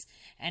steps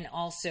and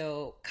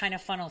also kind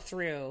of funnel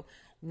through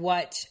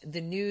what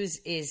the news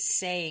is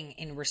saying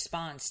in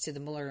response to the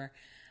Mueller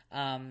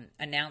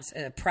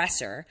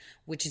presser,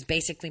 which is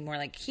basically more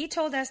like he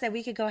told us that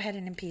we could go ahead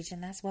and impeach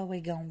and that's what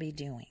we're going to be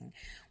doing,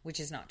 which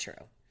is not true.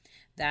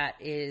 That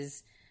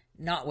is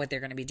not what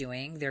they're going to be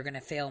doing. They're going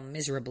to fail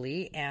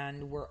miserably,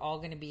 and we're all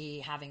going to be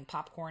having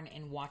popcorn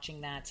and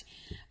watching that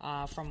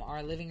from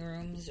our living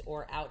rooms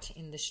or out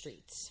in the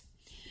streets.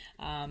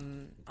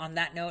 On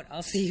that note,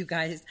 I'll see you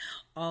guys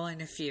all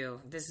in a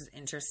few. This is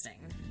interesting.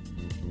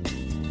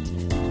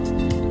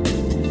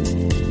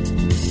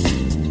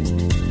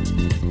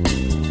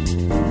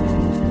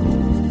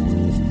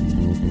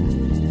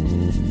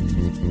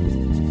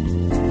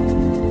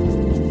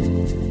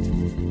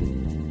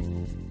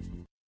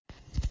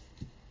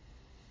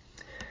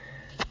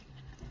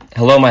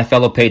 Hello, my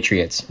fellow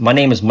patriots. My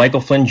name is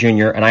Michael Flynn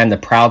Jr., and I am the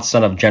proud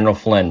son of General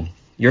Flynn.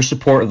 Your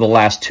support of the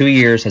last 2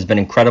 years has been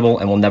incredible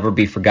and will never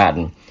be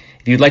forgotten.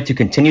 If you'd like to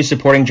continue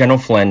supporting General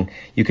Flynn,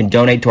 you can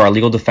donate to our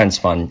Legal Defense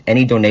Fund.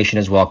 Any donation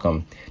is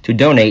welcome. To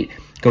donate,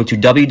 go to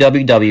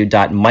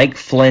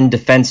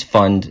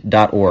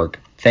www.mikeflynndefensefund.org.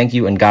 Thank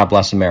you, and God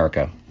bless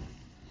America.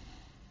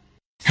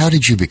 How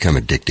did you become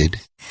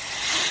addicted?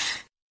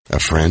 A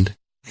friend?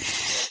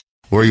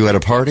 Were you at a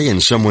party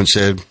and someone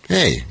said,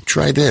 "Hey,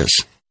 try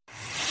this"?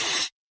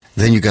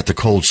 Then you got the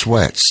cold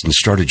sweats and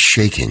started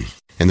shaking.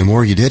 And the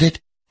more you did it,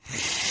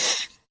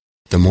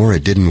 the more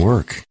it didn't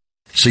work.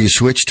 So you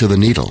switched to the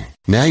needle.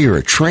 Now you're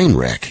a train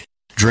wreck.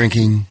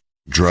 Drinking,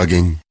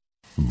 drugging,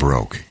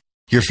 broke.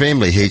 Your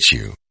family hates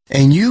you.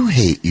 And you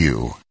hate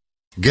you.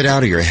 Get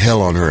out of your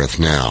hell on earth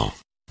now.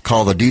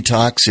 Call the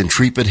Detox and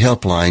Treatment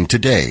Helpline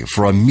today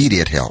for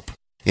immediate help.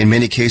 In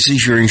many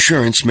cases, your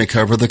insurance may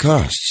cover the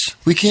costs.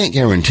 We can't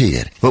guarantee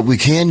it, but we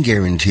can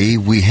guarantee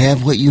we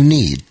have what you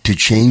need to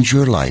change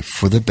your life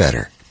for the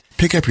better.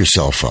 Pick up your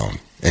cell phone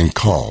and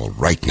call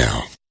right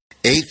now.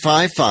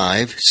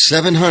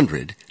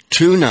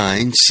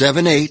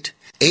 855-700-2978.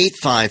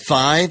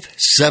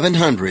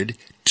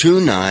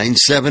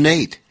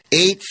 855-700-2978.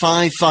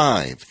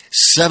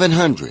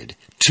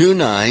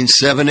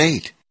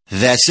 855-700-2978.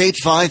 That's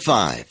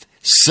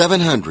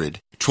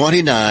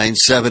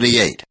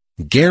 855-700-2978.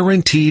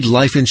 Guaranteed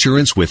life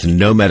insurance with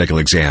no medical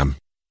exam.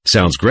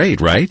 Sounds great,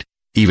 right?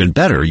 Even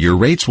better, your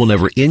rates will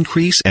never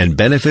increase and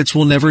benefits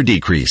will never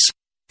decrease.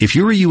 If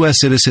you're a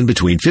U.S. citizen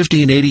between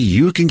 50 and 80,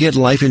 you can get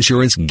life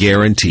insurance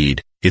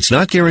guaranteed. It's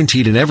not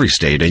guaranteed in every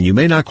state, and you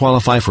may not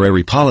qualify for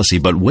every policy,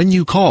 but when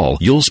you call,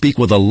 you'll speak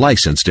with a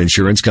licensed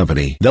insurance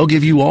company. They'll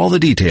give you all the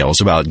details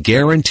about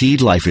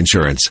guaranteed life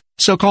insurance.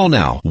 So call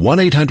now,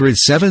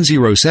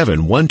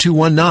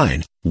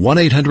 1-800-707-1219.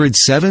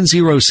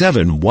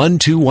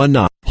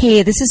 1-800-707-1219.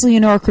 Hey, this is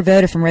Leonora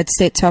Cravota from Red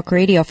State Talk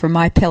Radio for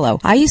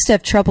MyPillow. I used to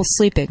have trouble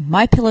sleeping.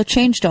 MyPillow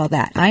changed all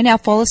that. I now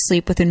fall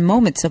asleep within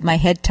moments of my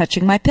head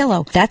touching my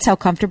pillow. That's how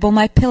comfortable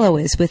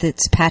MyPillow is with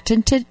its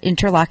patented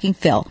interlocking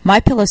fill.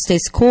 MyPillow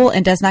stays cool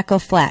and does not go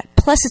flat.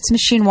 Plus, it's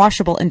machine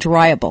washable and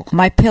dryable.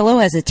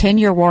 MyPillow has a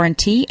 10-year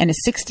warranty and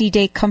a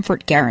 60-day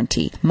comfort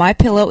guarantee.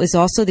 MyPillow is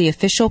also the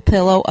official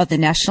pillow of the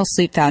National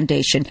Sleep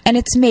Foundation, and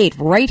it's made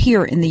right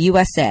here in the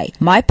USA.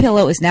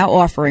 MyPillow is now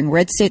offering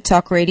Red State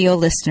Talk Radio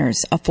listeners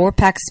a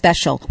 4-pack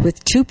special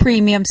with 2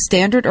 premium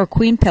standard or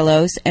queen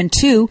pillows and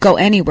 2 Go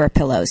Anywhere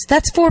pillows.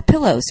 That's 4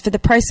 pillows for the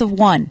price of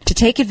 1. To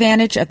take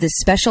advantage of this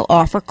special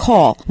offer,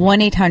 call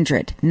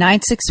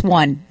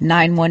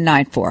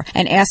 1-800-961-9194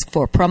 and ask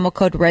for promo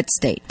code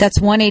REDSTATE. That's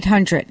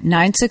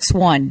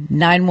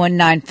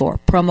 1-800-961-9194,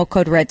 promo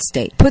code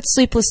REDSTATE. Put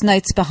sleepless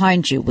nights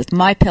behind you with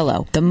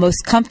MyPillow, the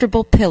most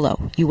comfortable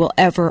pillow you will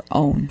ever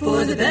own.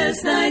 For the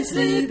best night's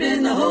sleep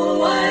in the whole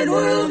wide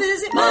world,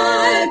 visit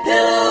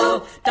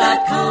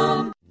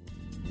MyPillow.com.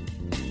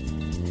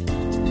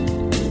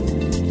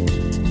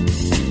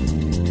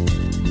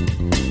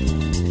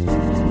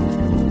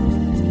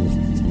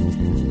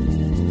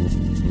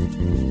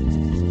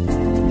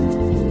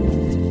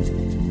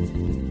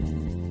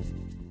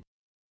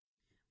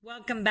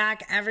 Welcome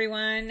back,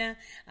 everyone,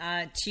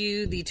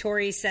 to the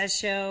Tori Says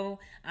Show.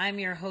 I'm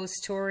your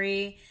host,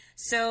 Tori.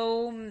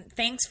 So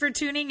thanks for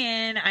tuning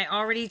in. I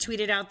already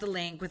tweeted out the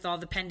link with all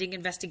the pending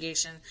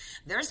investigation.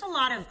 There's a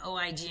lot of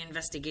OIG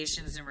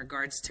investigations in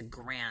regards to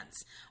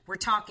grants. We're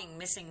talking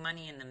missing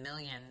money in the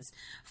millions,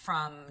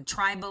 from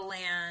tribal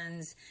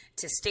lands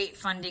to state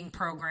funding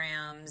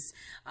programs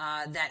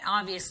that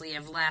obviously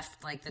have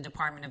left, like the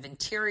Department of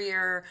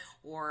Interior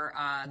or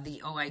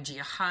the OIG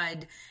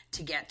HUD,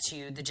 to get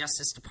to the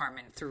Justice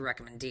Department through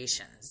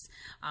recommendations.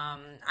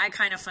 I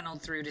kind of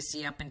funneled through to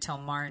see up until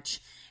March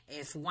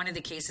if one of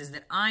the cases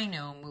that I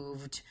know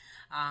moved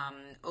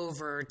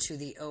over to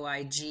the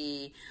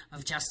OIG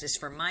of Justice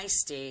for my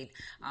state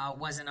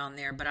wasn't on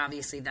there, but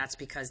obviously that's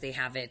because they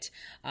have it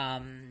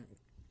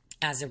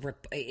as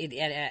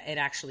it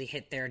actually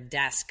hit their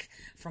desk,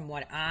 from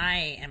what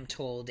I am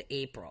told,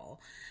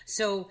 April.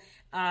 So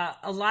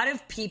a lot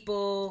of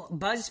people,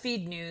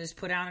 BuzzFeed News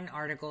put out an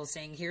article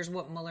saying, here's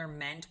what Mueller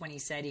meant when he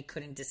said he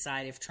couldn't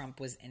decide if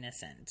Trump was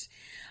innocent.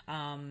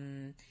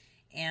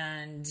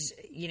 And,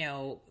 you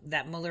know,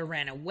 that Mueller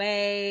ran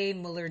away.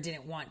 Mueller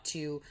didn't want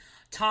to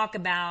talk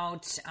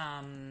about,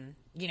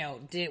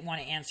 didn't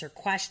want to answer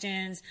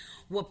questions.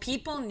 What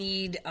people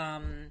need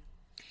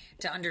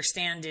to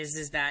understand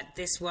is that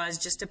this was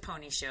just a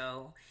pony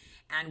show.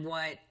 And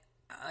what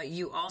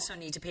you also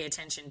need to pay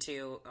attention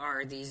to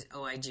are these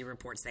OIG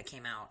reports that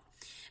came out,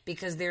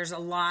 because there's a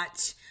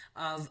lot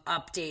of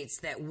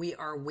updates that we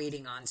are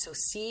waiting on. So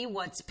see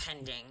what's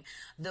pending.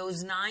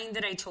 Those 9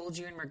 that I told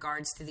you in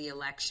regards to the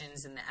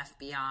elections and the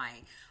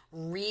FBI,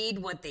 read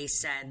what they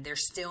said. They're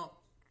still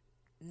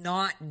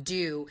not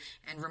due.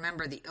 And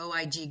remember, the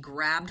OIG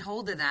grabbed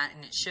hold of that,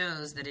 and it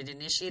shows that it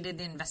initiated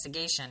the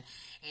investigation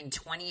in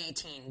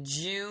 2018,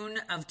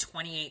 June of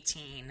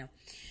 2018.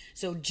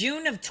 So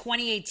June of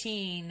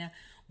 2018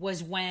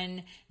 was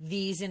when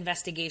these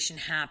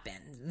investigations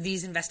happened.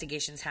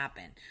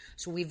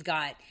 So we've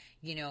got,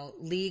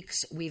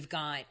 leaks. We've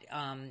got,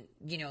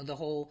 the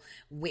whole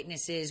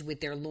witnesses with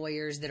their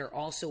lawyers that are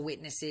also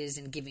witnesses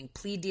and giving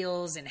plea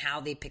deals, and how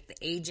they pick the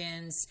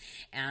agents,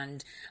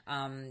 and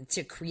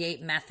to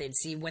create methods.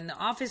 See, when the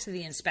Office of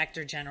the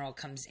Inspector General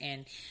comes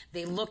in,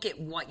 they look at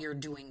what you're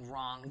doing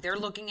wrong. They're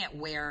looking at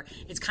where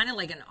it's kind of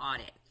like an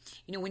audit.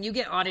 When you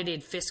get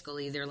audited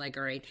fiscally, they're like,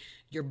 all right,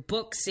 your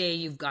books say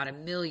you've got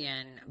 $1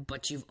 million,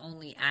 but you've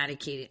only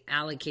allocated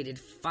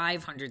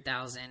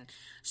 $500,000.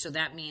 So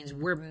that means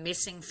we're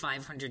missing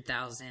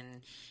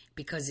 $500,000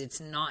 because it's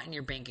not in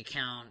your bank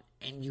account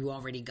and you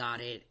already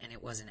got it and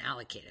it wasn't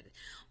allocated.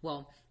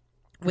 Well,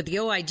 what the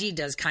OIG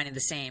does kind of the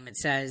same. It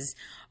says,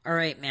 all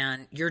right,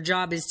 man, your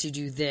job is to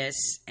do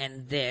this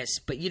and this,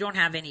 but you don't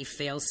have any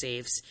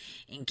fail-safes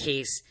in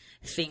case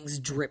things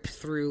drip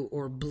through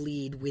or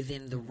bleed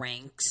within the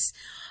ranks.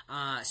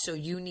 So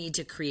you need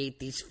to create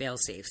these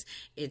fail-safes.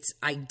 It's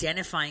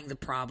identifying the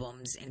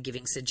problems and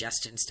giving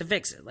suggestions to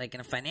fix it. Like in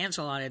a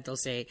financial audit, they'll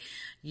say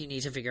you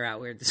need to figure out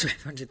where this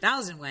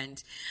 $500,000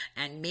 went,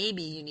 and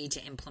maybe you need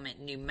to implement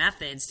new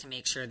methods to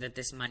make sure that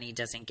this money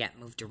doesn't get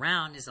moved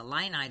around as a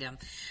line item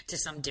to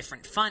some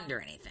different fund or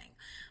anything.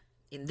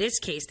 In this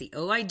case, the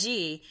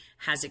OIG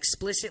has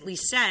explicitly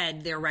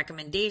said their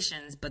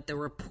recommendations, but the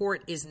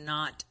report is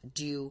not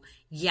due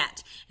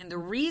yet. And the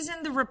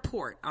reason the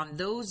report on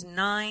those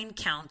 9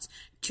 counts,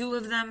 2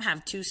 of them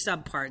have 2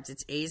 subparts,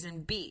 it's A's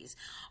and B's,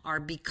 are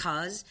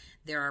because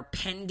there are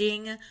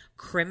pending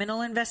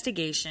criminal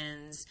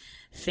investigations,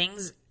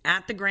 things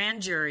at the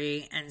grand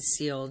jury, and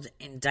sealed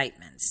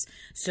indictments.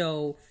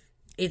 So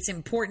it's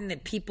important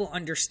that people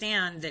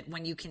understand that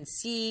when you can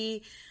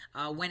see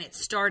when it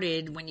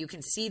started, when you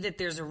can see that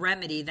there's a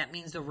remedy, that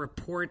means the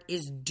report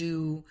is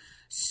due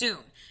soon.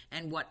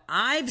 And what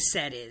I've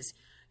said is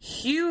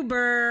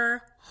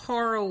Huber,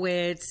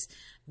 Horowitz,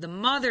 The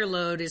mother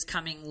load is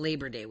coming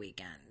Labor Day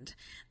weekend.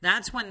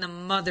 That's when the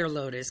mother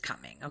load is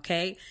coming,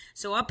 okay?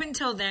 So up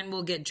until then,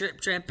 we'll get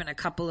drip and a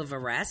couple of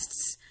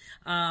arrests.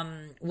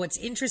 What's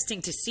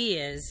interesting to see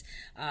is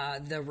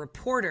the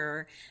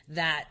reporter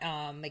that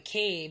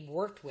McCabe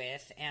worked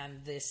with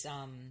and this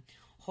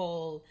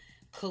whole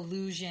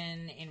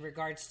collusion in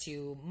regards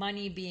to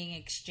money being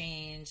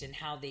exchanged and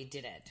how they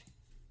did it.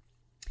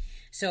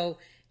 So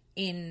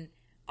in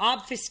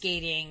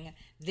obfuscating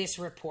this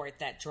report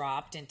that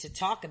dropped and to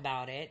talk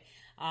about it,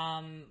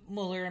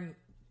 Mueller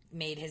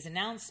made his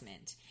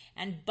announcement.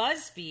 And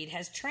BuzzFeed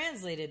has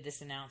translated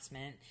this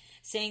announcement,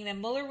 saying that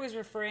Mueller was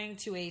referring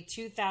to a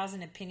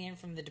 2000 opinion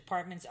from the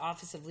department's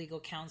Office of Legal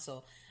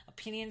Counsel.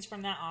 Opinions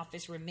from that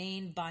office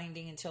remain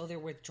binding until they're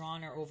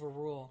withdrawn or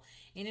overruled.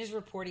 In his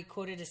report, he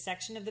quoted a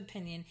section of the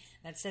opinion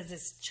that says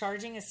that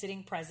charging a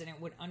sitting president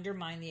would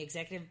undermine the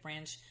executive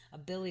branch's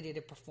ability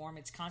to perform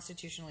its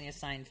constitutionally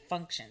assigned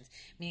functions,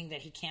 meaning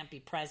that he can't be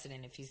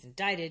president if he's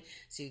indicted,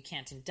 so you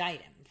can't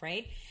indict him,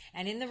 right?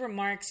 And in the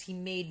remarks, he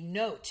made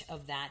note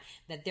of that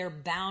they're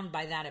bound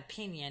by that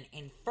opinion,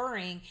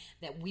 inferring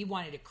that we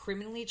wanted to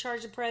criminally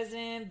charge the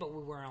president, but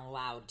we weren't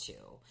allowed to.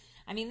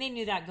 I mean, they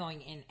knew that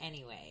going in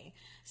anyway.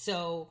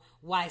 So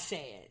why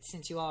say it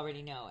since you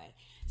already know it?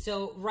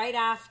 So right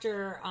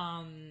after,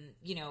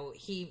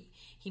 he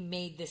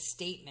made this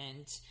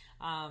statement,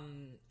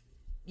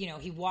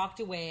 he walked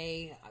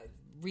away,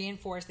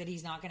 reinforced that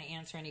he's not going to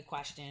answer any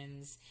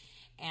questions,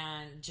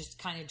 and just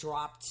kind of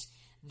dropped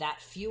that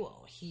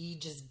fuel. He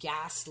just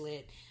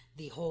gaslit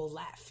the whole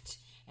left.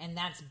 And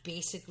that's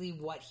basically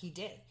what he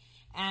did.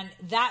 And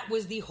that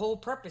was the whole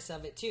purpose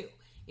of it, too.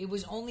 It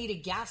was only to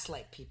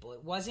gaslight people.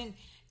 It wasn't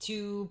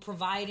to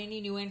provide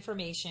any new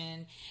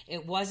information.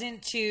 It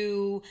wasn't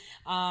to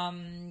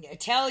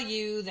tell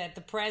you that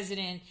the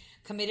president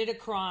committed a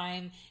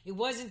crime. It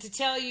wasn't to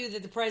tell you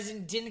that the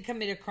president didn't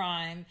commit a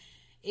crime.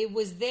 It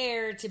was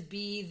there to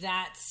be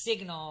that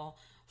signal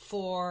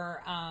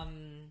for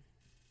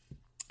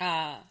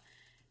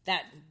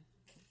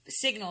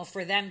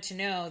for them to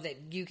know that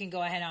you can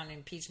go ahead on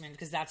impeachment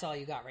because that's all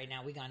you got right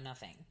now. We got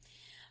nothing.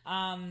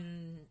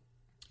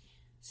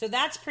 So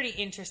that's pretty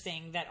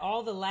interesting that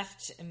all the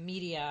left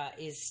media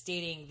is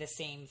stating the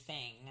same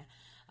thing,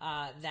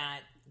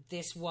 that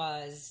this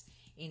was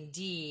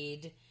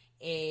indeed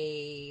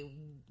a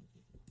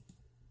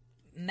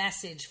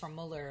message from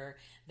Mueller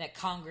that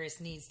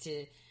Congress needs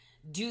to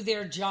do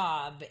their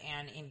job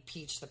and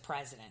impeach the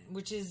president,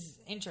 which is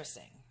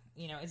interesting.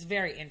 It's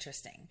very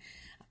interesting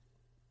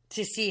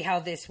to see how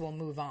this will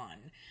move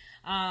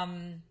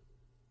on.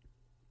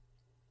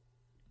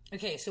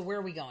 Okay, so where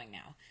are we going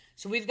now?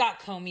 So we've got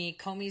Comey.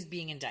 Comey's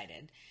being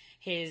indicted.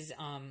 His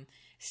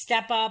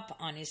step up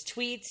on his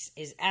tweets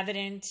is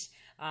evident.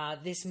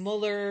 This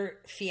Mueller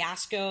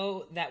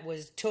fiasco that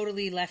was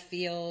totally left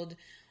field,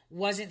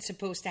 wasn't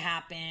supposed to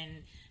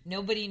happen.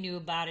 Nobody knew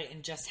about it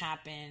and just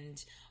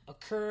happened,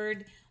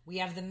 occurred. We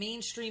have the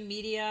mainstream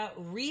media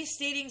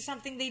restating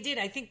something they did.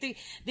 I think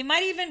they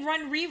might even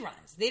run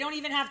reruns. They don't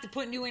even have to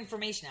put new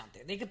information out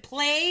there. They could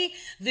play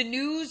the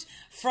news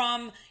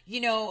from,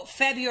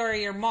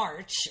 February or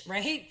March,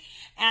 right?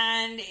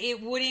 And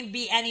it wouldn't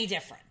be any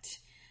different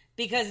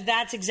because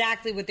that's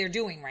exactly what they're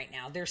doing right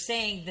now. They're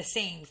saying the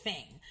same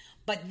thing.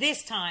 But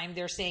this time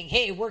they're saying,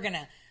 hey, we're going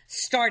to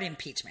start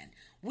impeachment.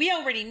 We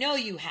already know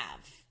you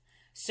have.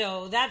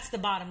 So that's the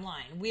bottom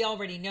line. We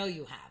already know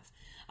you have.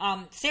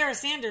 Sarah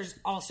Sanders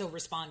also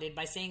responded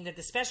by saying that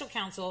the special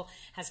counsel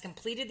has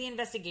completed the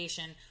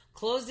investigation,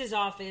 closed his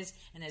office,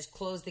 and has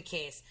closed the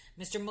case.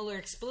 Mr. Mueller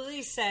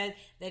explicitly said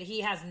that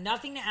he has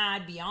nothing to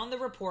add beyond the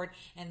report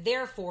and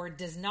therefore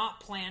does not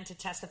plan to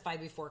testify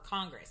before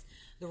Congress.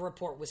 The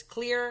report was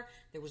clear,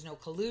 there was no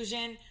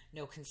collusion,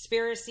 no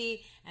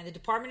conspiracy, and the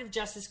Department of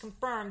Justice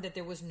confirmed that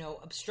there was no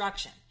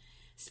obstruction.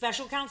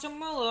 Special Counsel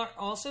Mueller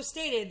also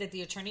stated that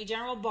the Attorney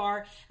General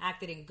Barr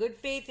acted in good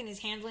faith in his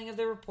handling of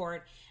the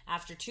report.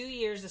 After 2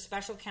 years, the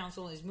Special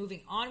Counsel is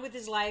moving on with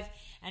his life,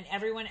 and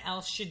everyone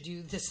else should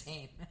do the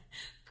same.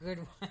 Good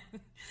one.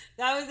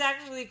 That was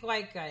actually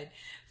quite good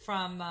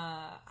from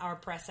our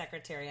press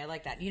secretary. I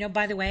like that.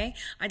 By the way,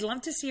 I'd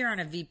love to see her on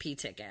a VP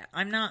ticket.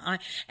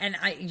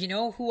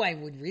 Who I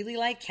would really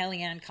like?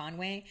 Kellyanne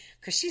Conway,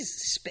 because she's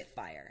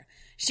Spitfire.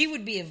 She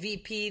would be a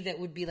VP that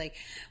would be like,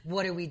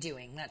 what are we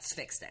doing? Let's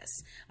fix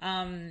this.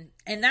 And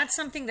that's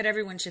something that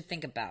everyone should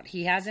think about.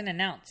 He hasn't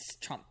announced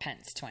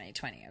Trump-Pence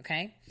 2020,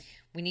 okay?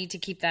 We need to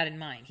keep that in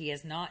mind. He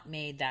has not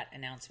made that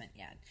announcement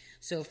yet.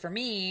 So for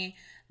me,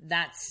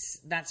 that's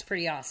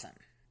pretty awesome.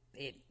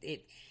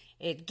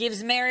 It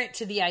gives merit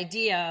to the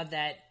idea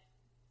that,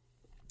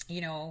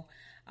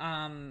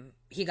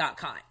 he got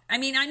caught. I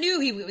mean, I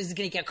knew he was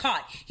going to get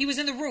caught. He was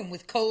in the room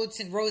with Coates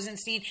and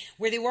Rosenstein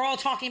where they were all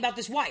talking about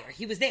this wire.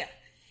 He was there.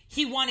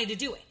 He wanted to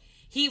do it.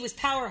 He was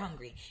power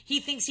hungry. He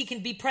thinks he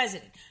can be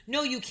president.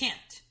 No, you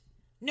can't.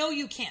 No,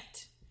 you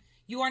can't.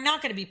 You are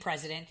not going to be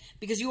president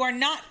because you are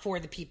not for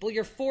the people.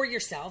 You're for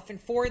yourself and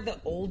for the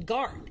old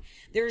guard.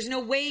 There is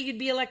no way you'd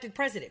be elected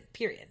president,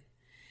 period.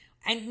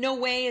 And no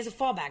way as a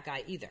fallback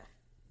guy either.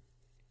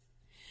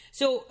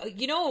 So,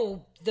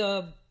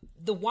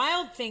 the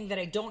wild thing that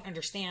I don't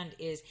understand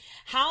is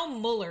how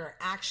Mueller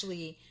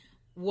actually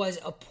was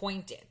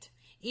appointed,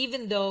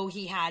 even though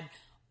he had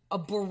a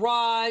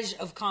barrage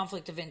of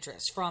conflict of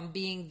interest from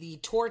being the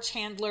torch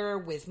handler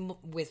with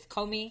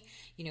Comey.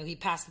 He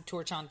passed the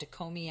torch on to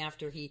Comey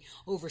after he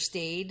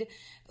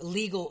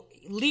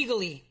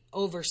legally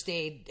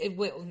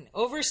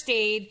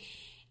overstayed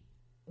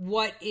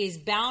what is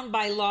bound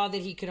by law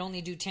that he could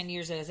only do 10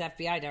 years as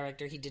FBI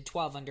director. He did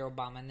 12 under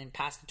Obama and then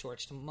passed the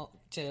torch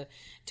to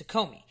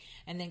Comey.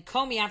 And then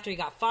Comey, after he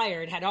got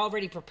fired, had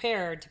already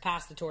prepared to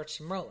pass the torch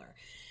to Mueller.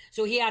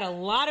 So he had a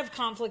lot of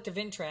conflict of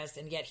interest,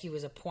 and yet he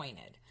was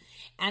appointed.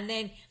 And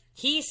then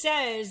he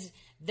says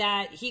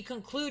that he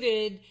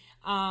concluded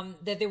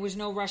that there was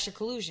no Russia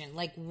collusion.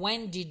 Like,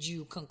 when did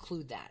you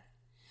conclude that?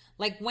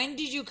 Like, when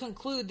did you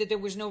conclude that there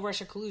was no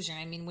Russia collusion?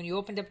 I mean, when you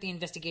opened up the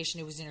investigation,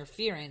 it was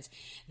interference.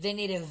 Then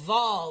it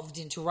evolved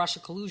into Russia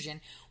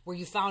collusion, where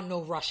you found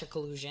no Russia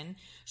collusion.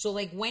 So,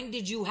 like, when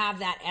did you have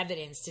that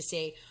evidence to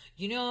say,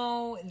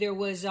 there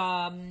was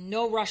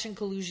no Russian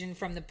collusion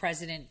from the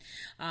president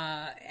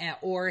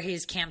or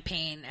his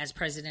campaign as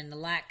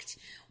president-elect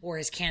or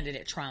his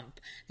candidate Trump?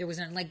 There was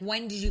none. Like,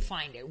 when did you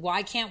find it?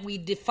 Why can't we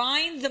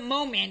define the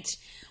moment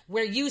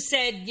where you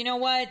said, you know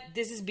what,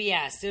 this is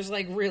BS. There's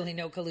like really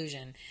no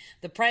collusion.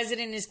 The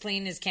president is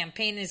clean. His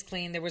campaign is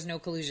clean. There was no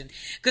collusion.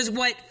 Because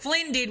what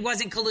Flynn did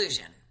wasn't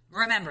collusion.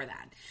 Remember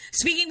that.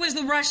 Speaking with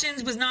the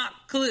Russians was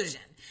not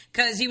collusion,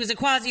 because he was a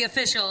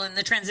quasi-official in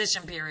the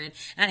transition period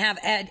and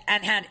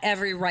had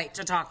every right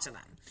to talk to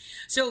them.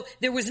 So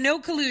there was no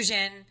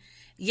collusion,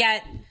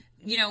 yet,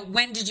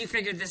 when did you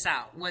figure this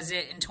out? Was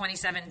it in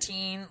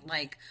 2017,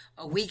 like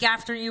a week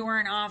after you were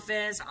in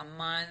office, a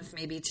month,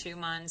 maybe 2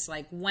 months?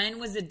 Like, when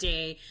was the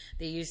day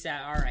that you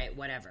said, all right,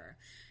 whatever?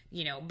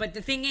 But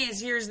the thing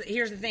is, here's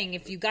the thing.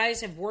 If you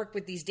guys have worked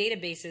with these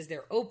databases,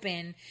 they're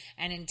open,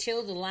 and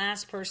until the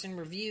last person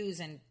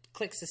reviews and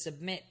clicks to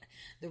submit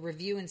the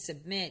review and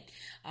submit,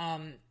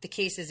 the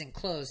case isn't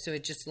closed. So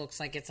it just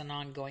looks like it's an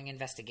ongoing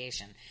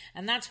investigation.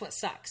 And that's what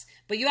sucks.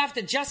 But you have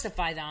to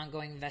justify the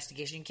ongoing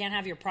investigation. You can't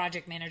have your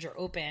project manager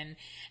open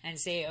and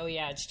say, oh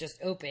yeah, it's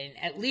just open.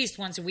 At least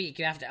once a week,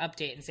 you have to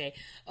update and say,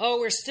 oh,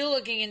 we're still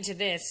looking into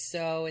this,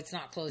 so it's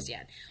not closed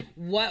yet.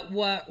 What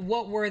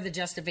were the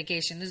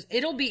justifications?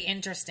 It'll be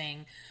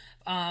interesting.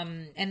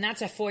 And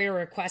that's a FOIA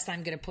request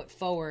I'm going to put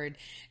forward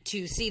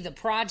to see the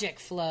project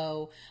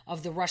flow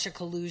of the Russia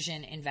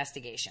collusion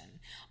investigation.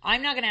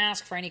 I'm not going to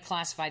ask for any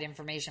classified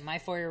information. My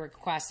FOIA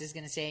request is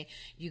going to say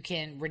you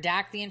can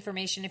redact the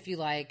information if you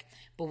like,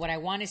 but what I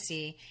want to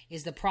see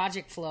is the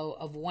project flow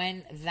of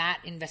when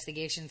that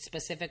investigation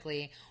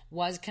specifically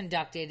was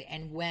conducted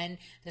and when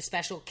the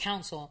special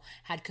counsel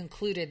had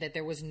concluded that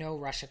there was no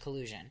Russia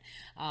collusion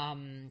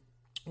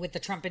with the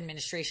Trump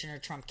administration or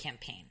Trump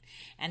campaign.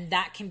 And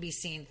that can be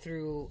seen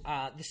through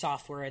the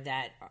software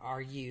that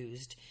are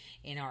used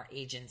in our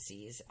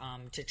agencies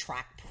to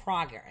track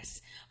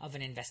progress of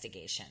an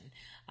investigation.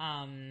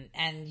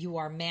 And you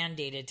are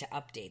mandated to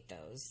update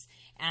those.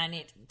 And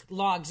it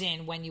logs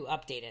in when you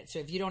update it. So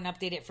if you don't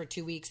update it for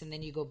 2 weeks and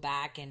then you go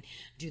back and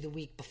do the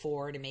week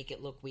before to make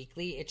it look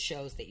weekly, it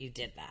shows that you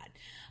did that.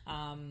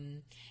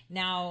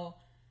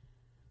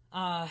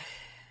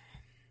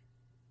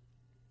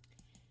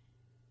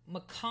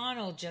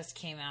 McConnell just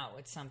came out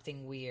with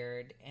something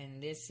weird,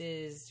 and this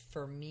is,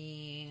 for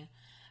me,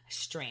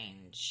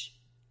 strange.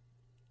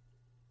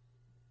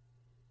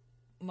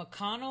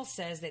 McConnell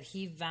says that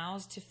he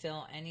vows to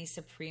fill any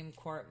Supreme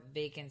Court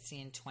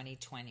vacancy in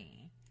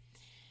 2020.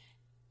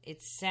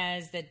 It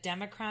says that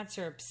Democrats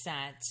are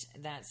upset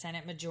that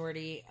Senate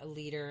Majority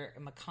Leader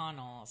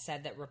McConnell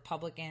said that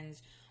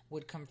Republicans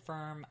would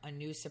confirm a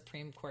new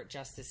Supreme Court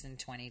justice in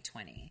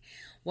 2020.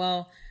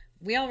 Well,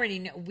 we already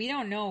know. We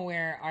don't know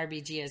where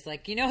RBG is.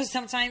 Like,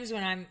 sometimes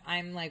when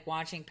I'm like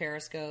watching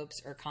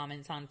Periscopes or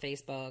comments on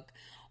Facebook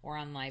or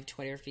on live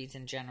Twitter feeds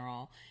in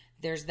general,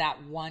 there's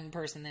that one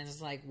person that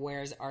is like,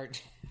 "Where's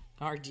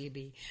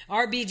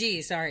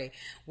RBG? Sorry,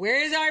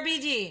 where is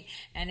RBG?"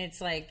 And it's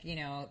like,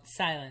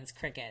 silence,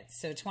 crickets.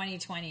 So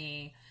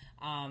 2020,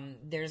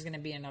 there's going to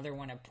be another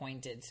one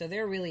appointed. So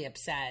they're really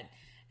upset.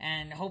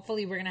 And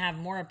hopefully we're going to have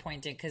more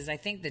appointed, because I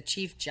think the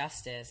Chief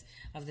Justice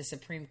of the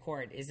Supreme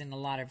Court is in a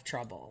lot of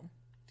trouble.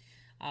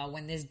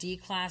 When this D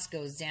class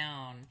goes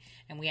down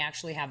and we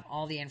actually have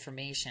all the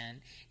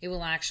information, it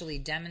will actually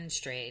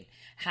demonstrate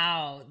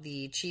how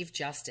the Chief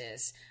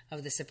Justice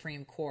of the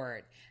Supreme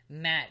Court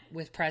met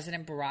with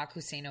President Barack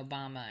Hussein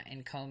Obama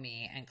and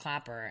Comey and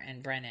Clapper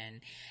and Brennan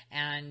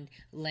and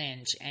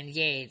Lynch and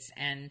Yates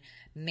and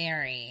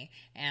Mary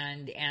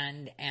and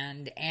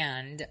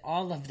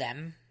all of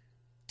them,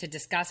 to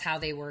discuss how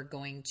they were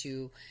trying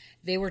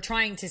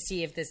to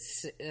see if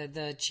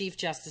the Chief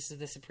Justice of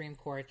the Supreme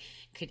Court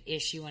could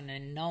issue an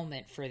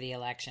annulment for the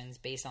elections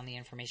based on the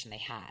information they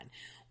had,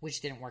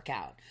 which didn't work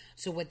out.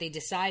 So what they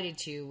decided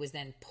to was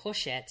then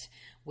push it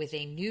with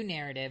a new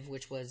narrative,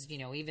 which was,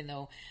 even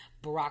though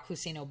Barack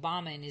Hussein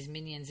Obama and his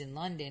minions in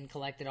London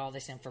collected all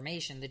this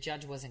information, the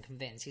judge wasn't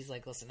convinced. He's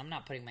like, listen, I'm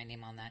not putting my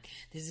name on that.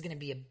 This is going to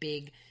be a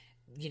big,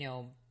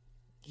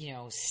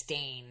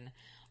 stain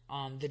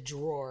on the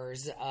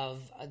drawers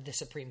of the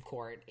Supreme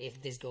Court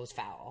if this goes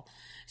foul.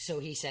 So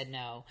he said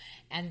no.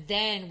 And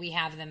then we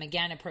have them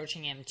again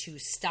approaching him to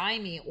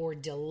stymie or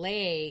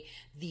delay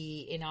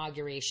the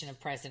inauguration of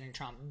President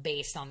Trump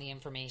based on the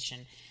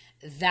information.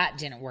 That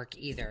didn't work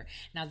either.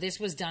 Now, this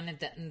was done at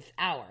the nth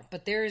hour,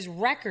 but there is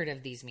record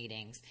of these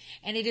meetings,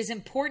 and it is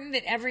important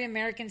that every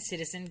American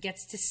citizen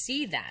gets to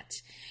see that,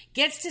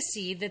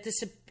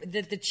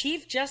 that the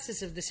Chief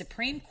Justice of the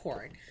Supreme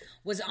Court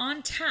was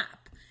on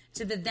tap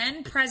to the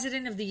then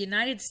President of the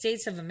United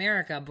States of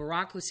America,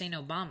 Barack Hussein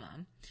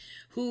Obama,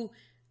 who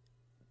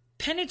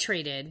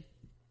penetrated,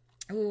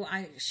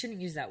 I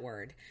shouldn't use that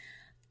word.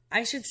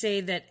 I should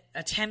say that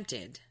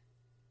attempted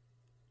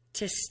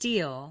to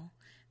steal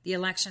the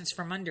elections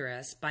from under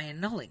us by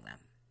annulling them.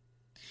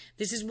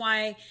 This is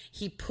why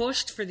he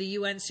pushed for the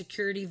UN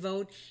security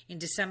vote in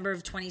December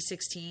of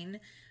 2016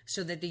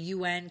 so that the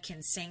UN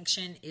can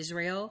sanction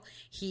Israel.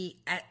 He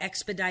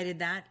expedited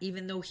that,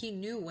 even though he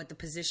knew what the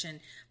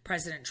position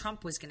President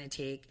Trump was going to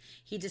take.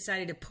 He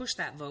decided to push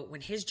that vote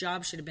when his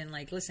job should have been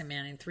like, listen,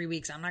 man, in 3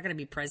 weeks, I'm not going to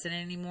be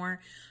president anymore,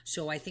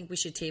 so I think we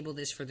should table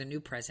this for the new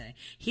president.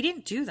 He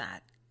didn't do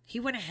that. He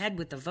went ahead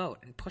with the vote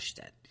and pushed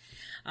it.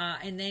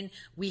 And then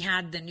we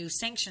had the new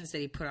sanctions that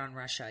he put on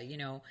Russia.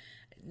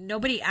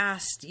 Nobody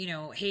asked,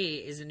 hey,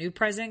 is the new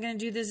president going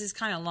to do this? It's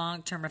kind of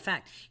long-term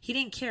effect. He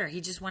didn't care. He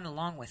just went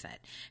along with it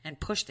and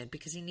pushed it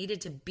because he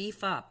needed to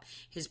beef up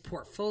his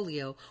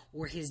portfolio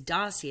or his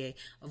dossier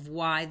of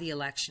why the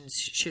elections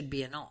should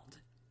be annulled.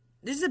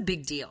 This is a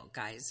big deal,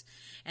 guys.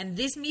 And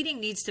this meeting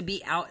needs to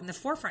be out in the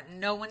forefront.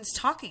 No one's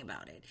talking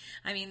about it.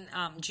 I mean,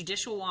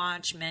 Judicial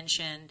Watch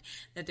mentioned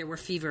that there were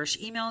feverish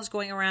emails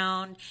going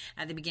around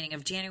at the beginning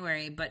of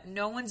January, but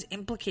no one's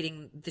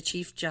implicating the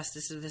Chief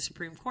Justice of the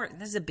Supreme Court. And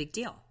this is a big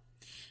deal.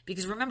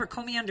 Because remember,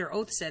 Comey under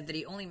oath said that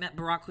he only met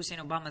Barack Hussein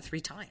Obama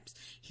 3 times.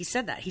 He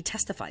said that. He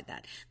testified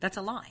that. That's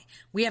a lie.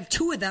 We have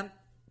 2 of them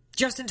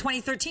just in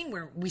 2013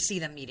 where we see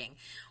them meeting.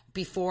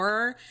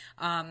 Before,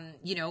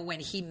 when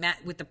he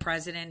met with the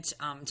president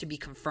to be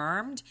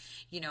confirmed,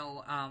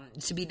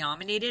 to be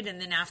nominated.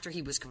 And then after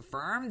he was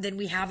confirmed, then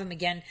we have him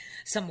again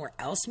somewhere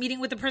else meeting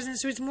with the president.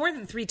 So it's more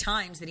than 3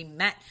 times that he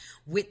met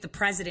with the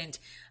president,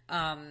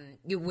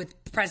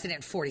 with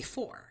President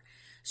 44.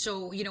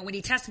 So, when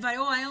he testified,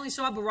 I only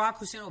saw Barack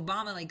Hussein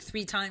Obama like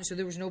 3 times, so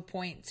there was no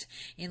point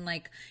in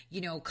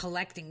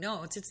collecting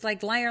notes. It's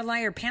like liar,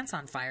 liar, pants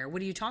on fire.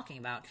 What are you talking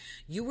about?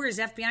 You were his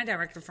FBI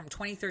director from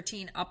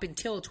 2013 up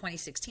until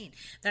 2016.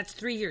 That's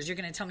 3 years. You're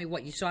going to tell me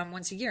what? You saw him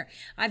once a year.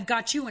 I've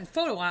got you in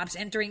photo ops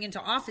entering into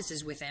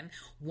offices with him,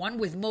 one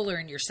with Mueller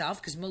and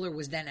yourself, because Mueller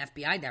was then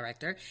FBI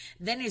director,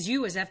 then as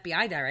you as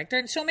FBI director,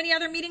 and so many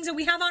other meetings that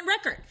we have on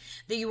record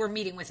that you were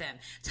meeting with him,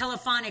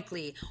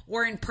 telephonically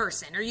or in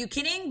person. Are you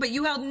kidding? But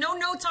you held no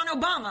notes on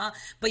Obama,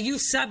 but you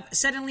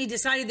suddenly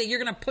decided that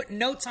you're going to put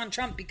notes on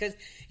Trump because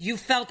you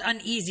felt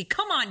uneasy.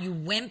 Come on, you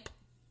wimp.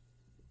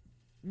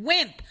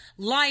 Wimp.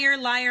 Liar,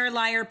 liar,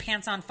 liar,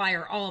 pants on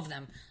fire. All of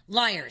them.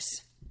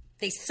 Liars.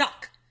 They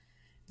suck.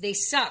 They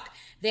suck.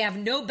 They have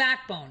no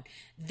backbone.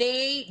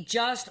 They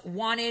just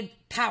wanted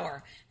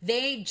power.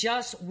 They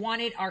just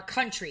wanted our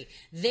country.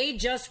 They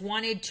just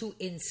wanted to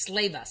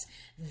enslave us.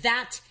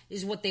 That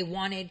is what they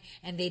wanted,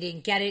 and they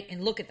didn't get it.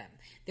 And look at them.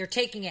 They're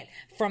taking it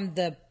from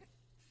the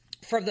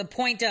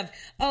point of,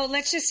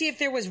 let's just see if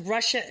there was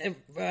Russia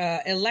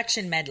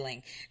election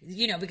meddling,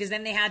 because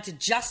then they had to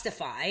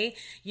justify,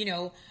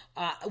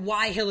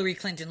 why Hillary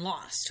Clinton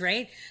lost,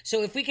 right?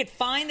 So if we could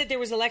find that there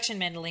was election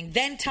meddling,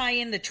 then tie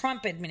in the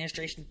Trump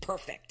administration,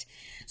 perfect.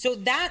 So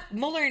that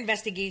Mueller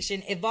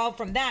investigation evolved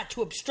from that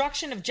to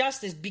obstruction of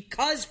justice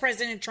because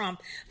President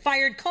Trump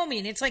fired Comey.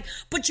 And it's like,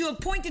 but you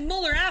appointed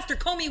Mueller after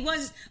Comey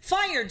was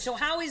fired. So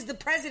how is the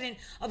president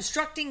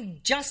obstructing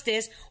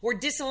justice or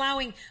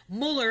disallowing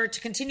Mueller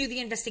to continue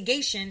the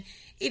investigation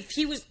if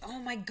he was, oh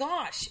my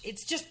gosh,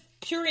 it's just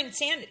pure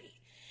insanity.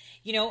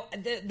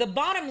 The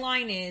bottom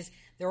line is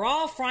they're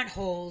all front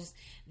holes.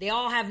 They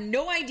all have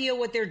no idea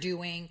what they're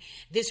doing.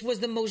 This was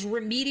the most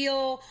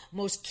remedial,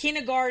 most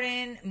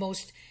kindergarten,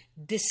 most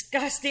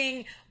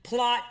disgusting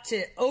plot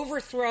to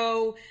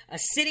overthrow a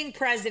sitting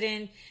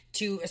president,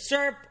 to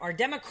usurp our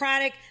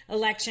democratic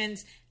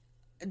elections.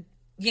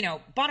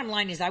 Bottom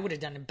line is I would have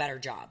done a better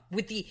job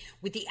with the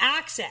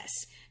access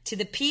to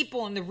the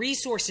people and the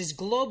resources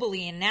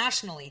globally and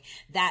nationally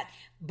that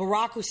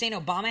Barack Hussein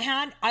Obama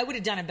had. I would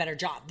have done a better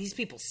job. These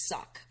people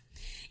suck.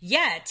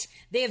 Yet,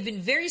 they have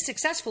been very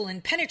successful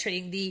in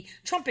penetrating the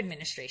Trump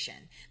administration.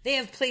 They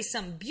have placed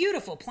some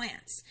beautiful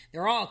plants.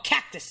 They're all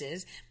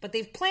cactuses, but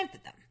they've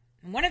planted them.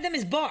 And one of them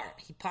is Barr.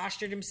 He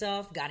postured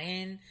himself, got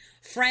in.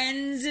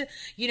 Friends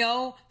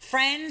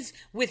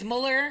with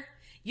Mueller.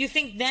 You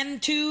think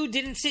them two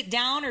didn't sit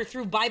down or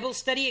through Bible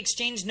study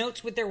exchange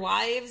notes with their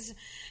wives?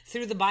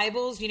 through the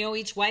Bibles,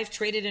 each wife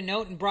traded a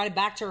note and brought it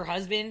back to her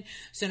husband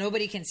so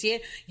nobody can see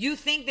it. You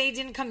think they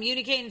didn't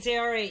communicate and say,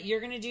 all right,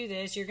 you're going to do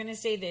this, you're going to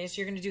say this,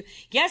 you're going to do...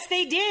 Yes,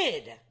 they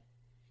did.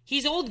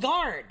 He's old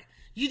guard.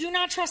 You do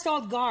not trust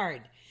old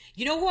guard.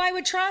 You know who I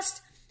would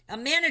trust? A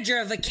manager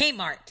of a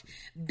Kmart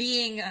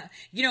being,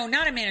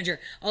 not a manager,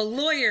 a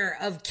lawyer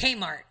of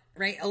Kmart,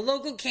 right? A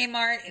local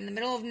Kmart in the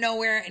middle of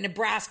nowhere in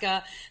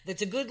Nebraska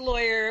that's a good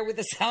lawyer with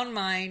a sound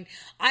mind.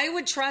 I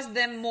would trust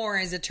them more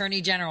as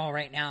Attorney General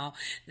right now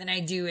than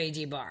I do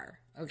AG Barr,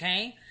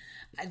 okay?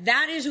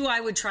 That is who I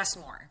would trust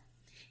more.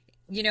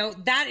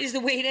 That is the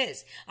way it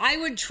is. I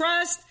would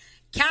trust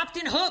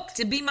Captain Hook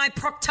to be my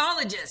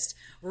proctologist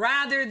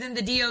rather than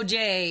the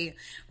DOJ,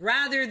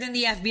 rather than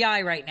the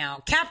FBI right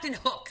now. Captain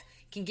Hook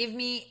can give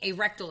me a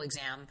rectal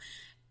exam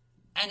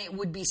and it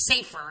would be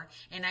safer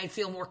and I'd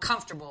feel more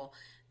comfortable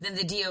than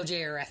the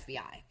DOJ or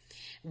FBI.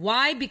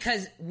 Why?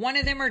 Because one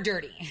of them are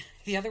dirty.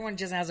 The other one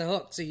just has a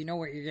hook, so you know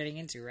what you're getting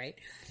into, right?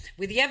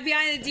 With the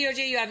FBI and the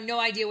DOJ, you have no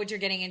idea what you're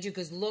getting into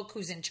because look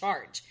who's in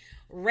charge.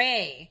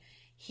 Wray,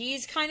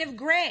 he's kind of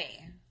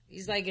gray.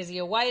 He's like, is he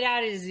a white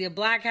hat? Is he a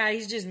black hat?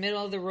 He's just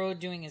middle of the road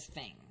doing his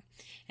thing.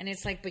 And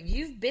it's like, but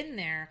you've been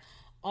there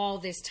all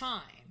this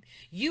time.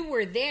 You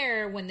were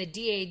there when the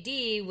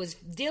DAD was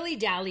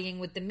dilly-dallying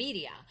with the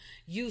media.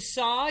 You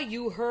saw,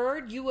 you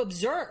heard, you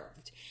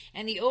observed.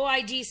 And the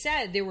OIG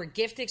said there were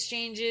gift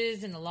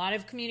exchanges and a lot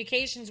of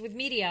communications with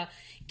media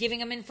giving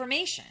them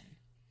information.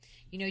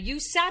 You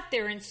sat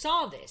there and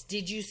saw this.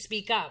 Did you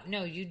speak up?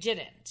 No, you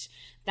didn't.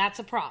 That's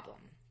a problem.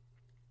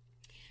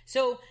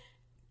 So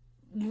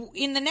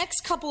in the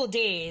next couple of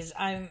days,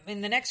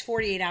 in the next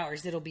 48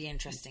 hours, it'll be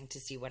interesting to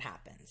see what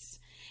happens.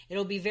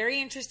 It'll be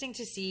very interesting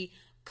to see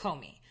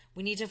Comey.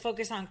 We need to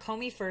focus on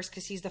Comey first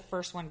because he's the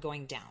first one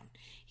going down.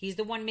 He's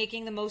the one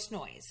making the most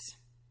noise.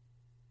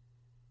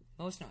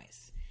 Most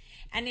noise.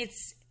 And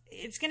it's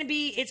going to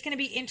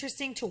be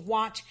interesting to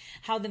watch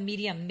how the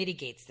media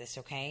mitigates this,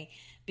 okay?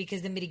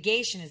 Because the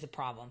mitigation is the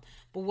problem.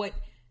 But what,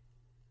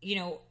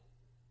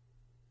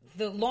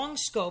 the long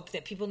scope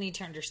that people need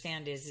to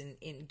understand is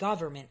in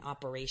government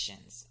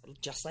operations,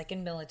 just like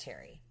in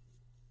military.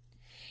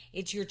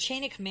 It's your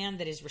chain of command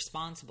that is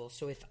responsible.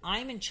 So if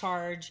I'm in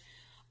charge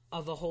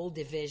of a whole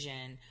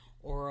division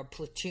or a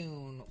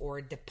platoon or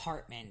a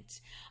department,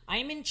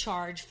 I'm in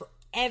charge for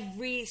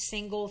every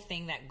single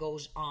thing that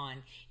goes on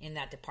in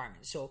that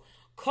department. So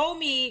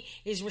Comey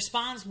is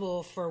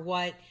responsible for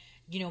what,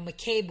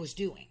 McCabe was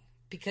doing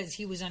because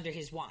he was under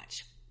his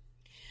watch.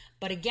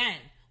 But again,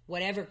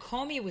 whatever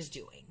Comey was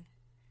doing,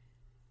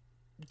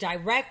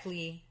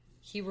 directly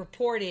he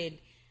reported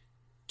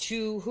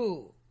to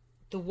who?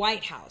 The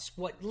White House.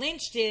 What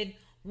Lynch did,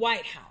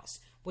 White House.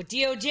 What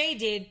DOJ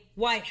did,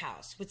 White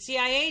House. What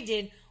CIA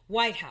did,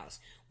 White House.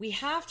 We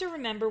have to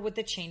remember what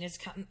the chain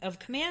of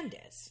command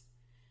is.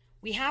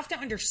 We have to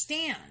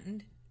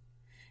understand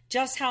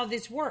just how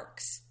this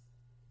works.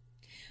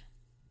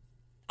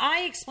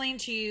 I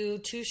explained to you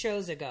 2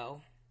 shows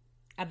ago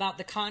about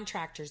the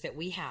contractors that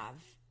we have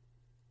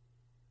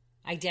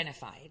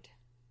identified,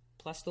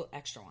 plus the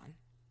extra one,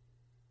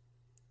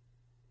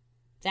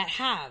 that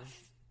have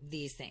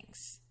these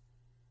things.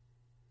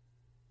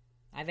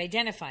 I've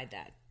identified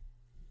that.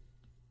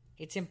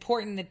 It's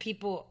important that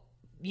people,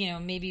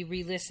 maybe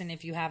re-listen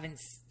if you haven't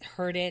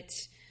heard it,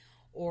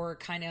 or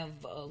kind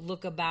of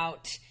look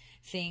about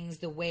things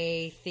the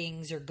way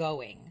things are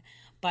going.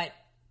 But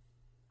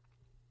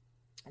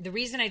the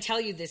reason I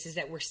tell you this is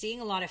that we're seeing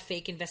a lot of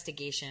fake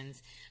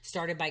investigations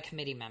started by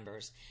committee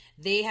members.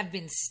 They have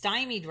been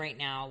stymied right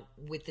now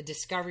with the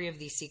discovery of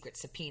these secret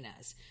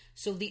subpoenas.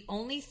 So the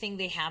only thing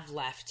they have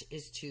left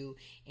is to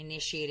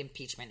initiate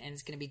impeachment, and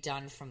it's going to be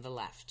done from the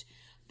left.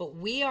 But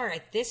we are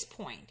at this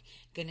point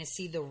going to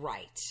see the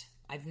right.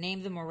 I've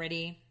named them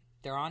already.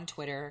 They're on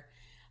Twitter.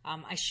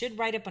 I should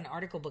write up an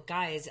article, but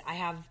guys, I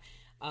have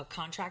a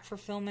contract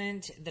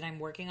fulfillment that I'm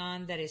working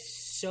on that is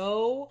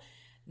so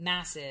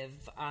massive.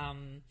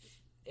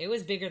 It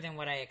was bigger than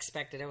what I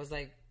expected. I was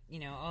like,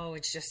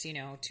 it's just,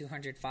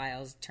 200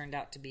 files. It turned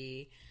out to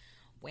be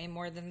way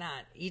more than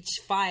that. Each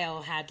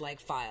file had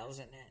files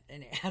in it,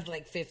 and it had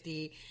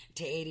 50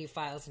 to 80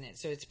 files in it.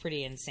 So it's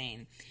pretty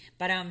insane.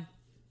 But I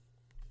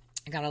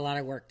got a lot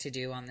of work to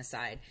do on the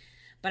side.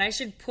 But I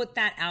should put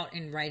that out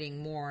in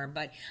writing more.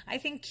 But I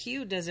think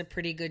Q does a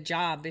pretty good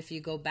job. If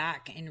you go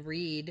back and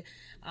read,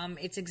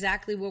 it's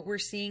exactly what we're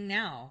seeing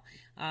now.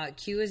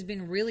 Q has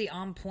been really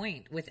on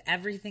point with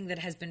everything that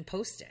has been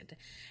posted.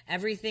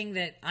 Everything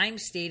that I'm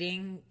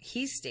stating,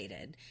 he's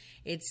stated.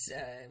 It's,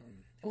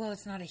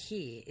 it's not a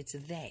he, it's a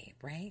they,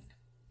 right?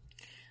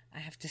 I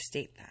have to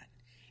state that.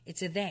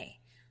 It's a they.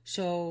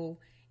 So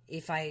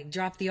if I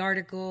drop the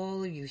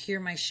article, you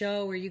hear my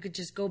show, or you could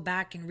just go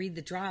back and read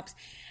the drops.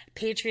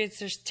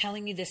 Patriots are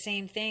telling me the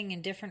same thing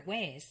in different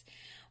ways.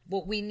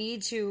 What we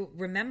need to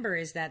remember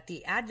is that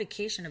the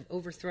advocacy of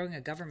overthrowing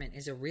a government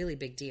is a really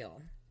big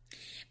deal.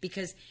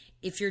 Because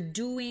if you're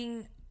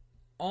doing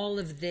all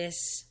of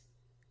this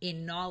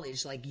in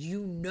knowledge, that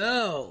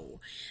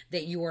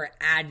you are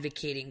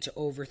advocating to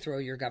overthrow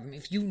your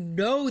government, if you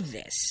know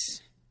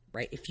this,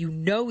 right? If you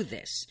know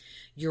this,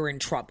 you're in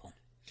trouble.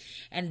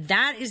 And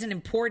that is an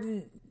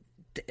important,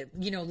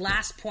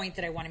 last point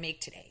that I want to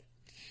make today.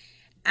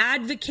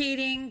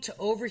 Advocating to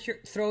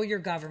overthrow your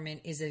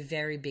government is a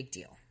very big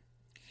deal.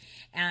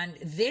 And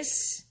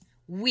this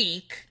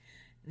week,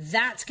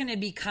 that's going to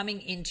be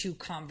coming into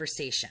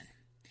conversation.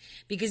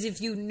 Because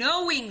if you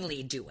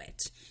knowingly do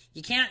it,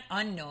 you can't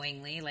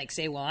unknowingly,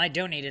 say, well, I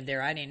donated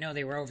there, I didn't know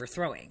they were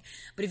overthrowing.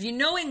 But if you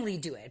knowingly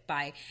do it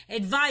by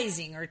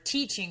advising or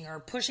teaching or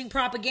pushing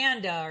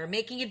propaganda or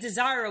making it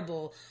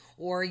desirable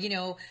or,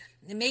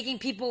 making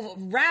people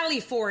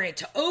rally for it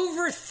to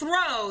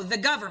overthrow the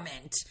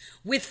government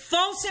with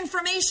false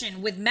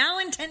information, with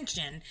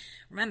malintention,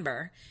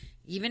 remember,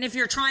 even if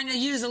you're trying to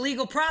use a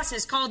legal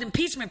process called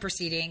impeachment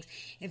proceedings,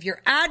 if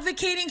you're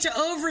advocating to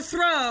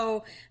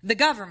overthrow the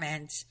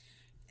government,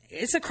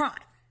 it's a crime.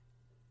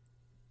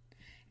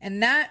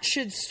 And that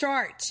should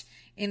start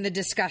in the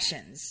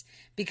discussions.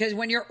 Because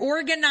when you're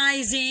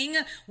organizing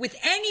with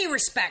any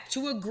respect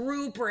to a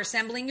group or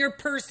assembling your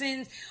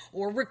persons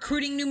or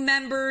recruiting new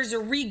members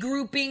or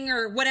regrouping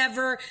or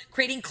whatever,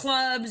 creating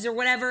clubs or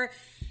whatever,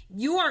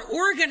 you are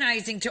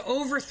organizing to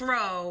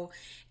overthrow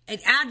and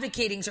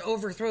advocating to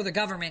overthrow the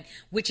government,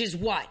 which is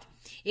what?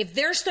 If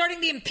they're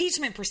starting the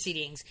impeachment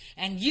proceedings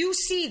and you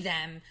see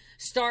them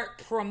start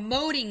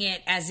promoting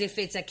it as if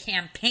it's a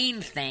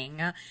campaign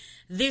thing,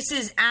 this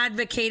is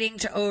advocating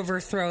to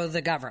overthrow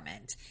the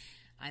government.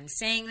 I'm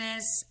saying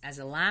this as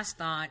a last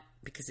thought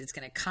because it's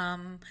going to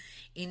come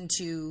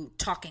into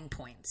talking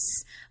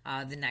points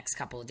the next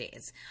couple of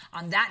days.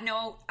 On that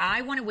note,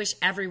 I want to wish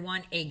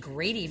everyone a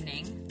great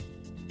evening.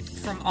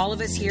 From all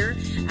of us here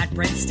at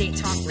Red State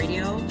Talk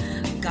Radio,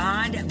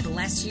 God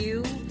bless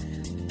you.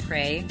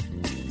 Pray.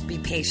 Be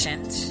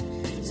patient.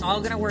 It's all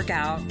going to work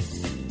out.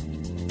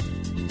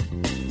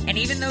 And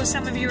even though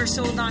some of you are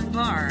sold on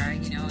bar,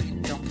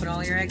 don't put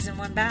all your eggs in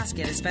one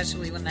basket,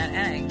 especially when that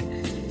egg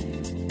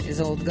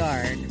is old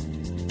guard.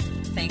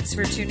 Thanks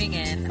for tuning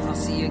in. I'll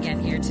see you again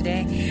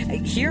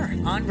here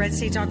on Red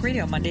State Talk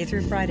Radio, Monday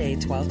through Friday,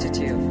 12 to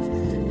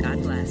 2.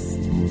 God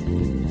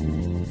bless.